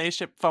honestly more than I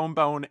ship Foam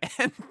Bone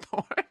and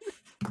Thorn.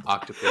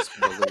 octopus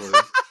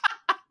galore.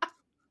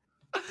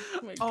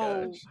 Oh my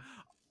Oh, gosh.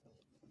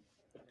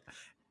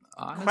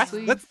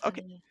 Honestly,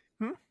 okay.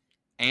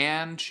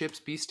 and ship's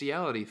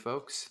bestiality,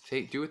 folks.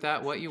 Do with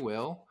that what you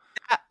will.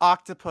 That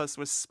octopus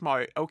was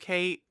smart.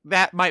 Okay,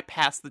 that might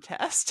pass the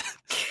test.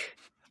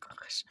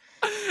 Gosh.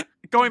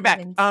 Going back.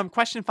 Heavens.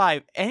 Question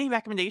 5. Any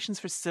recommendations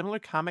for similar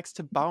comics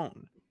to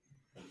Bone?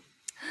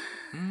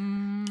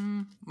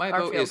 My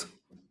vote Garfield. is.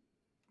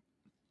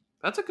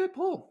 That's a good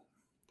poll.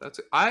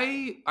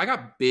 I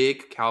got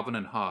big Calvin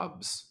and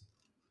Hobbes.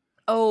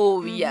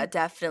 Oh yeah,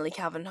 definitely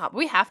Calvin Hobbes.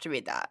 We have to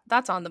read that.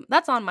 That's on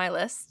my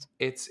list.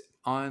 It's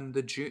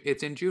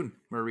It's in June.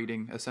 We're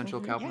reading Essential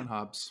Calvin Yeah. and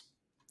Hobbes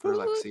for Woo,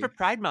 Lexi. for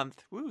Pride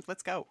Month. Woo,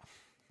 let's go.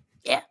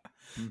 Yeah.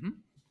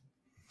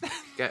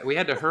 We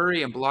had to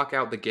hurry and block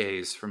out the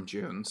gays from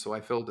June, so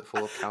I filled it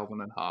full of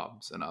Calvin and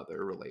Hobbes and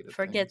other related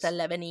Forget the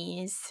things.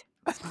 Lebanese.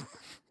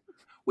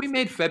 We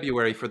made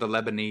February for the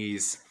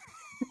Lebanese.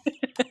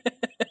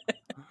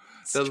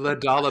 The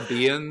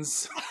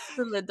Ladalabians.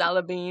 The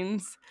Ladala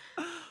beans.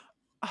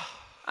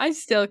 I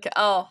still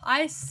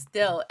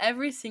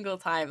every single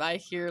time I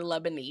hear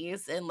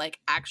Lebanese in like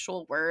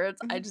actual words,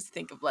 I just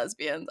think of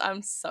lesbians.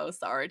 I'm so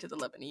sorry to the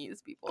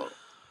Lebanese people,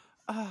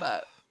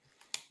 but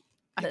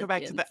I go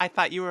back to lesbians. I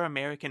thought you were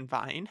American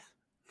Vine.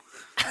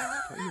 I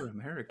thought you were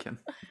American.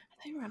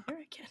 They were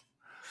American.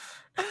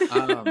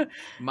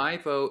 My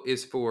vote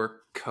is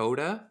for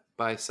Coda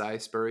by Cy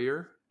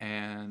Spurrier,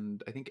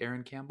 and I think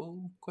Aaron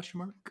Campbell, ?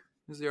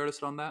 Is the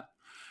artist on that.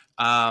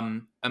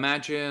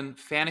 Imagine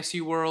fantasy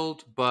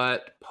world,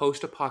 but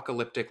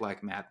post-apocalyptic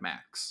like Mad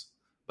Max.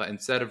 But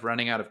instead of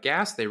running out of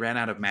gas, they ran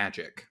out of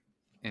magic.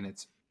 And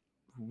it's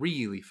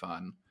really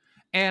fun.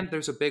 And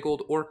there's a big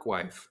old orc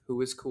wife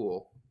who is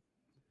cool.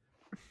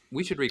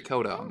 We should read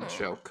Coda on the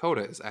show.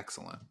 Coda is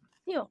excellent.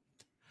 Yeah.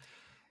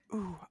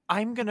 Ooh,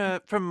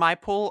 from my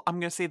poll, I'm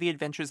gonna say The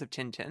Adventures of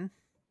Tintin.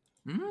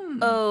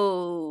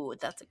 Oh,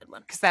 that's a good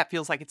one. Because that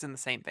feels like it's in the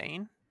same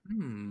vein.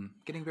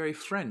 Getting very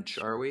French,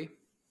 are we?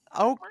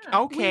 Oh,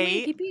 Wow. okay.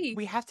 Wee, wee, pee, pee.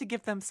 We have to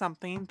give them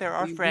something. They're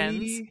our Wee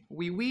friends.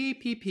 wee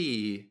pee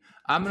pee.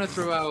 I'm gonna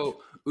throw out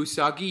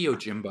Usagi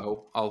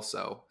Yojimbo.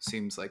 Also,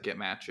 seems like it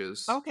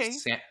matches. Okay.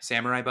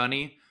 Samurai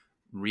Bunny,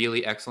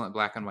 really excellent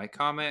black and white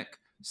comic.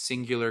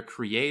 Singular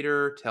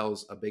creator,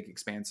 tells a big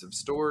expansive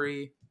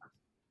story.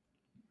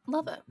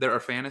 Love it. There are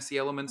fantasy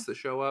elements that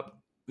show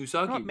up.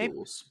 Usagi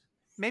rules.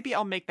 Maybe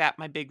I'll make that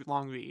my big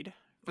long read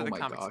for Oh the my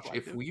Comics gosh!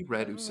 Collective. If we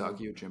read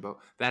Usagi Yojimbo,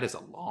 that is a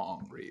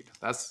long read.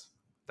 That's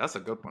a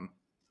good one.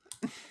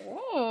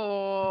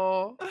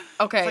 Oh. It's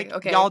Okay. like,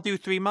 Okay. y'all do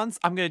 3 months.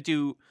 I'm gonna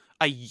do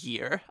a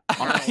year, a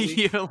Honestly.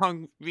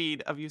 year-long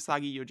read of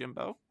Usagi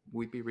Yojimbo.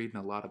 We'd be reading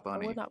a lot of I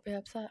Bunny. would not be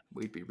upset.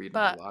 We'd be reading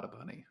But- a lot of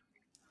Bunny.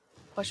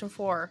 Question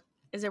 4.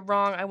 Is it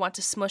wrong I want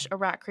to smush a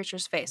rat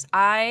creature's face?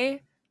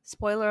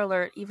 Spoiler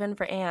alert, even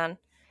for Anne,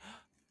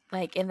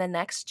 like in the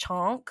next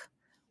chunk,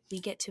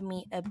 we get to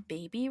meet a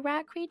baby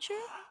rat creature.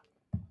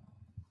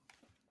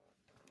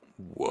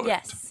 What?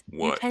 Yes.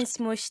 You can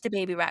smush the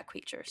baby rat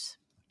creatures.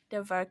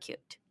 They're very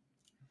cute.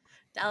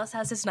 Dallas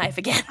has his knife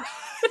again.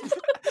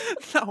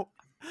 No,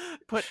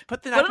 put the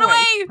Put knife it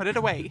away! Put it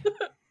away.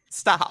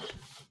 Stop.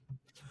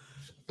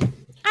 A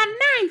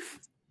knife!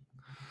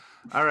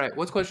 All right.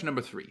 What's question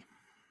number 3?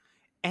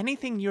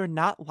 Anything you're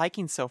not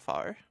liking so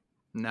far?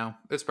 No,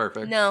 it's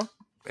perfect. No.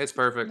 It's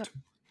perfect.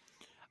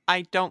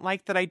 I don't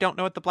like that I don't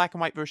know what the black and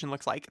white version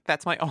looks like.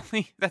 That's my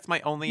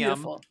only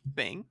Beautiful.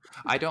 thing.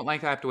 I don't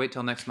like I have to wait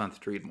till next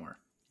month to read more.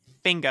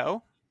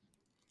 Bingo.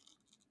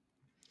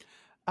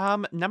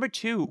 Number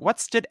 2, what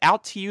stood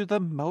out to you the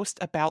most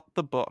about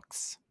the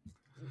books?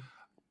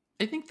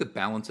 I think the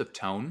balance of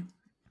tone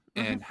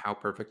and how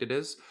perfect it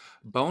is.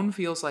 Bone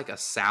feels like a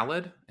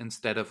salad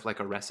instead of like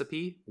a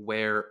recipe,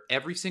 where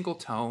every single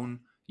tone,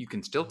 you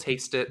can still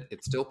taste it,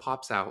 it still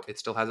pops out, it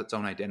still has its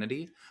own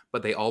identity,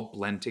 but they all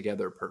blend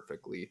together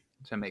perfectly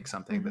to make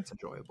something that's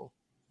enjoyable.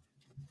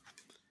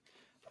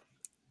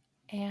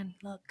 And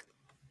look.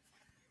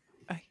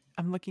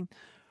 I'm looking.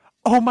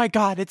 Oh my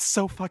god, it's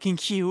so fucking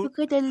cute. Look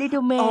at the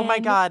little man. Oh my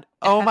god.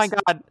 Oh my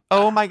god.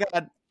 Oh my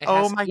god. It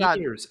Oh has my god.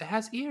 ears. It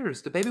has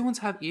ears. The baby ones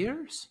have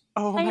ears.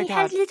 Oh And my he god.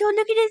 has look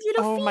at his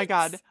little Oh feet. my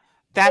god. His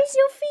That's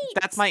little feet.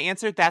 that's my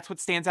answer. That's what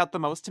stands out the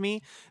most to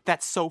me.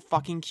 That's so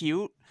fucking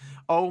cute.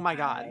 Oh my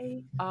god.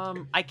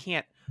 I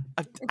can't.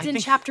 It's in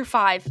chapter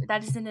 5.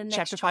 That is in the next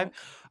chapter 5. chunk.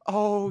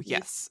 Oh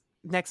yes.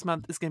 Next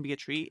month is going to be a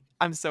treat.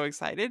 I'm so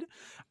excited.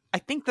 I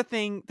think the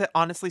thing that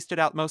honestly stood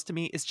out most to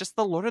me is just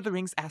the Lord of the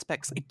Rings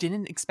aspects. I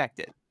didn't expect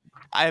it.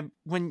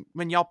 When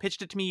y'all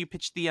pitched it to me, you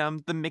pitched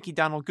the Mickey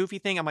Donald Goofy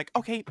thing. I'm like,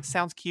 okay,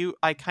 sounds cute.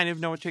 I kind of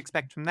know what to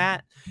expect from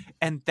that.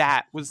 And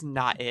that was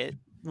not it.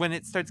 When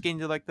it starts getting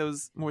to like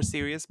those more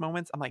serious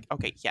moments, I'm like,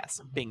 okay,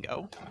 yes,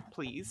 bingo,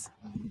 please.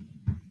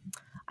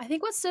 I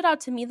think what stood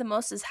out to me the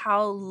most is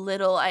how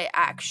little I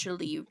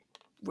actually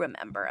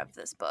remember of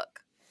this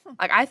book.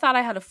 Like, I thought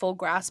I had a full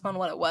grasp on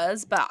what it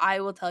was, but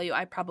I will tell you,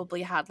 I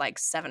probably had like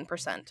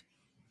 7%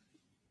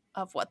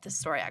 of what this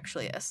story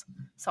actually is.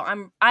 So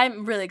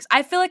I'm really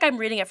I feel like I'm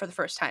reading it for the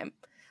first time.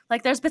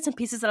 Like, there's bits and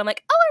pieces that I'm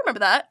like, oh, I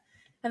remember that.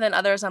 And then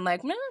others I'm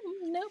like, no,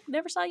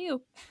 never saw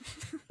you.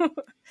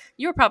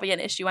 You were probably an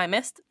issue I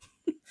missed.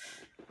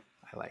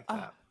 I like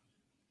that.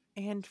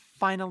 And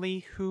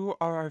finally, who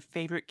are our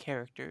favorite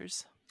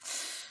characters?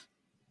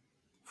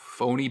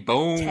 Phony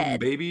Bone, Ted.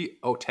 baby.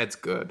 Oh, Ted's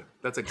good.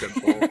 That's a good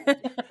poll.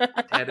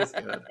 Ted is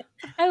good.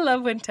 I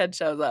love when Ted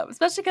shows up,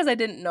 especially because I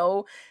didn't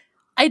know.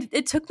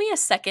 It took me a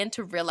second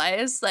to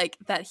realize like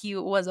that he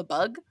was a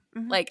bug.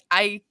 Mhm. Like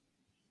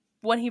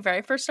when he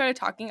very first started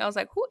talking, I was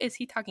like, who is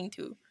he talking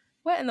to?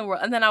 What in the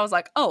world? And then I was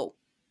like, oh,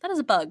 that is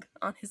a bug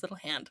on his little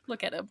hand.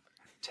 Look at him.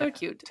 So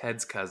cute.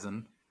 Ted's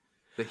cousin.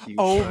 The huge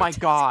Oh bug. my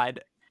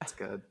god. It's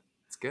good.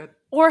 It's good.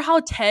 Or how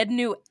Ted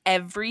knew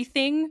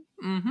everything.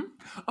 Mm-hmm.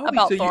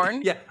 About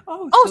Thorn? Yeah.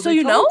 So they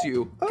you know? told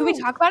you. Can we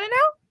talk about it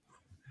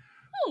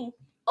now?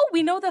 Oh,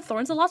 we know that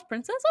Thorn's a lost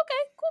princess?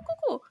 Okay,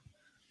 cool.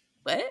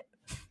 What?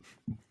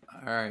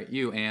 All right,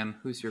 you, Anne.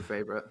 Who's your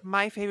favorite?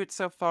 My favorite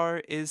so far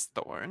is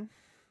Thorn.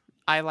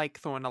 I like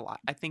Thorn a lot.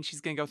 I think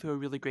she's going to go through a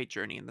really great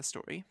journey in the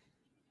story.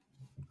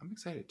 I'm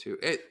excited too.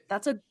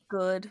 That's a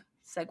good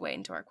segue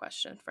into our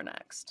question for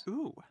next.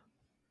 Ooh.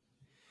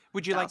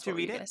 Would you like to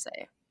read it? Gonna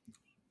say?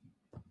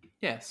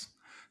 Yes.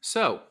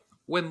 So,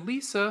 when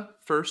Lisa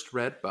first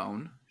read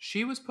Bone,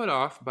 she was put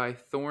off by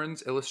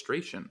Thorn's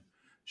illustration.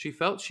 She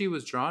felt she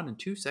was drawn in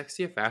too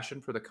sexy a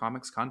fashion for the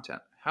comic's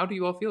content. How do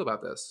you all feel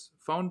about this?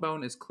 Phone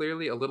Bone is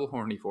clearly a little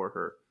horny for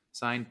her.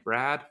 Signed,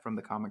 Brad from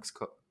the Comic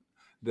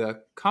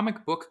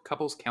Book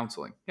Couples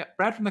Counseling. Yeah,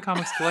 Brad from the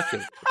Comics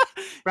Collective.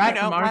 Brad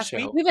from our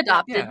show. We've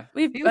adopted. Yeah,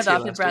 We've he was here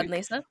adopted last Brad week. and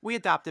Lisa. We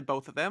adopted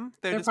both of them.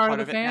 They're just part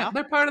of it now.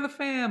 They're part of the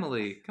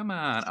family. Come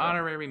on,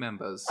 honorary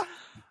members.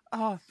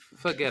 Oh,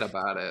 Forget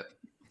about it.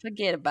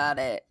 Forget about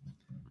it.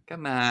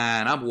 Come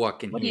on, I'm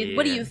walking What here.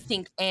 do you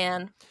think,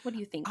 Anne? What do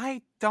you think?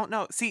 I don't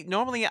know. See,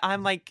 normally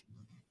I'm like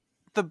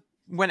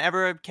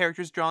whenever a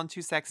character's drawn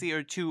too sexy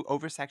or too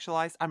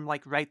over-sexualized, I'm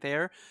like right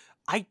there.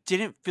 I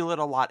didn't feel it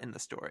a lot in the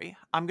story.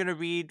 I'm going to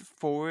read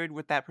forward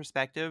with that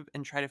perspective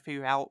and try to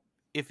figure out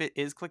if it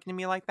is clicking to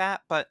me like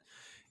that, but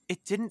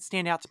it didn't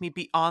stand out to me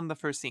beyond the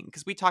first scene,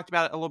 because we talked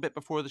about it a little bit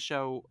before the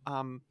show.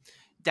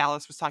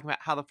 Dallas was talking about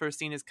how the first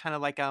scene is kind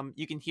of like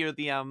you can hear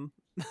the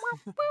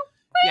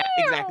yeah,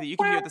 exactly, you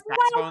can hear the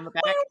saxophone in the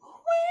back.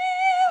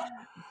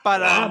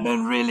 But I've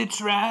been really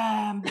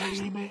trying,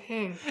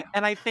 baby.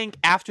 And I think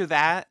after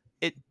that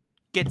it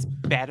gets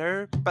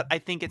better, but I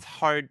think it's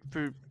hard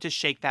to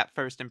shake that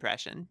first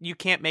impression. You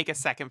can't make a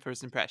second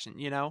first impression,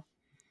 you know?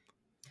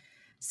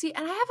 See,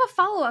 and I have a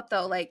follow-up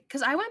though, like,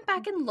 because I went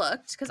back and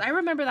looked, because I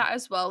remember that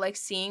as well, like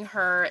seeing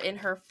her in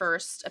her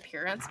first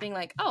appearance being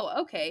like,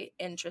 oh, okay,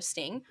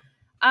 interesting.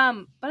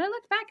 But I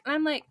looked back and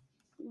I'm like,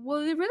 well,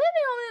 really the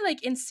only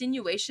like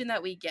insinuation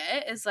that we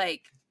get is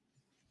like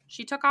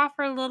she took off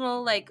her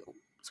little like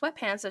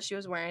sweatpants that she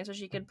was wearing so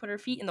she could put her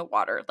feet in the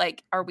water.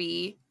 Like, are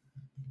we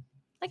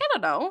like, I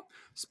don't know.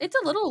 It's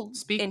a little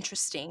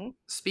interesting.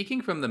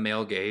 Speaking from the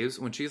male gaze,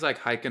 when she's like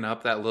hiking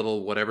up that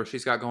little whatever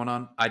she's got going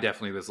on, I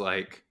definitely was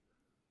like,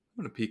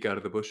 I'm gonna peek out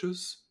of the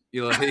bushes.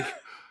 You like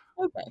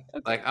okay.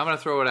 Like, I'm gonna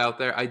throw it out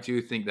there. I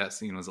do think that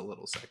scene was a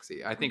little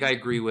sexy. I think I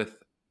agree with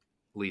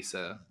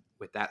Lisa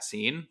with that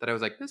scene, that I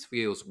was like, this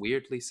feels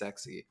weirdly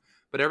sexy.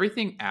 But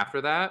everything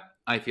after that,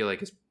 I feel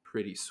like is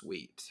pretty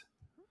sweet.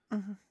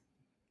 Mm-hmm.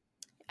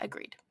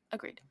 Agreed.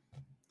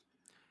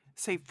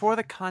 Say, for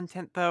the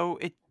content though,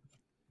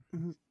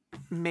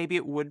 maybe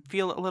it would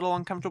feel a little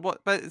uncomfortable,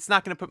 but it's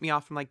not going to put me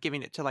off from like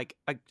giving it to like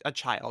a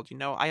child, you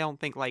know? I don't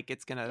think like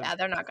it's gonna. Yeah,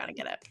 they're not gonna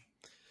get it.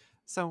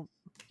 So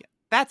yeah,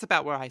 that's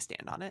about where I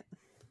stand on it.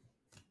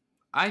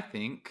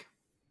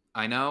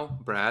 I know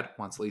Brad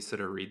wants Lisa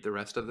to read the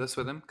rest of this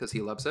with him because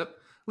he loves it.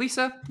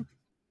 Lisa,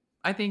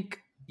 I think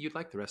you'd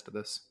like the rest of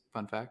this.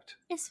 Fun fact.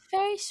 It's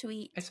very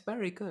sweet. It's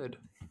very good.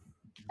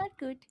 Not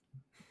good.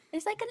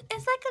 It's like a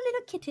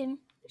little kitten.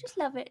 I just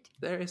love it.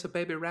 There is a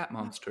baby rat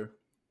monster.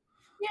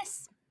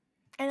 Yes.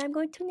 And I'm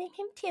going to name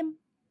him Tim.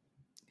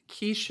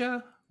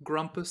 Keisha,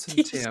 Grumpus,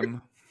 and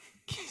Tim.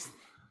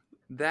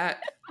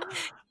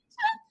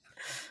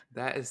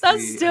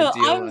 That's still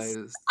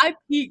idealized.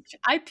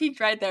 I peaked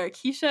right there.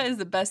 Keisha is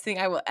the best thing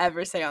I will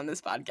ever say on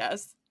this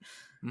podcast.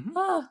 Mm-hmm.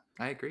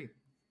 I agree.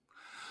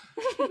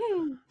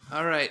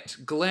 All right.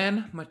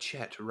 Glenn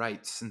Machette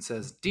writes and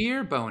says,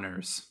 Dear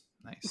Boners.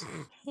 Nice.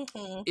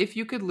 If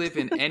you could live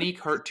in any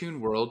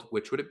cartoon world,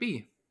 which would it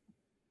be?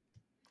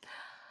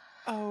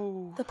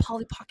 Oh. The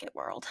Polly Pocket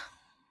world.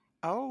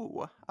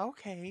 Oh,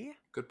 okay.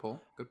 Good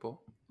pull.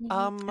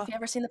 Mm-hmm. If you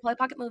ever seen the Polly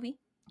Pocket movie,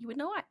 you would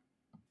know why.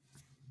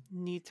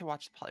 Need to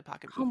watch the Polly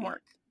Pocket movie.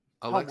 Homework.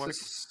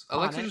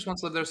 Alexa just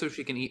wants to live there so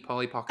she can eat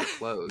Polly Pocket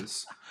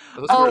clothes.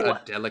 Those Oh, were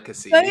a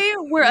delicacy. They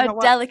were You know a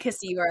what?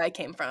 delicacy where I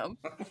came from.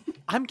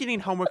 I'm getting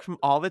homework from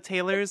all the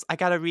Taylors. I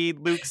gotta read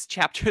Luke's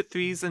chapters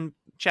 3 and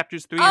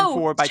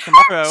 4 by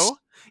tomorrow.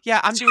 Yeah,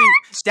 I'm doing.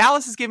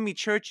 Dallas is giving me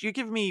church. You're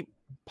giving me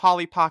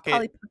Polly Pocket.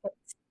 Polly Pockets.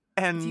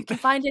 If you And can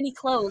find any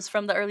clothes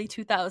from the early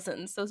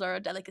 2000s, those are a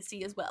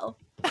delicacy as well.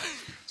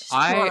 Just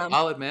want 'em.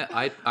 I'll admit,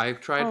 I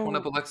tried one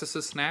of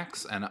Alexis's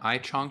snacks and I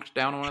chonked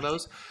down one of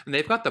those, and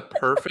they've got the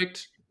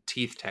perfect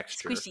teeth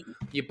texture. Squishy.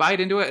 You bite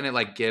into it and it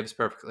like gives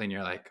perfectly, and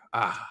you're like,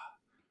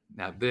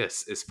 now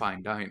this is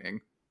fine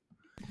dining.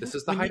 This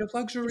is the height of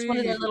luxury. It's one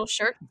of their little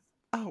shirts.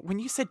 oh, when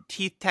you said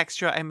teeth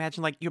texture, I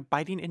imagine like you're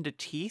biting into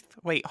teeth.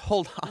 Wait,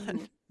 hold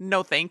on.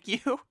 No, thank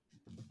you.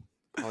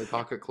 Polly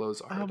Pocket clothes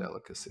are a Um,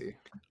 delicacy.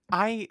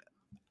 I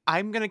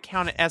I'm gonna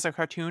count it as a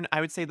cartoon.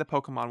 I would say the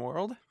Pokemon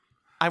world.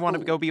 I want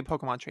to Ooh. go be a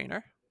Pokemon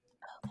trainer.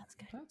 Oh, that's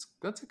good.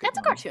 That's a good That's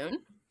a one. cartoon.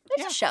 There's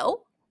Yeah. a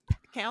show.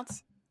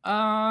 Counts.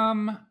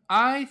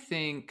 I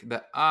think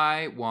that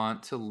I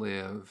want to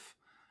live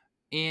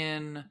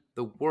in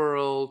the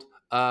world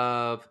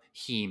of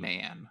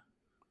He-Man.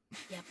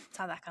 Yep,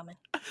 saw that coming.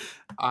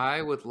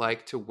 I would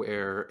like to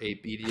wear a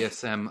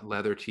BDSM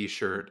leather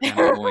t-shirt and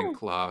a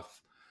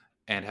loincloth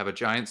and have a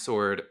giant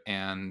sword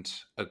and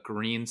a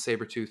green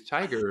saber-toothed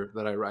tiger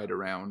that I ride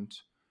around.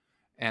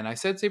 And I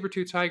said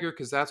saber-toothed tiger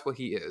because that's what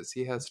he is.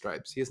 He has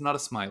stripes. He is not a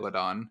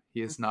Smilodon.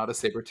 He is not a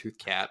saber-toothed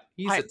cat.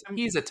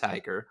 He's a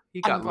tiger. He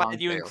got I'm long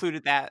glad you tail.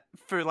 included that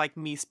for like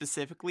me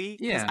specifically,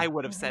 because Yeah. I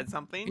would have said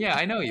something. Yeah,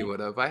 I know you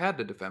would have. I had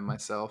to defend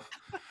myself.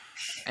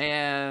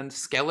 And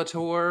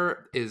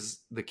Skeletor is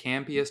the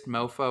campiest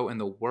mofo in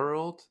the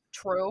world.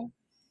 True.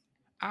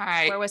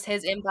 Where was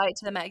his invite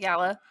to the Met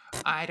Gala?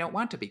 I don't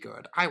want to be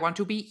good. I want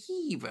to be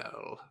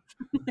evil.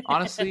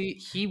 Honestly,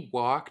 he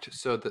walked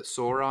so that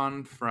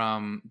Sauron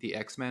from the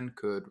X-Men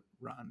could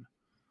run.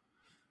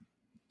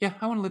 Yeah,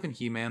 I want to live in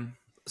He-Man.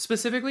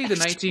 Specifically the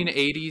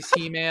 1980s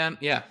He-Man.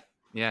 Yeah.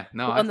 No,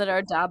 The one that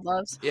our dad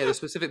loves. Yeah, the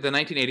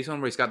 1980s one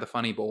where he's got the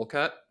funny bowl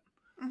cut.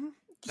 Mm-hmm.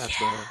 That's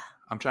where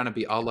I'm trying to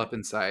be all up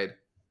inside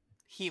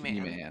He-Man.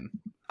 He-Man.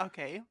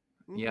 Okay.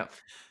 Yep.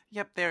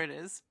 Yep, there it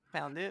is.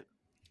 Found it.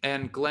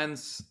 And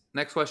Glenn's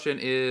next question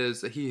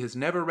is, he has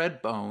never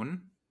read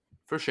Bone.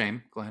 For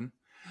shame, Glenn.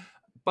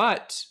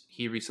 But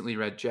he recently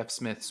read Jeff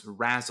Smith's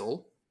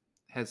Razzle.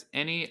 Has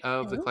any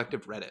of the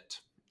collective read it?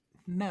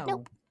 No.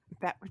 Nope.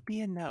 That would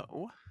be a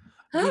no.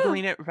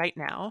 Googling it right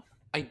now.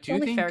 I do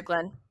Only think fair,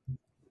 Glenn.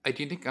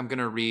 I'm going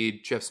to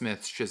read Jeff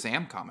Smith's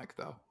Shazam comic,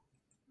 though.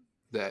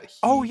 That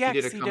Oh, yeah, he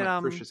did a 'cause he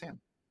comic did, for Shazam.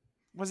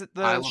 Was it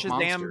the Isle of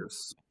Shazam?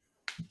 Monsters.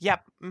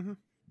 Yep. Mm-hmm.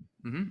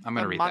 I'm going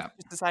to read Monster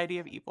that. Society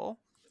of Evil.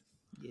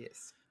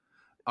 Yes.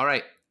 All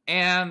right.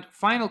 And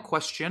final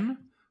question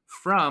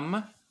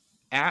from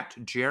at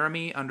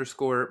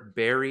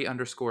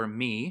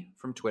Jeremy_Barry_me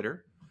from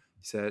Twitter.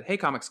 He said, "Hey,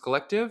 Comics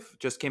Collective,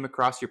 just came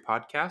across your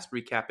podcast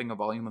recapping a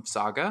volume of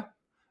Saga.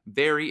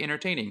 Very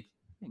entertaining."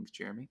 Thanks,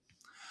 Jeremy.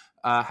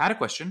 Had a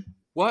question.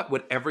 What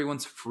would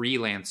everyone's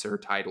freelancer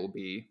title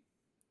be?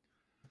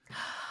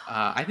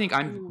 I think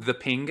I'm the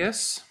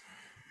Pingus.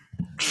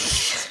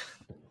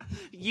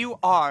 You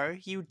are.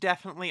 You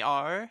definitely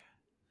are.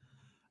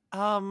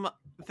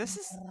 This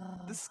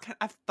is kind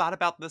I've thought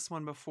about this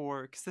one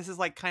before, because this is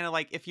like kind of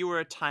like, if you were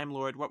a Time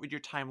Lord, what would your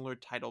Time Lord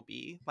title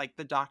be? Like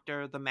the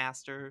Doctor, the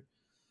Master.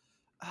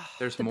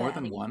 There's The more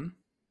than baddie. one.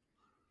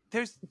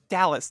 There's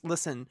Dallas.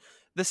 Listen,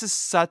 this is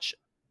such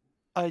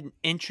an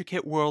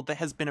intricate world that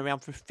has been around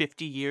for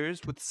 50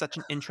 years with such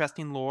an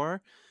interesting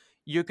lore.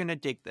 You're gonna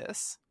dig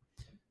this.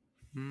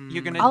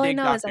 You're gonna All I dig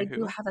know is Doctor I Who.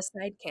 do have a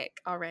sidekick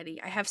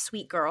already. I have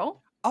Sweet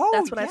Girl. Oh,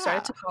 That's what I've yeah.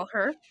 started to call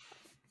her.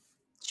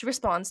 She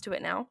responds to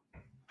it now.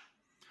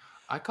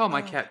 I call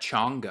my cat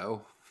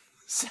Chongo.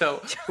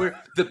 So we're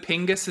the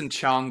Pingus and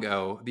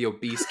Chongo, the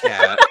obese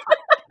cat.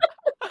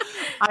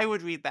 I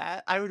would read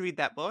that. I would read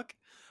that book.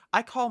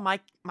 I call my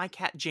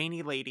cat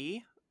Janie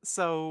Lady.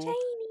 So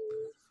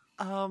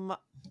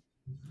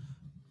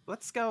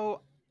let's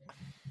go.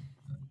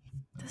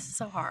 This is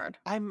so hard.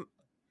 I'm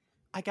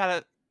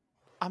a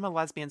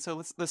lesbian, so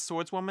the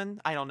swordswoman.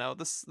 I don't know.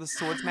 The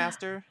swords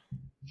master.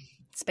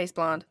 Space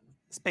Blonde.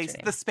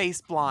 The space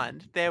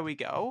blonde. There we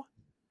go.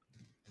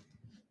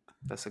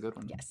 That's a good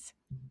one. Yes.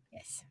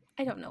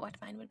 I don't know what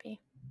mine would be.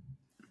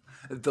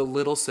 The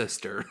little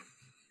sister.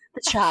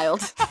 The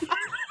child.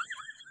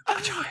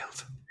 A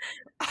child.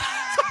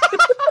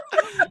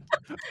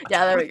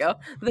 Yeah, there we go.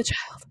 The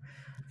child.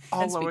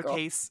 All And Sweet Girl.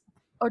 lowercase.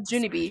 Oh,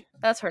 Junie B.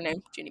 That's her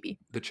name. Junie B.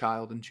 The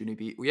child and Junie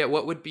B. Yeah,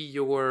 what would be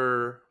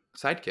your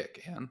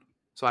sidekick, Anne?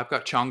 So I've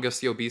got Chongus,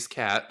 the obese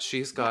cat.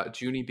 She's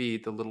got Junie B,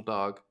 the little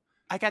dog.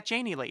 I got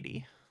Janie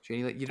Lady.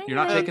 You're Janie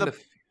not Lady. taking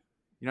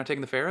you're not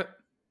taking the ferret?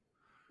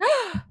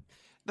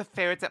 The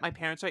ferret's at my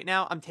parents right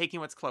now. I'm taking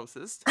what's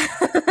closest.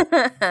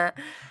 I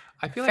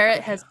feel Ferret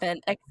like has been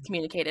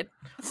excommunicated.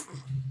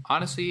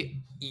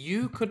 honestly,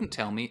 you couldn't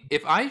tell me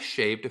if I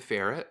shaved a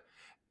ferret,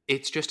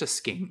 it's just a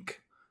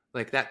skink.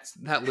 Like that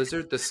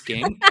lizard, the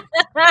skink.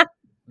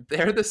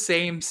 They're the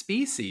same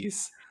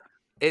species.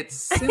 It's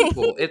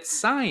simple. It's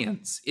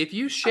science. If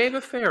you shave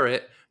a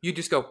ferret, you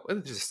just go, oh,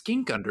 there's a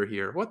skink under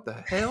here. What the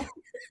hell?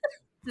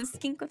 The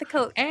skink with a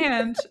coat.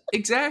 And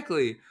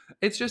exactly,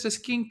 it's just a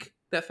skink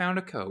that found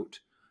a coat.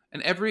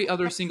 And every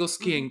other single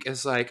skink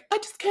is like, I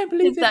just can't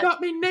believe they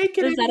got me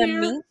naked Is in that here.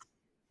 a mink?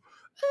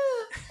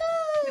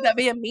 Would that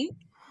be a mink?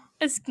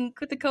 A skink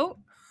with a coat?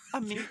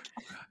 A mink.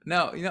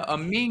 No, a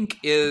mink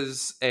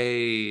is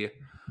a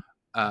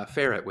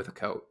ferret with a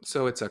coat.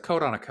 So it's a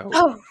coat on a coat.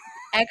 Oh,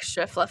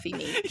 extra fluffy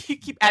mink. You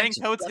keep adding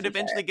Extra coats, it fluffy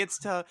eventually gets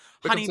to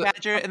Becomes Honey a-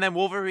 Badger and then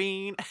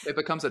Wolverine. It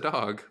becomes a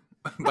dog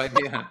by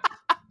the end.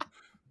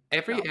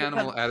 Every No,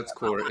 animal at its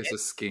core is a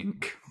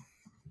skink.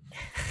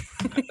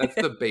 That's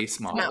the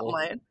base Not model.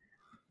 mine.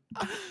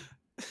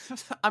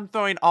 I'm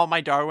throwing all my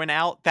Darwin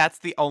out. That's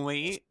the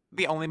only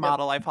the only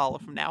model I follow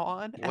from now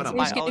on What as a a They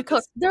just get new biologist.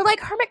 coats. They're like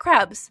hermit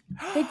crabs.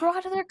 They grow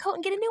out of their coat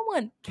and get a new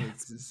one.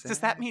 Does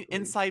that mean Exactly.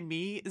 inside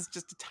me is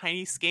just a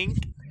tiny skink?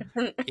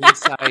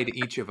 Inside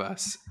each of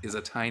us is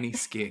a tiny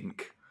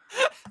skink?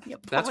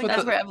 Yep. That's what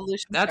That's the- where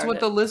evolution That's what the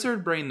started.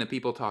 lizard brain that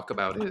people talk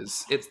about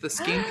is. It's the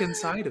skink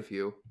inside of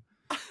you.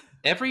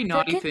 Every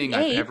naughty getting thing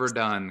I've ever apes.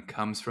 done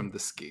comes from the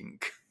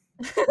skink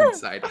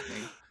inside of me.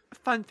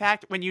 Fun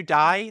fact, when you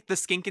die, the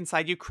skink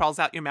inside you crawls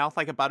out your mouth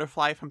like a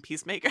butterfly from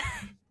Peacemaker.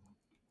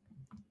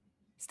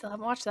 Still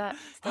haven't watched that.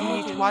 Still You need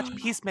need to to. watch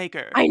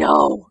Peacemaker. I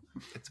know.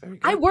 It's very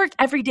good. I work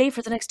every day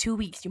for the next 2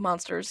 weeks, you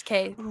monsters.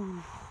 Okay.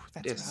 Ooh,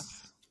 that's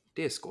rough.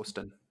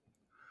 Disgusting.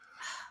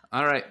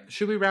 All right,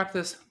 should we wrap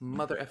this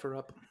mother effer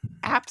up?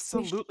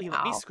 Absolutely.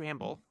 Let me Wow.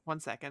 scramble. 1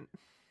 second.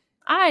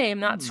 I am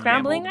not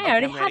scrambling. I Okay,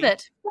 already I'm have ready.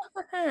 it.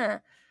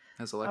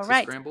 Has Alexa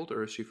right. scrambled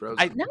or is she frozen?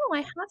 I- No,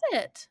 I have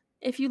it.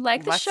 If you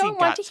like the Lexi show and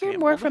want got to hear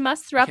more scrambled. from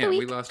us throughout Yeah, the we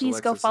week, lost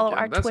please go Alexis follow again.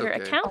 our That's Twitter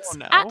okay. accounts Oh,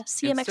 no. at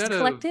CMX Instead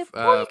Collective,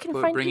 of or you can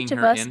find bringing each of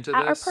her us into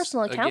at our this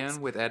personal accounts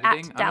again with at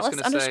editing, I'm Dallas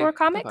just gonna say, _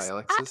 comics, goodbye, at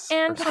Alexis,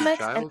 Ann our sweet Comics,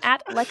 child. and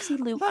at Lexi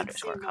Lou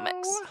Lexi _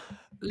 comics.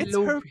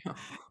 Lou.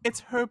 It's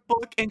her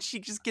book, and she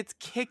just gets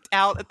kicked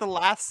out at the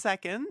last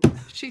second.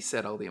 She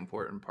said all the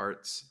important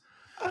parts.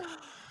 Oh.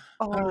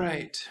 All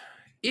right.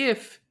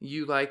 If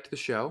you liked the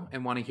show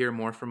and want to hear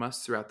more from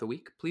us throughout the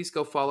week, please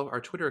go follow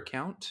our Twitter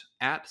account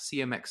at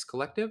CMX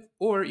Collective,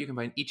 or you can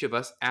find each of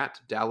us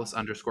at Dallas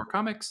 _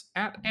 comics,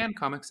 at Ann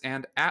Comics,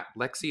 and at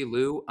Lexi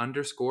Lou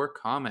 _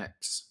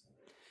 comics.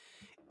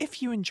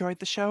 If you enjoyed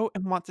the show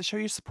and want to show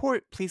your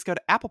support, please go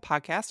to Apple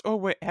Podcasts or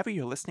wherever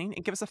you're listening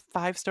and give us a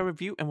 5-star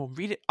review, and we'll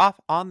read it off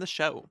on the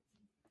show.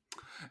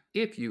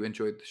 If you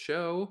enjoyed the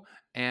show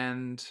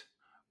and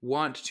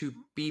want to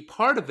be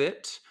part of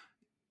it,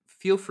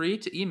 feel free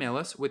to email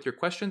us with your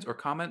questions or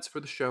comments for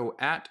the show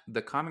at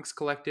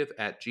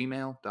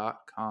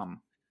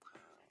thecomicscollective@gmail.com.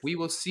 We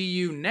will see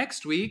you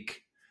next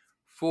week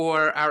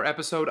for our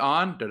episode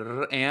on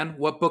Anne,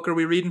 what book are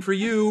we reading for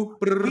you?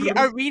 We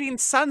are reading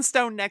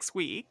Sunstone next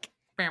week.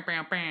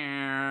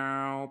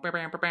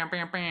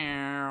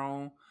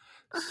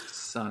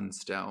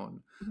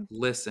 Sunstone.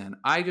 Listen,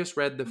 I just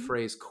read the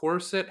phrase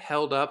corset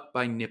held up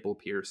by nipple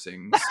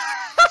piercings.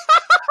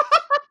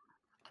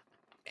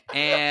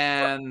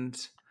 And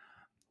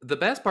the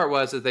best part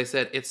was that they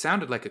said it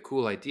sounded like a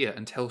cool idea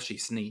until she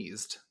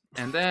sneezed.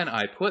 And then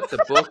I put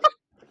the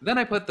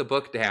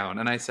book down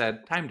and I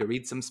said, time to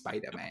read some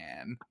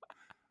Spider-Man.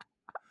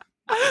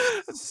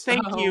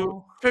 Thank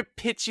you for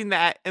pitching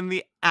that in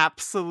the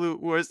absolute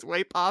worst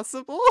way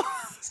possible.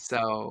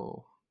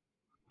 So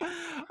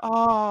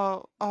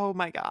oh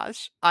my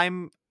gosh.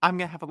 I'm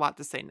gonna have a lot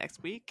to say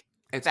next week.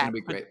 it's going to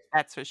be great.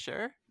 That's for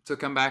sure. So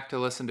come back to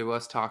listen to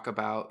us talk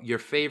about your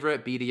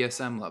favorite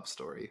BDSM love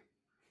story.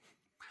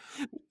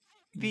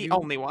 The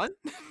only one.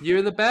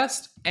 You're the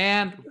best,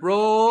 and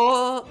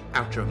roll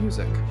outro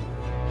music.